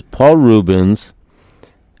 Lock was Paul Rubens.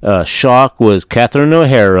 Shock was Catherine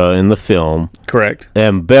O'Hara in the film. Correct.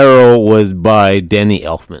 And Barrel was by Danny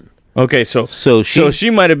Elfman. Okay, so she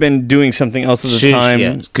might have been doing something else at the time.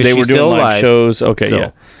 Yeah, they were doing live shows.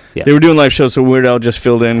 Okay, yeah. They were doing live shows, so Weird Al just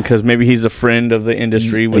filled in because maybe he's a friend of the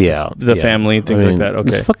industry with the family, things like that.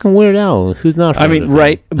 Okay, it's fucking Weird Al. Who's not?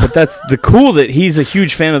 Right, but that's the cool that he's a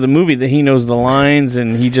huge fan of the movie, that he knows the lines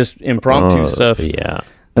and he just impromptu stuff. Yeah.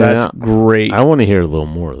 That's great. I want to hear a little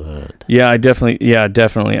more of that. Yeah,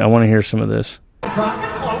 definitely. I want to hear some of this. Wait, I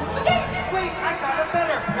got a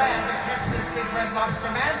better plan to catch this big red lobster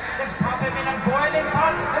man. Just pop him in a boiling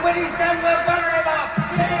pot, and when he's done, we'll butter him up.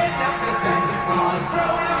 Kidnap the Santa Claus,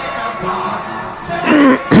 throw him in a box.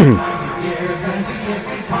 90 years and see if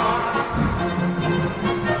he talks.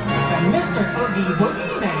 And Mr. Oogie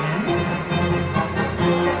Boogie Man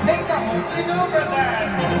can take the whole thing over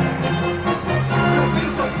then.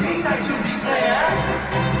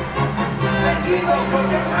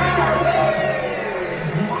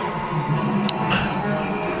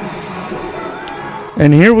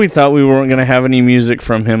 And here we thought we weren't going to have any music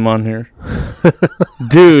from him on here.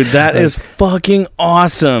 Dude, that is fucking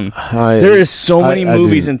awesome. There is so many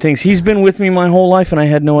movies and things. He's been with me my whole life, and I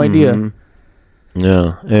had no idea.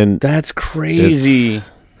 Yeah, and that's crazy.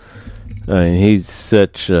 He's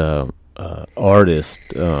such a artist.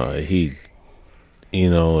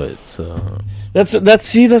 It's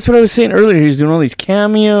that's what I was saying earlier. He's doing all these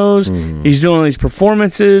cameos. He's doing all these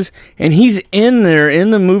performances, and he's in there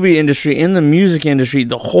in the movie industry, in the music industry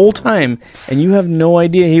the whole time, and you have no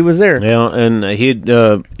idea he was there. Yeah, and he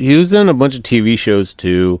was in a bunch of TV shows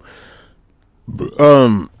too. I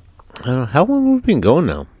don't know, how long have we been going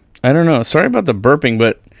now? I don't know. Sorry about the burping,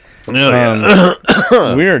 but we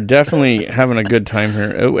are definitely having a good time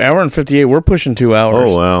here. Hour and 58. We're pushing 2 hours.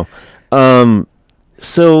 Oh wow.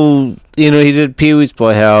 So, he did Pee-wee's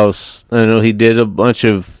Playhouse. I know he did a bunch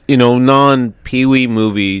of, non-Pee-wee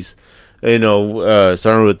movies.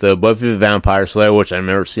 Starting with the Buffy the Vampire Slayer, which I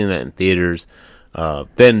remember seeing that in theaters.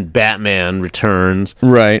 Then Batman Returns.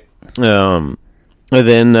 Right. And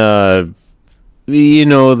then,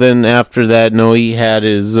 then after that, he had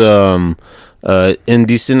his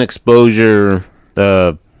Indecent Exposure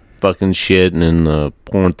fucking shit in the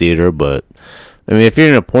porn theater, but... I mean, if you're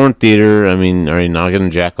in a porn theater, are you not going to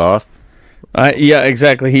jack off? Yeah,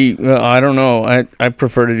 exactly. I don't know. I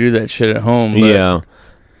prefer to do that shit at home. But.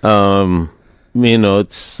 Yeah.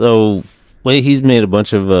 It's so... Well, he's made a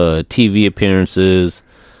bunch of TV appearances.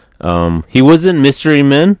 He was in Mystery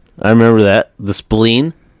Men. I remember that. The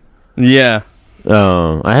Spleen. Yeah.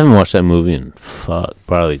 I haven't watched that movie in,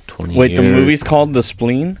 probably 20 years. Wait, the movie's called The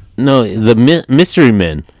Spleen? No, the Mystery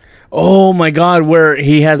Men. Oh my God! Where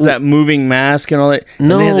he has that moving mask and all that.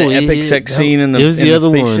 No, and they had the epic sex scene in the. It was the other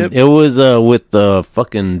spaceship. one. It was with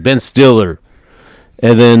fucking Ben Stiller,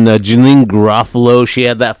 and then Janine Garofalo. She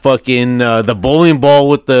had that fucking the bowling ball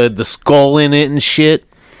with the skull in it and shit.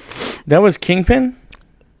 That was Kingpin.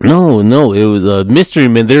 No, it was Mystery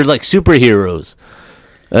Men. They're like superheroes.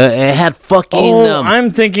 It had fucking.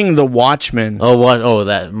 I'm thinking The Watchmen. Oh,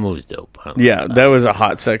 that movie's dope. Yeah, that was a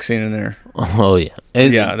hot sex scene in there. Oh yeah,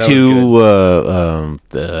 and yeah, that was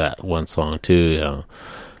good. That one song too.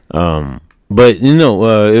 Yeah, but it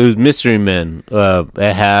was Mystery Men.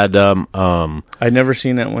 It had I'd never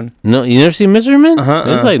seen that one. No, you never seen Mystery Men?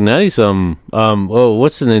 It's like 90-something.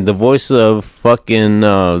 What's his name? The voice of fucking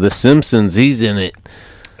The Simpsons. He's in it.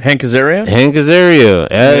 Hank Azaria. Hank Azaria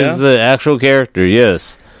as the actual character.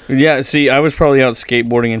 Yes. Yeah. See, I was probably out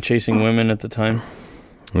skateboarding and chasing women at the time.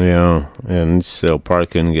 Yeah, and still probably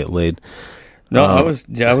couldn't get laid. No, I was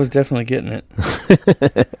definitely getting it.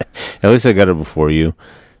 At least I got it before you.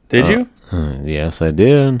 Did you? Yes, I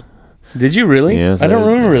did. Did you really? Yes, I don't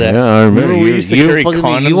remember that. Yeah, I remember. We used to carry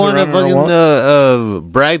condoms you want to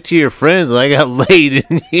fucking brag to your friends that I got laid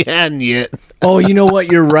and you hadn't yet. Oh, you know what?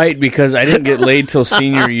 You're right, because I didn't get laid till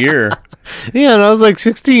senior year. Yeah, and I was like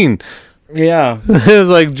 16. Yeah. It was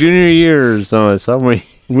like junior year or somewhere.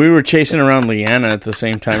 We were chasing around Leanna at the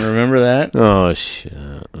same time. Remember that? Oh, shit.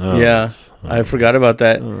 Oh, yeah. I forgot about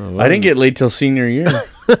that. I didn't get laid till senior year.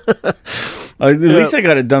 At least I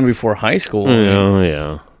got it done before high school.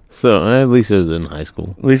 Yeah. So at least it was in high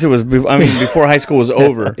school. At least it was, before high school was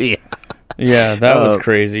over. Yeah. Yeah, that was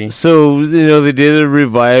crazy. So, they did a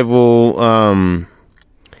revival.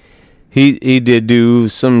 He did do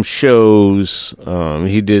some shows.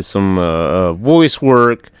 He did some voice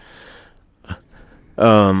work.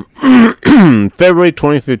 February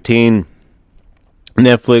 2015,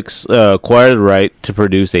 Netflix acquired the right to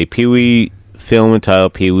produce a Pee-wee film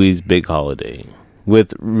entitled Pee-wee's Big Holiday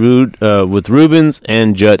with Rubens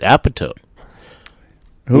and Judd Apatow.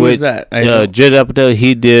 Who is that? Judd Apatow.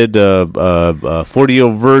 He did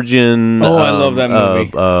 40-Year-Old Virgin. Oh, I love that movie.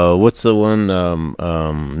 What's the one?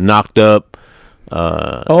 Knocked Up.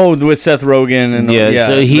 With Seth Rogen and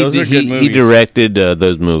so those are good movies. He directed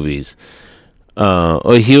those movies.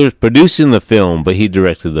 He was producing the film, but he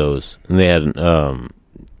directed those, and they had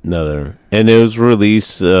another, and it was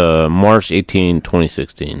released March 18,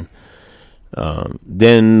 2016.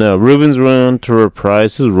 Then Rubens went on to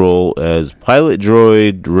reprise his role as pilot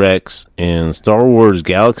droid Rex in Star Wars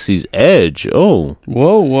Galaxy's Edge. Oh,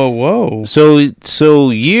 whoa! So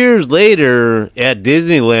years later at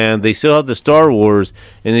Disneyland, they still have the Star Wars,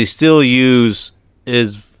 and they still use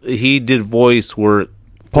he did voice work.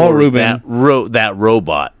 Paul Rubens wrote that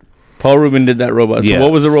robot. Paul Rubens did that robot. So yes.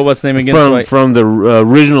 What was the robot's name again? From the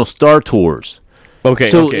original Star Tours. Okay.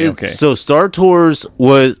 So Star Tours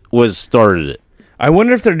was started it. I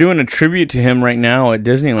wonder if they're doing a tribute to him right now at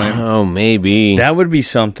Disneyland. Oh, maybe. That would be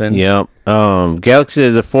something. Yep. Galaxy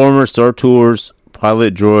is a former Star Tours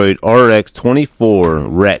pilot droid RX-24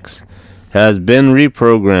 Rex has been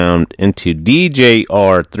reprogrammed into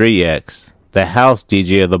DJR-3X, the house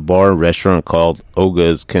DJ of the bar and restaurant called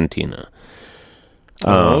Oga's Cantina.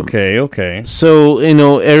 Okay. So,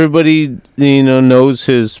 everybody, knows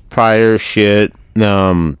his prior shit.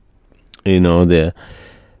 Pee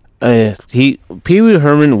Wee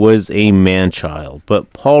Herman was a man-child,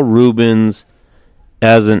 but Paul Rubens,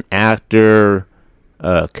 as an actor,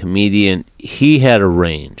 comedian, he had a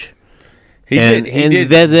range. He did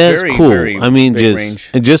that's very, cool. very I mean, big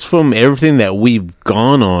range. just from everything that we've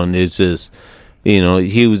gone on, it's just,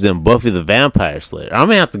 he was in Buffy the Vampire Slayer. I'm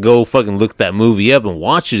gonna have to go fucking look that movie up and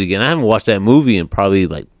watch it again. I haven't watched that movie in probably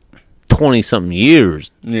like 20-something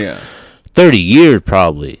years. Yeah. 30 years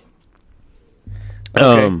probably.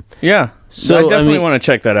 Okay. Yeah. So I definitely want to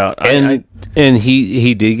check that out. And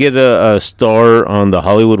he did get a star on the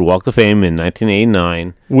Hollywood Walk of Fame in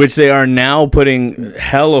 1989, which they are now putting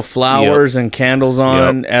hella flowers and candles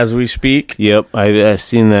on as we speak. Yep, I've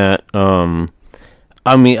seen that.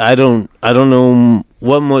 I mean, I don't know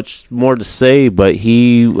what much more to say, but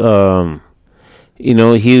he was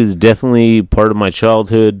definitely part of my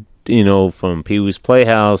childhood. From Pee Wee's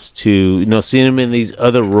Playhouse to seeing him in these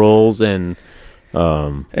other roles and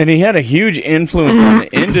he had a huge influence on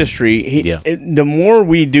the industry. The more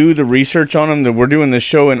we do the research on him, that we're doing this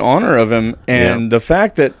show in honor of him, and the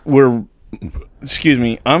fact that I'm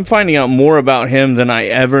finding out more about him than I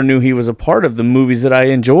ever knew he was a part of the movies that I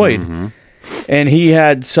enjoyed. Mm-hmm. And he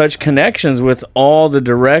had such connections with all the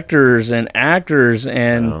directors and actors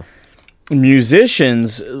and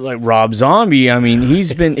musicians like Rob Zombie. I mean,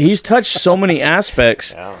 he's touched so many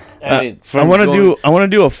aspects. I want to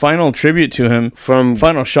do a final tribute to him,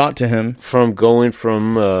 final shot to him, from going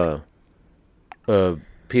from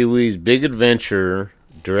Pee Wee's Big Adventure,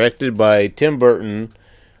 directed by Tim Burton,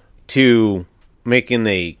 to making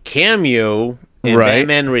a cameo in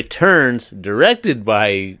Batman Returns, directed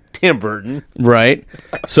by Tim Burton. Right.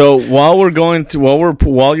 So while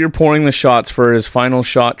you're pouring the shots for his final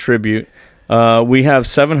shot tribute, we have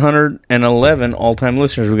 711 all-time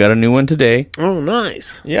listeners. We got a new one today. Oh,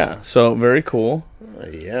 nice. Yeah, so very cool.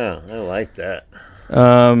 Yeah, I like that.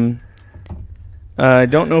 I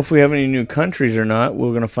don't know if we have any new countries or not. We're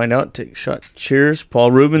going to find out. Take a shot. Cheers.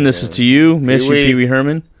 Paul Rubin, this is to you. Miss you, Pee Wee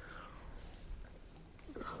Herman.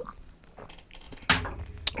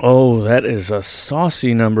 Oh, that is a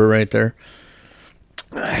saucy number right there.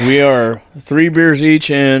 We are 3 beers each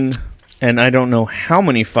in... And I don't know how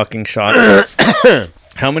many fucking shots.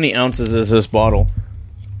 How many ounces is this bottle?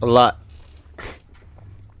 A lot.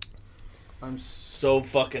 I'm so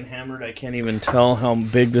fucking hammered, I can't even tell how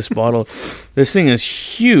big this bottle is. This thing is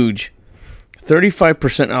huge.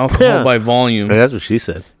 35% alcohol by volume. That's what she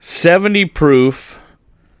said. 70 proof.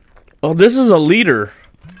 Oh, this is a liter.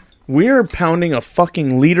 We're pounding a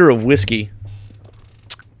fucking liter of whiskey.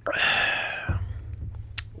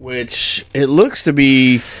 Which, it looks to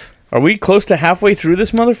be... Are we close to halfway through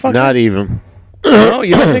this motherfucker? Not even. No,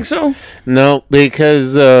 you don't think so? No,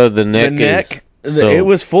 because the neck is... it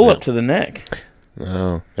was full up to the neck.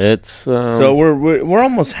 No, it's... so we're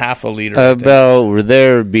almost half a liter. We're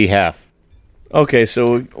there, be half. Okay,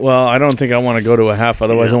 so... Well, I don't think I want to go to a half,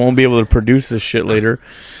 otherwise I won't be able to produce this shit later.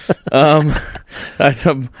 Good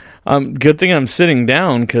thing I'm sitting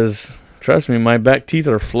down, because, trust me, my back teeth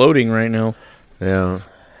are floating right now. Yeah.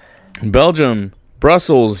 Belgium...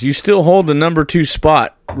 Brussels, you still hold the number 2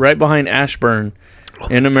 spot right behind Ashburn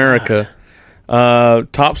in America.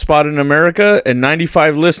 Top spot in America and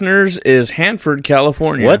 95 listeners is Hanford,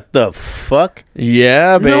 California. What the fuck?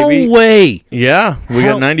 Yeah, baby. No way. Yeah, we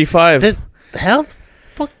got 95. How?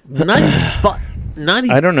 Fuck. 95.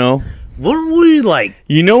 I don't know. What were we like?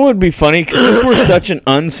 You know what would be funny? Because since we're such an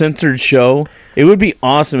uncensored show, it would be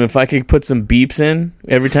awesome if I could put some beeps in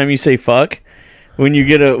every time you say fuck. When you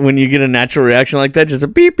get a natural reaction like that, just a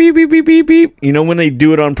beep, beep, beep, beep, beep, beep. You know when they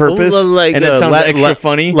do it on purpose, and it sounds extra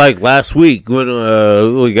funny? Like last week when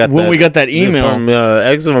we got that email from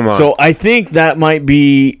Eczema. So I think that might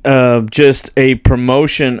be just a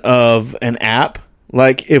promotion of an app.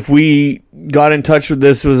 Like if we got in touch with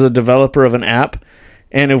this was a developer of an app,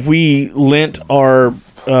 and if we lent our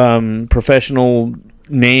professional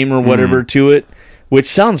name or whatever to it, which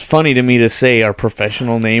sounds funny to me to say, our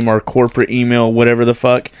professional name, our corporate email, whatever the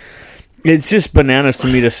fuck. It's just bananas to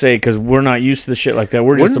me to say because we're not used to shit like that.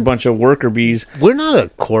 We're just a bunch of worker bees. We're not a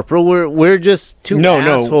corporate. We're just two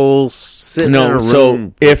assholes sitting in a room.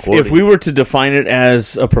 So if we were to define it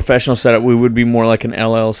as a professional setup, we would be more like an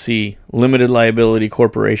LLC, limited liability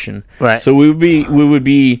corporation. Right. So we would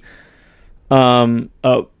be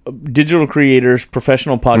digital creators,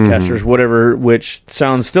 professional podcasters, whatever, which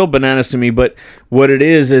sounds still bananas to me, but what it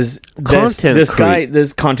is this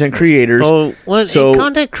content creators. Oh, well, so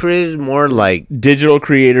content creators more like digital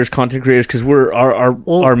creators, content creators, because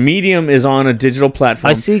our medium is on a digital platform.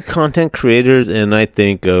 I see content creators and I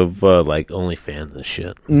think of like OnlyFans and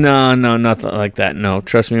shit. No, nothing like that. No,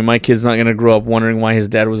 trust me, my kid's not gonna grow up wondering why his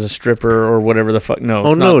dad was a stripper or whatever the fuck. No,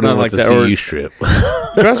 Oh it's no, not like to that. see you strip.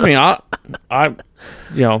 Trust me, I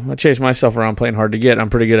chase myself around playing hard to get. I'm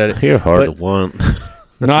pretty good at it. You're hard to want.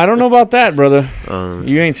 No, I don't know about that, brother.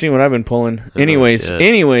 You ain't seen what I've been pulling.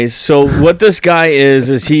 Anyways, so what this guy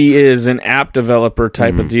is he is an app developer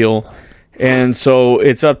type of deal. And so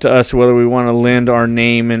it's up to us whether we want to lend our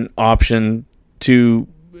name and option to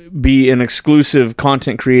be an exclusive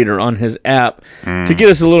content creator on his app to get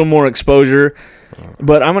us a little more exposure.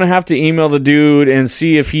 But I'm going to have to email the dude and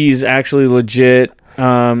see if he's actually legit.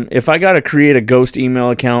 If I got to create a ghost email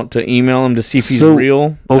account to email him to see if he's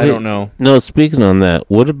real, I don't know. No, speaking on that,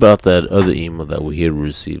 what about that other email that we had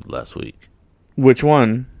received last week? Which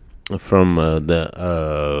one? From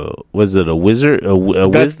was it a wizard?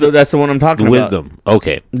 That's the one I'm talking about. Wisdom.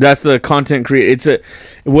 Okay. That's the content creator.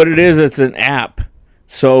 It's an app.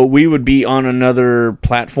 So we would be on another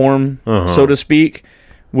platform, so to speak,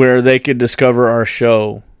 where they could discover our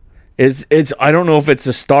show. It's I don't know if it's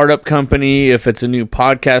a startup company, if it's a new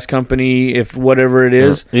podcast company, if whatever it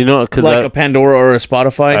is. Because like a Pandora or a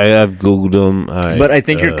Spotify. I've Googled them. But I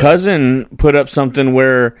think your cousin put up something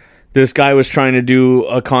where this guy was trying to do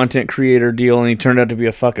a content creator deal, and he turned out to be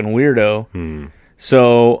a fucking weirdo.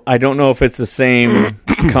 So I don't know if it's the same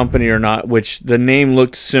company or not, which the name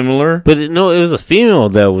looked similar. But it was a female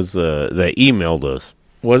that was that emailed us.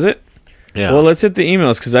 Was it? Yeah. Well, let's hit the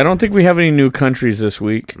emails because I don't think we have any new countries this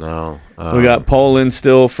week. No. We got Poland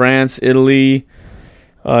still, France, Italy,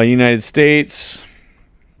 United States.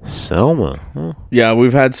 Selma. Huh? Yeah,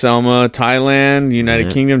 we've had Selma, Thailand,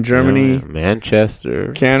 United Kingdom, Germany,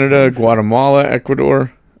 Manchester, Canada, Guatemala,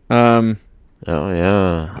 Ecuador. Oh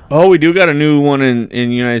yeah. Oh, we do got a new one in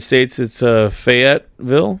the United States. It's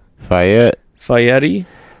Fayetteville. Fayette.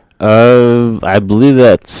 I believe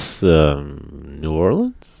that's New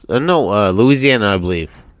Orleans. No, Louisiana, I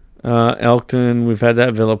believe. Elkton. We've had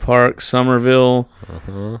that. Villa Park, Somerville,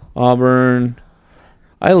 Auburn.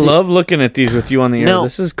 I love looking at these with you on the air. No,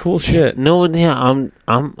 this is cool shit. No, yeah,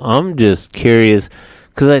 I'm just curious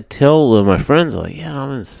because I tell my friends like, yeah,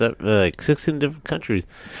 I'm in 16 different countries.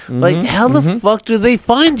 Like, how the fuck do they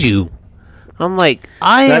find you? I'm like,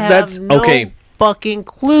 that's no fucking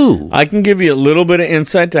clue. I can give you a little bit of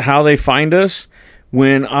insight to how they find us.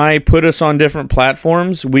 When I put us on different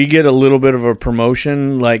platforms, we get a little bit of a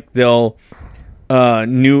promotion. Like they'll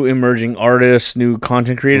new emerging artists, new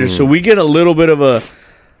content creators. So we get a little bit of a.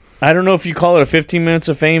 I don't know if you call it a 15 minutes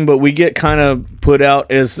of fame, but we get kind of put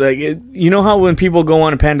out as like you know how when people go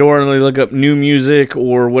on Pandora and they look up new music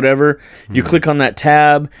or whatever, you click on that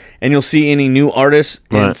tab and you'll see any new artists,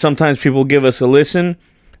 and sometimes people give us a listen.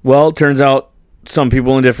 Well, it turns out some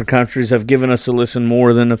people in different countries have given us a listen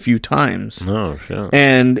more than a few times. Oh, shit.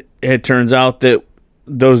 And it turns out that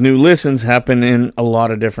those new listens happen in a lot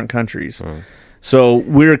of different countries. So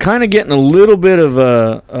we're kind of getting a little bit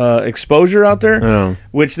of exposure out there,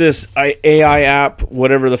 which this AI app,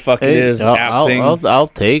 whatever the fuck it is, thing. I'll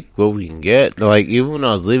take what we can get. Like, even when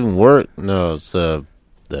I was leaving work, it's the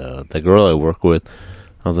girl I work with.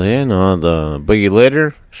 I was like, hey, no, the boogie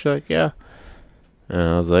later? She's like, yeah. And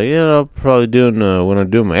I was like, yeah, I'll probably doing when I'm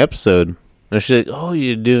doing my episode. And she's like, oh,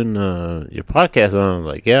 you're doing your podcast? And I was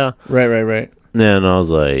like, yeah. Right. Then I was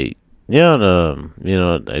like, yeah,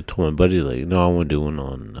 and, I told my buddy, like, no, I want to do one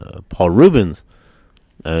on Paul Rubens.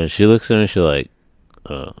 And she looks at me and she's like,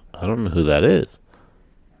 I don't know who that is.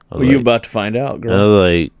 Well, you're about to find out, girl. I was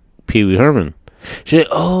like, Pee-wee Herman. She's like,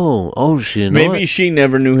 oh, shit. Maybe she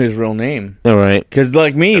never knew his real name. All right. Because,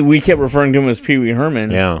 like me, we kept referring to him as Pee-wee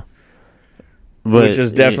Herman. Yeah. Which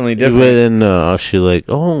is definitely different. But then she like,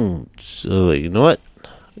 so like, you know what?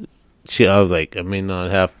 I was like, I may not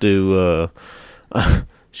have to.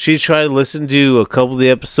 She tried to listen to a couple of the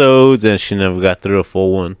episodes, and she never got through a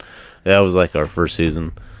full one. That was like our first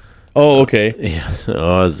season. Oh, okay. Yeah.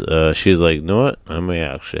 So she was like, you know what? I may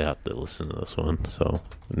actually have to listen to this one. So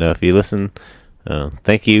now, if you listen,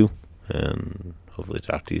 thank you, and hopefully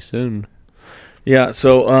talk to you soon. Yeah.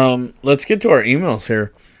 So let's get to our emails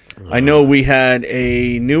here. I know we had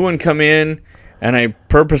a new one come in, and I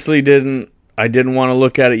purposely didn't want to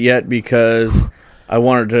look at it yet because I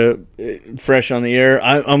wanted to fresh on the air.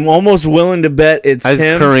 I'm almost willing to bet it's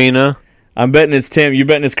Tim. Karina. I'm betting it's Tim. You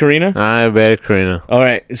betting it's Karina? I bet it's Karina. All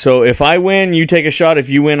right. So if I win, you take a shot. If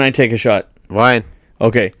you win, I take a shot. Fine.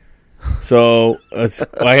 Okay. So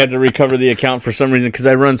I had to recover the account for some reason because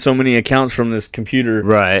I run so many accounts from this computer.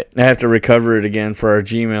 Right. I have to recover it again for our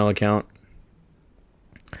Gmail account,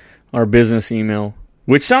 our business email,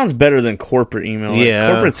 which sounds better than corporate email. Yeah.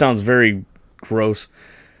 Corporate sounds very gross.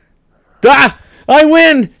 Ah! I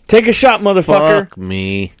win! Take a shot, motherfucker. Fuck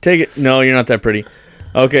me. Take it. No, you're not that pretty.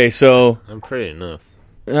 Okay, so I'm pretty enough.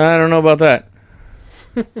 I don't know about that.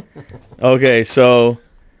 Okay, so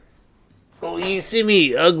Well, you see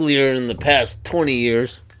me uglier in the past 20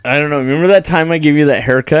 years. I don't know. Remember that time I gave you that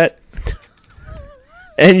haircut?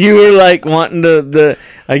 And you were like wanting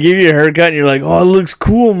I gave you a haircut and you're like, oh, it looks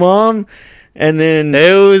cool, Mom. And then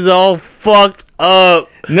it was all fucked up.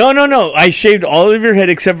 No. I shaved all of your head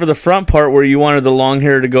except for the front part where you wanted the long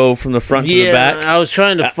hair to go from the front to the back. I was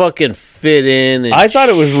trying to fucking fit in. And I thought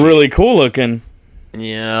it was really cool looking.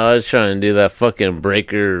 Yeah, I was trying to do that fucking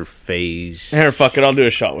breaker phase. Here, fuck it. I'll do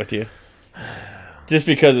a shot with you. Just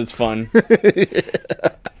because it's fun.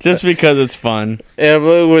 Just because it's fun. Yeah,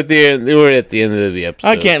 but we're at the end of the episode.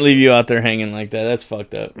 I can't leave you out there hanging like that. That's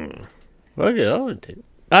fucked up. Fuck it, I want to.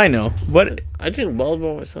 I know, but I drink balls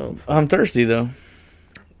by myself. I'm thirsty though.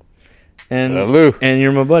 And Salud. And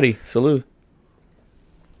you're my buddy. Salud.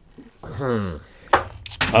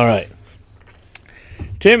 All right.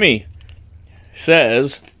 Timmy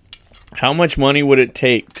says, how much money would it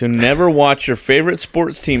take to never watch your favorite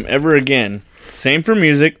sports team ever again? Same for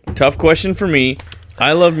music. Tough question for me.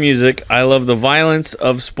 I love music. I love the violence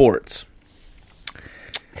of sports.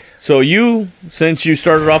 So since you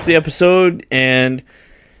started off the episode, and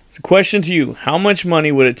it's a question to you, how much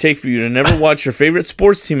money would it take for you to never watch your favorite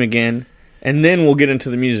sports team again? And then we'll get into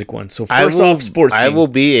the music one. So first off, sports team. I will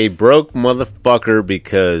be a broke motherfucker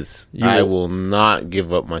because I will not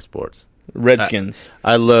give up my sports. Redskins.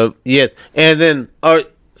 I love, yes. And then,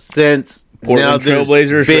 since Portland now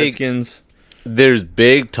Trailblazers, Redskins. There's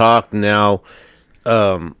big talk now.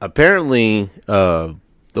 Apparently, the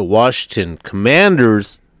Washington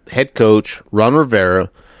Commanders head coach, Ron Rivera,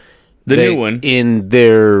 new one, in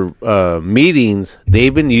their meetings,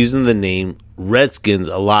 they've been using the name Redskins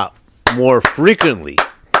a lot more frequently.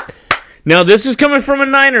 Now, this is coming from a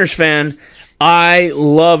Niners fan. I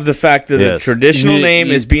love the fact that the traditional name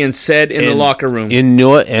is being said in the locker room.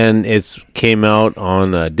 And it's came out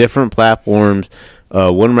on different platforms.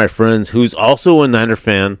 One of my friends, who's also a Niner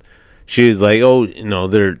fan, she's like,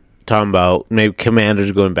 they're talking about maybe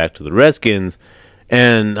Commanders going back to the Redskins.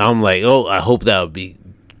 And I'm like, I hope that'd be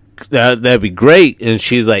great. And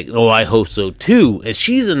she's like, I hope so too. And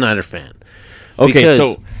she's a Niner fan. Okay,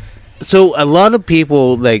 so a lot of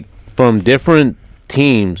people like from different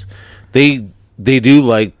teams, they do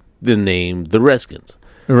like the name the Redskins,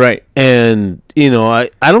 right? And I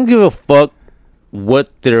don't give a fuck what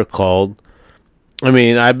they're called. I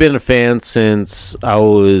mean, I've been a fan since I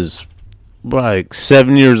was like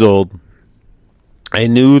 7 years old. I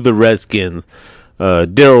knew the Redskins,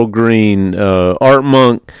 Darryl Green, Art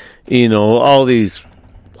Monk, all these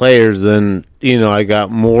players. And I got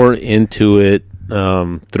more into it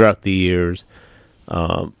throughout the years.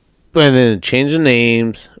 And then change the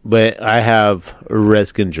names, but I have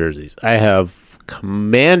Redskin jerseys. I have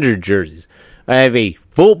Commander jerseys. I have a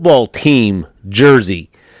football team jersey.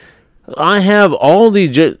 I have all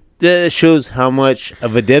these that shows how much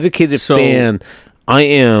of a dedicated fan I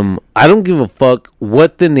am. I don't give a fuck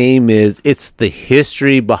what the name is. It's the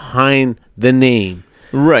history behind the name.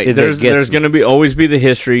 Right. There's going to always be the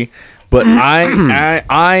history. But we're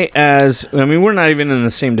not even in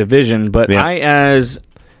the same division, but I, as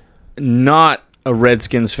not a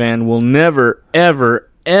Redskins fan, will never, ever,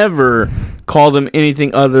 ever call them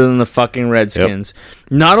anything other than the fucking Redskins. Yep.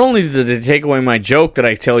 Not only did they take away my joke that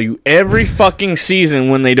I tell you every fucking season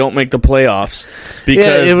when they don't make the playoffs,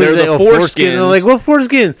 because they're the foreskins. They're like, what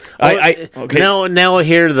foreskin? Okay. Now I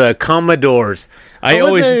hear the Commodores.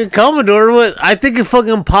 Commodore. What? I think of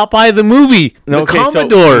fucking Popeye the movie. The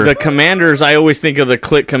Commodore. So the Commanders. I always think of the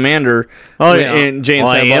Click Commander. And Jane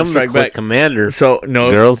Silent Strike Back Commander. So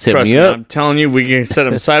no, girls hit me up. I'm telling you, we can set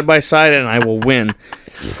them side by side, and I will win.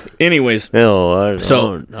 Anyways, I'll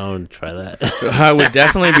try that. I would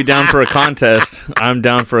definitely be down for a contest. I'm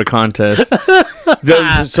down for a contest.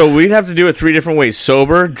 So we'd have to do it 3 different ways: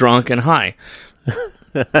 sober, drunk, and high.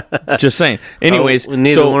 Just saying. Anyways,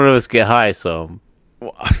 neither one of us get high, so.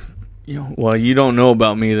 Well, you don't know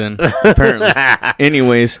about me then, apparently.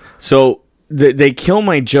 Anyways, so they kill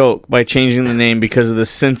my joke by changing the name because of the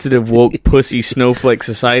sensitive, woke, pussy snowflake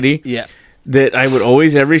society. Yeah. That I would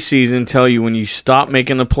always, every season, tell you when you stop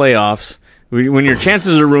making the playoffs, when your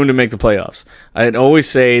chances are ruined to make the playoffs, I'd always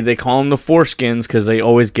say they call them the foreskins because they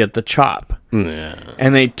always get the chop. Yeah.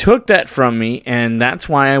 And they took that from me, and that's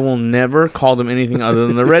why I will never call them anything other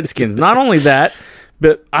than the Redskins. Not only that,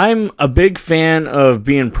 but I'm a big fan of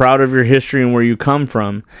being proud of your history and where you come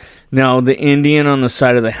from. Now, the Indian on the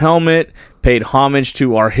side of the helmet paid homage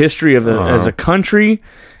to our history as a country.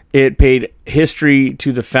 It paid history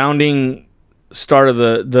to the founding start of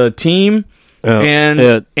the team. And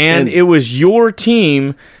it was your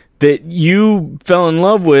team that you fell in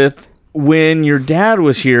love with when your dad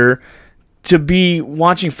was here to be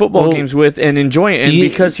watching football games with and enjoying it. And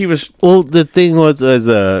because he was... Well, the thing was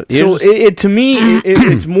to me,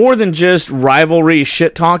 it's more than just rivalry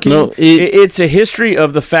shit-talking. No, it's a history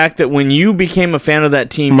of the fact that when you became a fan of that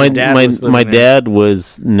team, my dad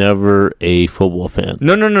was never a football fan.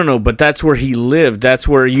 No, but that's where he lived. That's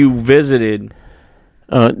where you visited.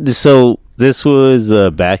 So this was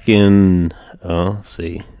back in, let's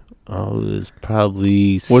see. It was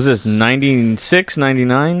probably... Was this 96,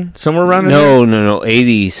 99? Somewhere around there? No,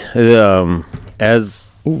 80s.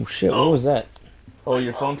 Oh, shit, what was that? Oh,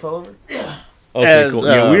 your phone fell over? Yeah. Okay, cool.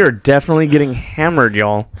 Yeah, we are definitely getting hammered,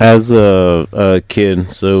 y'all. As a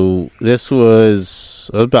kid. So this was...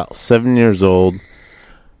 I was about 7 years old.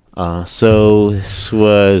 So this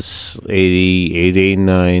was 88,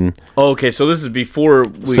 89. Oh, okay, so this is before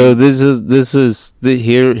we... So here's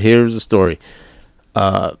the story.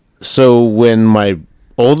 So when my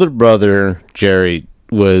older brother Jerry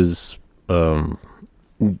was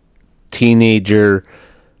teenager,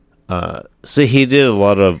 so he did a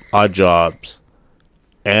lot of odd jobs,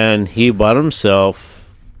 and he bought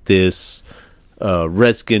himself this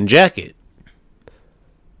Redskin jacket.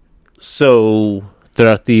 So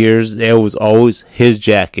throughout the years, it was always his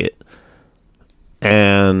jacket.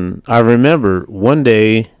 And I remember one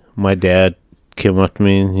day my dad came up to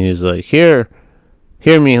me and he was like, Here,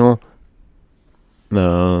 mijo.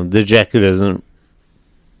 No, the jacket doesn't.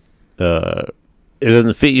 It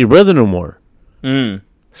doesn't fit your brother no more.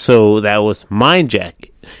 So that was my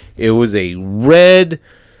jacket. It was a red,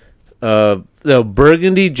 the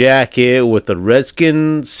burgundy jacket with the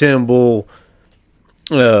Redskin symbol.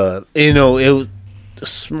 It was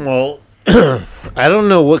small. I don't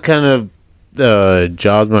know what kind of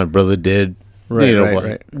jobs my brother did.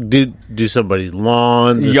 Right. Do somebody's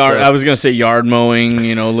lawn. I was gonna say yard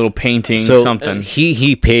mowing. A little painting, something.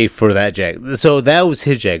 He paid for that jacket, so that was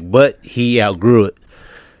his jacket, but he outgrew it.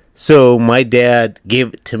 So my dad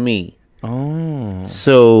gave it to me. Oh,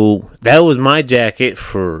 so that was my jacket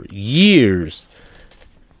for years,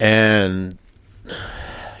 and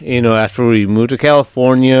after we moved to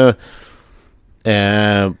California,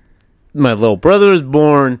 and my little brother was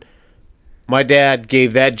born. My dad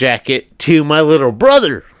gave that jacket to my little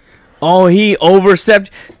brother. Oh, he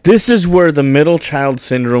overstepped. This is where the middle child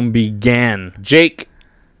syndrome began. Jake,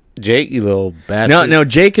 you little bastard. Now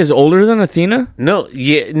Jake is older than Athena? No,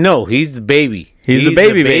 he's the baby. He's the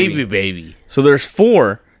baby. So there's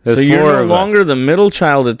four. So you're no longer the middle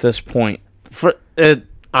child at this point.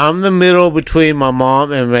 I'm the middle between my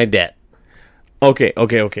mom and my dad. Okay.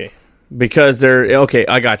 Because they're... Okay,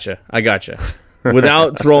 I gotcha.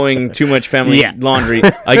 Without throwing too much family laundry.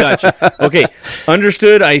 I got you. Okay,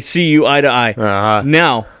 understood. I see you eye to eye.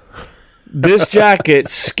 Now, this jacket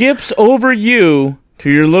skips over you to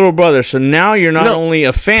your little brother, so now you're not only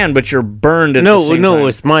a fan, but you're burned at the same time.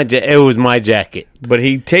 It was my jacket. But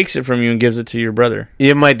he takes it from you and gives it to your brother.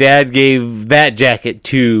 Yeah, my dad gave that jacket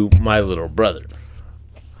to my little brother.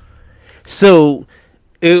 So...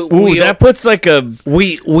 that puts like a...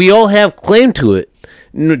 We all have claim to it.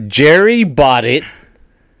 Jerry bought it.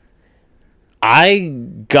 I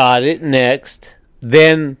got it next.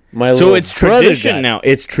 Then my little brother. So it's tradition now.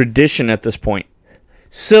 It's tradition at this point.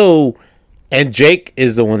 So, and Jake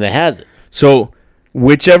is the one that has it. So,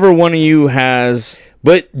 whichever one of you has...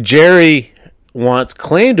 But Jerry wants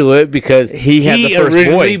claim to it because he had the first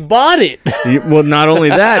originally boy. Bought it. Well, not only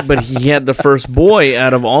that, but he had the first boy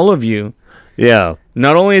out of all of you. Yeah.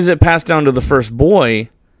 Not only is it passed down to the first boy...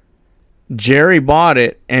 Jerry bought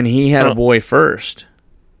it, and he had a boy first.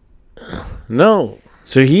 No.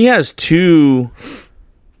 So he has two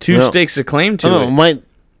stakes of claim to it.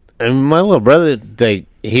 My little brother,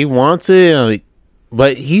 he wants it,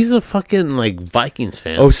 but he's a fucking, Vikings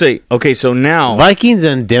fan. Okay, so now... Vikings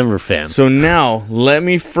and Denver fan. So now, let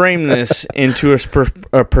me frame this into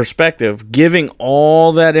a perspective. Giving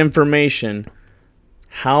all that information,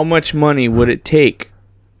 How much money would it take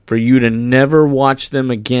for you to never watch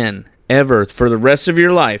them again, ever, for the rest of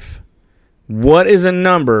your life? What is a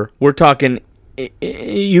number? We're talking,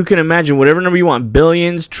 you can imagine whatever number you want,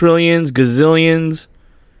 billions, trillions, gazillions.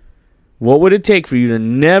 What would it take for you to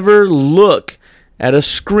never look at a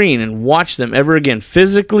screen and watch them ever again?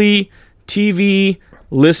 Physically, TV,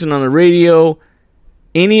 listen on the radio,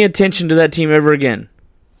 any attention to that team ever again?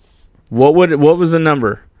 What was the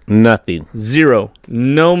number? Nothing. Zero.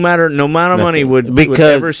 No amount of money would ever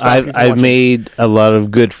because stop you from I've watching. made a lot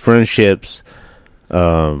of good friendships,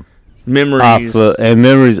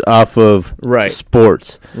 memories off of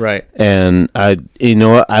sports, right? And I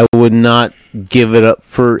would not give it up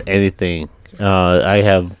for anything. I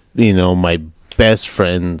have my best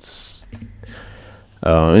friends.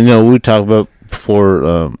 We talked about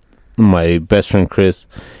before. My best friend Chris.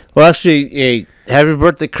 Well, actually, hey, happy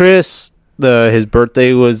birthday, Chris. His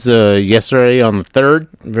birthday was yesterday on the 3rd.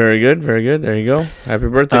 Very good, very good. There you go. Happy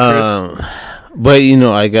birthday, Chris. But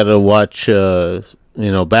I gotta watch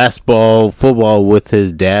basketball, football with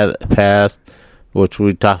his dad passed, which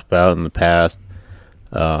we talked about in the past.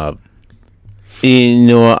 I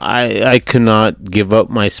could not give up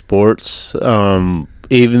my sports, even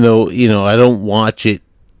though I don't watch it.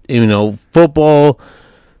 Football.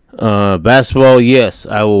 Basketball, yes,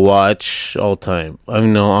 I will watch all the time.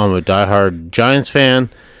 I'm a diehard Giants fan,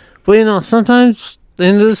 but sometimes,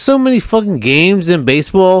 and there's so many fucking games in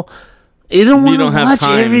baseball, you don't want to watch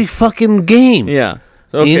every fucking game. Yeah,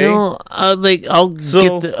 okay. I'll get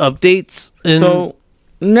the updates. So,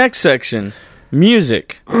 next section,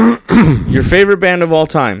 music. Your favorite band of all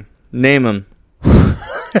time. Name them.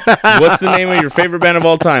 What's the name of your favorite band of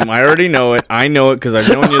all time? I already know it. I know it because I've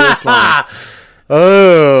known you this long.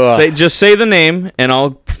 Oh, just say the name, and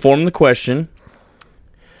I'll form the question.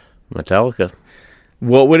 Metallica.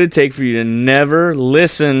 What would it take for you to never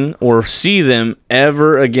listen or see them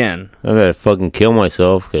ever again? I gotta fucking kill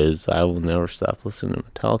myself because I will never stop listening to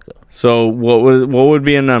Metallica. So what would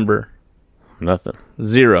be a number? Nothing.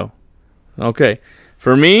 0. Okay.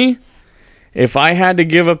 For me, if I had to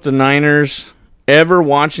give up the Niners, ever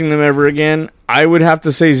watching them ever again, I would have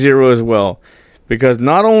to say 0 as well. Because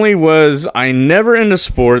not only was I never into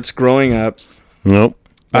sports growing up. Nope.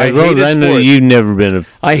 As long as I know you've never been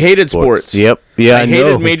I hated sports. Yep. Yeah, I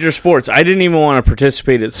hated major sports. I didn't even want to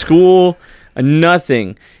participate at school.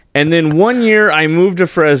 Nothing. And then one year I moved to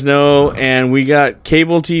Fresno and we got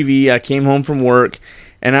cable TV. I came home from work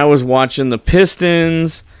and I was watching the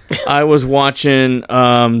Pistons. I was watching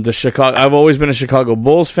the Chicago. I've always been a Chicago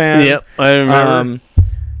Bulls fan. Yep, I remember.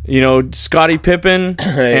 Scottie Pippen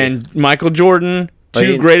and Michael Jordan,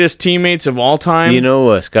 two greatest teammates of all time.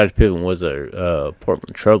 Scottie Pippen was a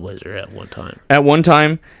Portland Trailblazer at one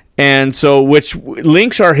time. And so, which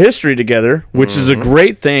links our history together, which is a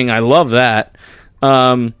great thing. I love that.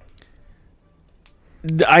 I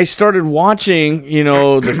started watching,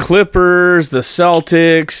 the Clippers, the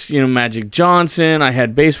Celtics, Magic Johnson. I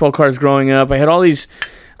had baseball cards growing up. I had all these.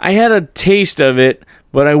 I had a taste of it.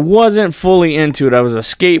 But I wasn't fully into it. I was a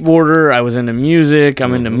skateboarder. I was into music.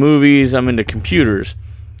 I'm into movies. I'm into computers.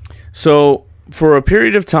 So for a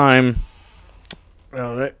period of time,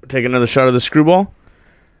 take another shot of the screwball.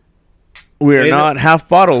 We are not half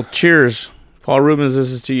bottle. Cheers. Paul Rubens, this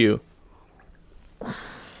is to you.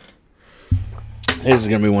 This is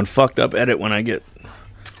going to be one fucked up edit when we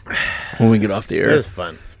get off the air. It's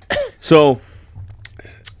fun. So,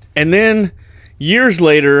 and then years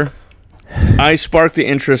later, I sparked the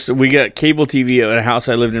interest. We got cable TV at a house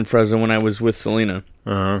I lived in Fresno when I was with Selena.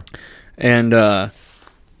 And I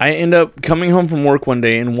end up coming home from work one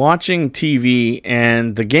day and watching TV,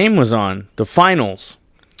 and the game was on, the finals.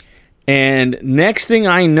 And next thing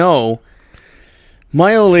I know,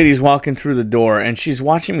 my old lady's walking through the door, and she's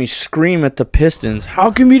watching me scream at the Pistons. How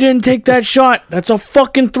come you didn't take that shot? That's a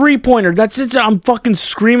fucking three-pointer. That's it. I'm fucking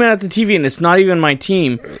screaming at the TV, and it's not even my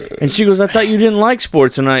team. And she goes, I thought you didn't like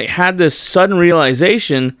sports. And I had this sudden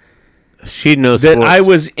realization she knows that sports. I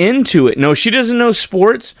was into it. No, she doesn't know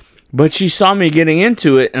sports, but she saw me getting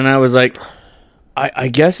into it, and I was like, I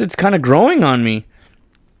guess it's kind of growing on me.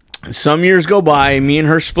 Some years go by, me and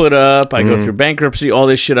her split up. I go through bankruptcy, all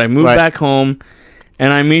this shit. I move back home.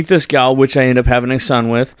 And I meet this gal, which I end up having a son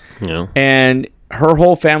with. Yeah. And her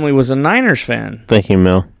whole family was a Niners fan. Thank you,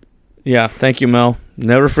 Mel. Yeah, thank you, Mel.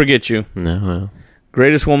 Never forget you. No.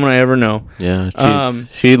 Greatest woman I ever know. Yeah.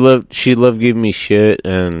 She loved giving me shit,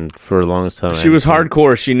 and for the longest time she was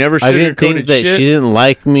hardcore. She never sugarcoated shit. I didn't think that she didn't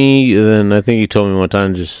like me. Then I think you told me one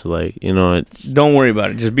time, just like, don't worry about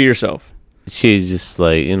it. Just be yourself. She's just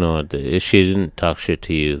like, if she didn't talk shit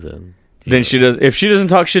to you, then then she does. If she doesn't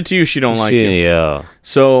talk shit to you, she don't like you. Yeah.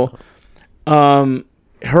 So,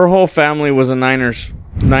 her whole family was a Niners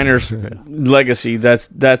legacy. That's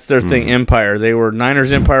their thing. Empire. They were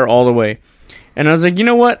Niners Empire all the way. And I was like, you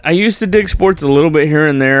know what? I used to dig sports a little bit here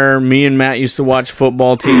and there. Me and Matt used to watch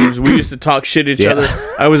football teams. We used to talk shit to each other.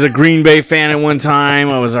 I was a Green Bay fan at one time.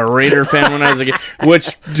 I was a Raider fan when I was a kid.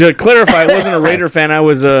 Which, to clarify, I wasn't a Raider fan. I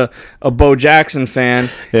was a Bo Jackson fan.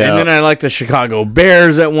 Yeah. And then I liked the Chicago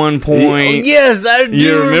Bears at one point. Yes, I do.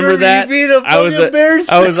 You remember that? I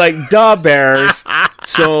was like, duh, Bears.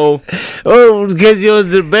 So, because it was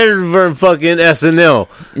the better for fucking SNL.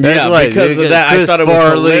 That's because of that, I thought it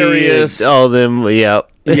was hilarious. All them, yeah.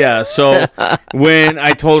 Yeah, so when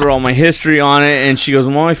I told her all my history on it, and she goes,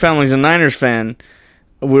 well, my family's a Niners fan.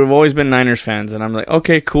 We've always been Niners fans. And I'm like,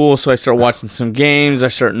 okay, cool. So I start watching some games. I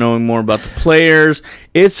start knowing more about the players.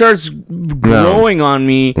 It starts growing on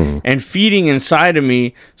me and feeding inside of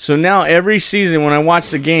me. So now every season when I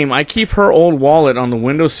watch the game, I keep her old wallet on the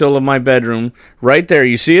windowsill of my bedroom right there.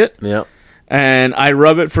 You see it? Yep. And I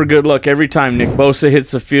rub it for good luck every time Nick Bosa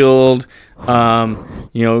hits the field.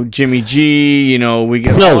 Jimmy G. We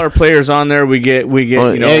get all our players on there. We get.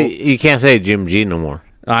 You can't say Jim G no more.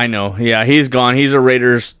 I know. Yeah, he's gone. He's a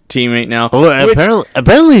Raiders teammate now. Well,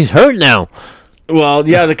 apparently he's hurt now. Well,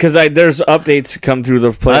 yeah, because there's updates come through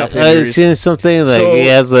the playoff injuries. I've seen something like he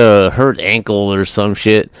has a hurt ankle or some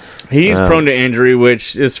shit. He's prone to injury,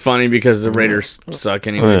 which is funny because the Raiders suck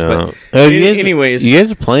anyways. But anyways. You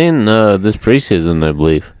guys are playing this preseason, I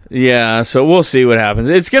believe. Yeah, so we'll see what happens.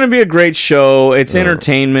 It's going to be a great show. It's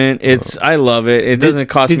entertainment. I love it. It doesn't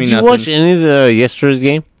cost me nothing. Did you watch any of the yesterday's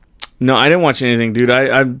game? No, I didn't watch anything, dude.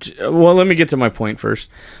 Well, let me get to my point first.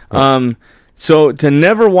 So to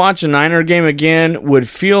never watch a Niner game again would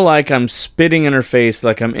feel like I'm spitting in her face,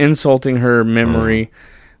 like I'm insulting her memory.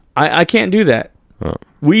 I can't do that.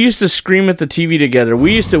 We used to scream at the TV together.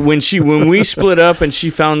 We used to when we split up and she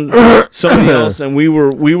found somebody else,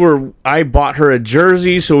 and I bought her a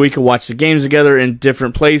jersey so we could watch the games together in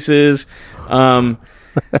different places. We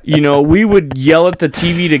would yell at the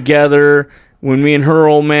TV together. When me and her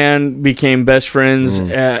old man became best friends,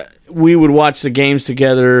 we would watch the games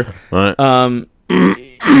together. Right. So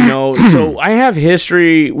I have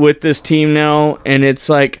history with this team now, and it's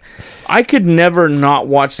like I could never not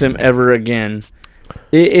watch them ever again.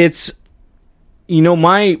 It's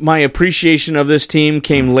my appreciation of this team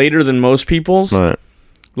came later than most people's. Right.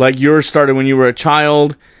 Like yours started when you were a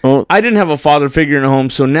child. Well, I didn't have a father figure in a home,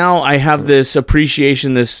 so now I have this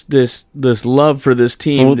appreciation, this love for this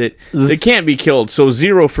team that can't be killed. So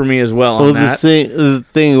 0 for me as well on that. The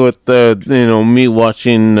thing with me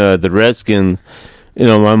watching the Redskins,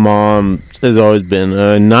 my mom has always been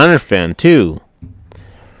a Niner fan too.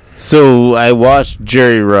 So I watched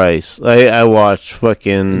Jerry Rice. I watched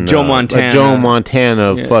fucking Joe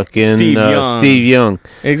Montana. Fucking Steve Young.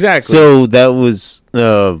 Exactly. So that was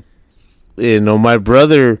my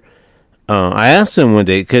brother. I asked him one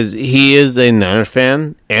day because he is a Niner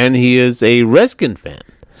fan and he is a Redskin fan.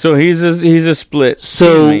 So he's a split.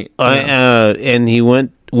 So and he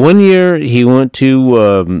went one year. He went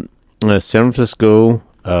to San Francisco.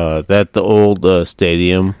 At the old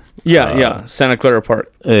stadium. Yeah, Santa Clara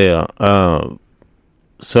Park. Yeah.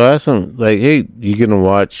 So I asked him, like, hey, you gonna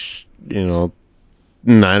watch,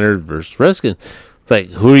 Niners versus Redskins? It's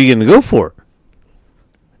like, who are you gonna go for?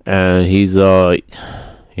 And he's the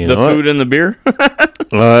food and the beer?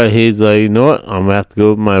 He's like, you know what? I'm gonna have to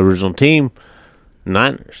go with my original team,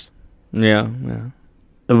 Niners. Yeah.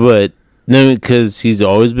 But no, because he's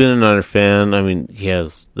always been a Niner fan. I mean, he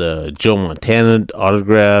has the Joe Montana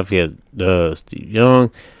autograph. He has Steve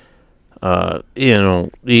Young.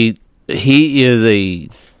 He is a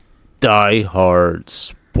die-hard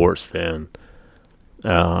sports fan.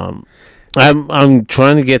 I'm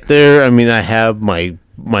trying to get there. I mean, I have my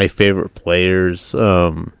favorite players.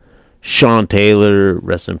 Sean Taylor,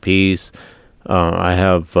 rest in peace. I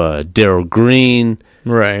have Darryl Green.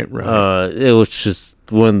 Right. It was just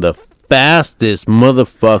one of the fastest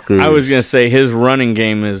motherfuckers. I was gonna say his running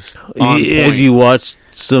game is on point. If you watched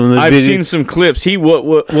some of the I've seen some clips. He what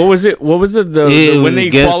was it? What was it? When they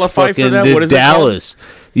qualified for that? What is Dallas?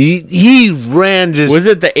 He ran just. Was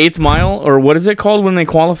it the 8th mile or what is it called when they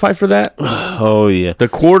qualify for that? Oh yeah, the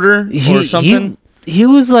quarter or something. He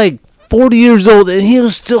was like 40 years old and he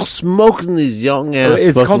was still smoking these young ass.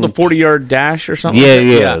 It's called the 40-yard dash or something.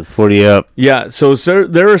 Yeah, 40 up. Yeah, so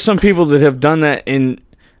there are some people that have done that in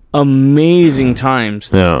amazing times.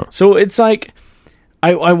 Yeah. So it's like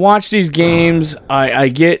I watch these games, I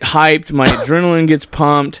get hyped, my adrenaline gets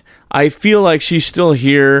pumped. I feel like she's still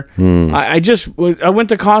here. I went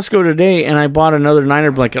to Costco today and I bought another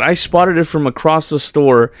Niner blanket. I spotted it from across the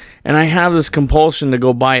store and I have this compulsion to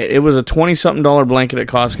go buy it. It was a $20-something blanket at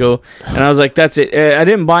Costco and I was like, that's it. I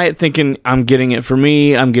didn't buy it thinking I'm getting it for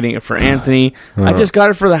me. I'm getting it for Anthony. I just got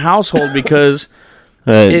it for the household because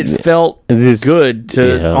it felt good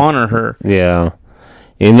to honor her. Yeah.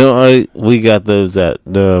 You know, we got those at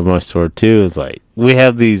my store too. It's like, we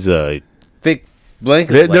have these thick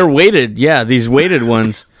blankets. They're weighted. Yeah, these weighted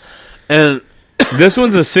ones. And this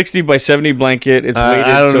one's a 60 by 70 blanket. It's weighted.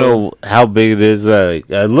 I don't know how big it is, but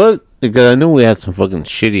I looked because I knew we had some fucking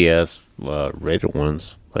shitty ass rated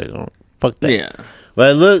ones. Like, oh, fuck that. Yeah. But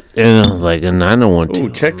I looked and I was like, and I don't want to.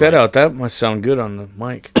 Ooh, check that out. That must sound good on the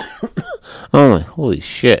mic. I'm like, holy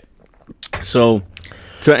shit. So,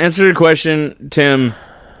 to answer your question, Tim,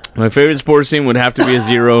 my favorite sports team would have to be a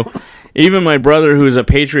 0. Even my brother, who's a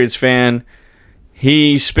Patriots fan,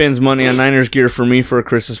 he spends money on Niners gear for me for a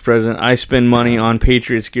Christmas present. I spend money on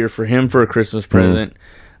Patriots gear for him for a Christmas present.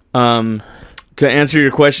 To answer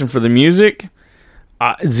your question for the music,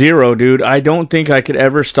 0, dude. I don't think I could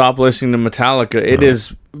ever stop listening to Metallica. It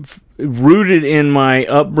is rooted in my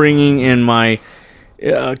upbringing and my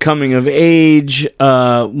coming of age.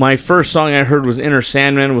 My first song I heard was Enter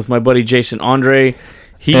Sandman with my buddy Jason Andre.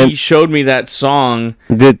 He showed me that song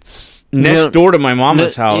that's next door to my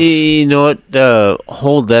mama's house. You know what?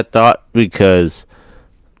 Hold that thought, because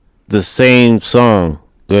the same song,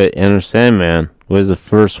 Enter Sandman, was the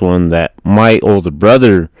first one that my older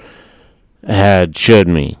brother had showed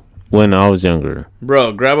me when I was younger.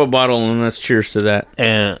 Bro, grab a bottle and let's cheers to that.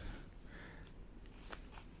 And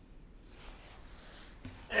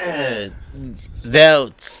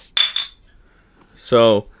that's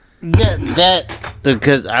so. That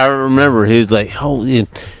because I remember he was like, "Oh,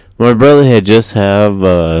 my brother had just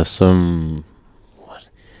have some." What?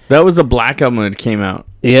 That was the Black Album that came out.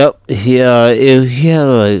 Yep, he had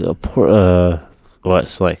like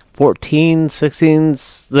what's like 14, 16,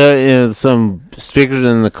 some speakers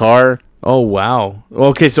in the car. Oh wow!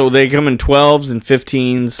 Okay, so they come in 12s and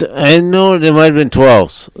 15s. I know it might have been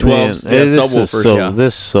 12s. 12s.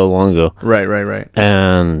 This is so long ago. Right.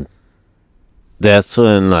 And that's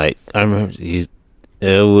when, like, I remember it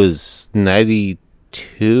was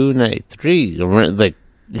 92, 93. Like,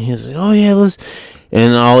 he's like, oh, yeah, let's.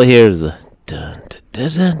 And all I hear is the. Dun,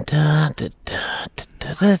 dun, dun, dun, dun, dun,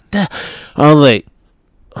 dun, dun, dun. I'm like,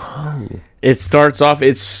 oh. It starts off,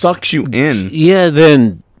 it sucks you in. Yeah,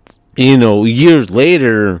 then, years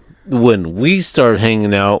later, when we start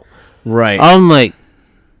hanging out, right? I'm like,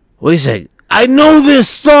 wait a second. I know this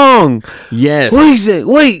song. Yes. Wait a second.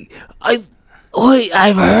 Wait,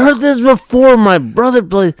 I've heard this before. My brother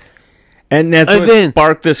played, and that's what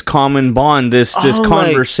sparked this common bond, this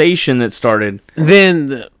conversation that started.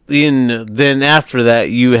 Then after that,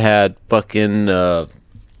 you had fucking Garage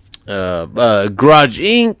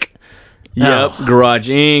Inc. Yep, Garage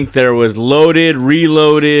Inc. There was Loaded,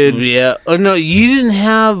 Reloaded. Yeah. Oh no, you didn't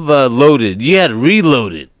have Loaded. You had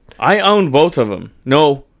Reloaded. I owned both of them.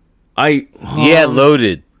 No, you had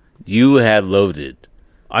Loaded. You had Loaded.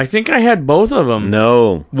 I think I had both of them.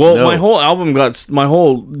 No. Well, my whole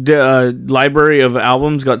library of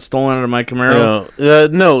albums got stolen out of my Camaro.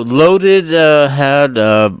 No, Loaded had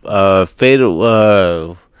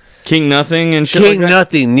Fatal King Nothing and shit. King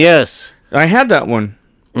Nothing, yes. I had that one.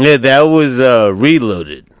 Yeah, that was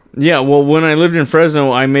Reloaded. Yeah, well, when I lived in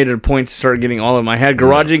Fresno, I made it a point to start getting all of them. I had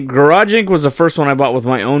Garage Inc. Garage Inc. was the first one I bought with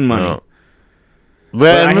my own money. No.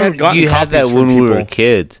 But I had gotten had that when we were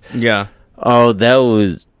kids. Yeah. Oh, that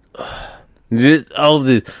was just all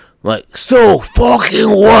this, like, so fucking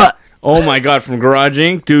what? Oh my god, from Garage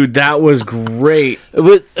Inc., dude, that was great.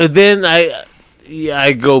 But then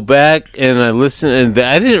I go back and I listen, and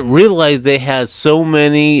I didn't realize they had so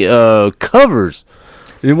many covers.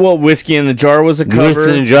 Well, Whiskey in the Jar was a cover.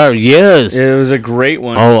 Whiskey in the Jar, yes, it was a great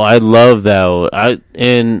one. Oh, I love that one.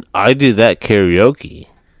 I do that karaoke.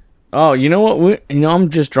 Oh, you know what? I'm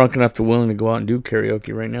just drunk enough to willing to go out and do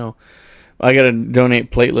karaoke right now. I gotta donate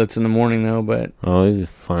platelets in the morning though, but you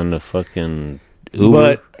find a fucking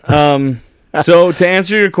Uber. But so to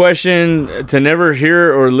answer your question, to never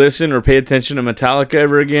hear or listen or pay attention to Metallica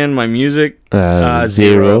ever again, my music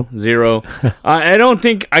 0. I don't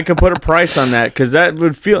think I could put a price on that, because that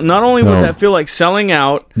would feel, not only would that feel like selling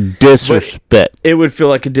out, disrespect. It would feel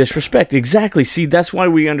like a disrespect. Exactly. See, that's why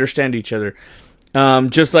we understand each other.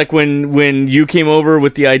 Just like when you came over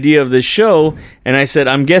with the idea of this show, and I said,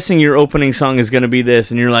 I'm guessing your opening song is going to be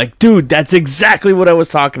this, and you're like, dude, that's exactly what I was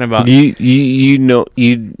talking about. You've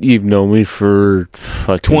known me for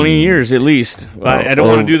fucking 20 years at least. I don't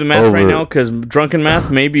want to do the math right now because drunken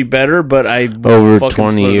math may be better, but I over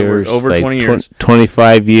 20 years, over 20 years,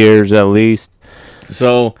 25 years at least.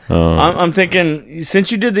 So I'm thinking,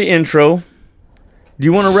 since you did the intro, do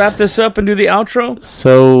you want to wrap this up and do the outro?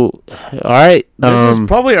 So, all right. This is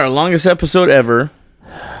probably our longest episode ever.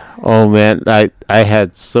 Oh man, I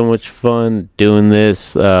had so much fun doing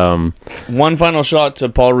this. One final shot to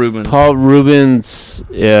Paul Rubens. Paul Rubens,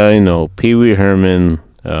 Pee Wee Herman.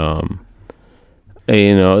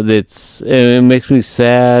 It makes me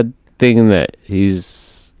sad thinking that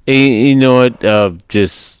he's,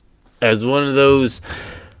 just as one of those.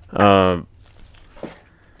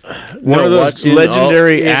 One of those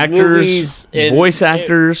legendary actors, voice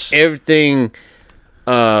actors, everything.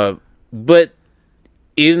 But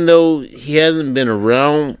even though he hasn't been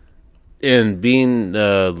around and being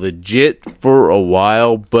legit for a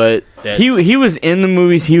while, but he was in the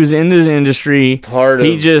movies, he was in the industry.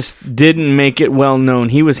 He just didn't make it well known.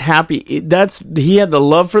 He was happy. He had the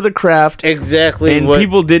love for the craft, exactly, and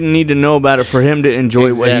people didn't need to know about it for him to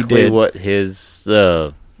enjoy what he did. What his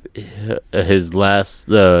last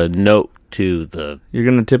note to the you're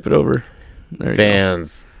gonna tip it over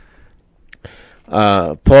fans.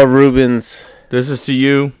 Paul Rubens, this is to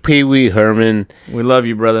you. Pee Wee Herman, we love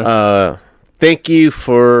you, brother. Thank you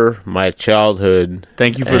for my childhood.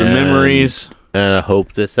 Thank you for the memories. And I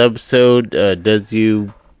hope this episode does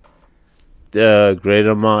you great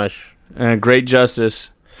homage and great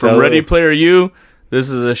justice. From Ready Player U, this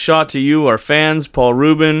is a shot to you, our fans. Paul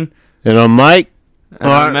Rubin, and I'm Mike.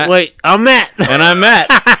 I'm Matt. Wait, I'm Matt. And I'm Matt.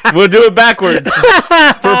 We'll do it backwards.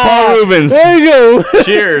 For Paul Rubens. There you go.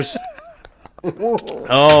 Cheers.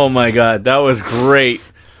 Oh, my God. That was great.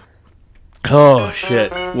 Oh, shit.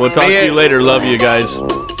 We'll talk to you later. Love you guys.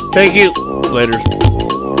 Thank you. Later.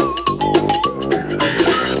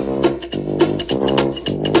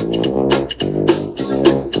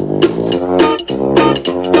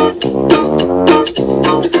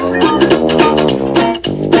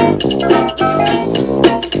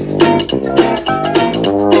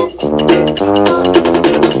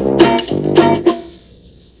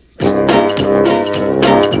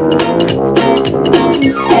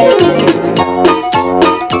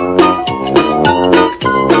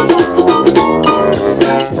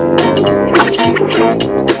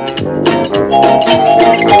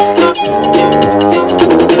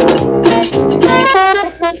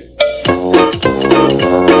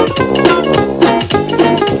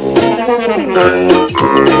 Bye.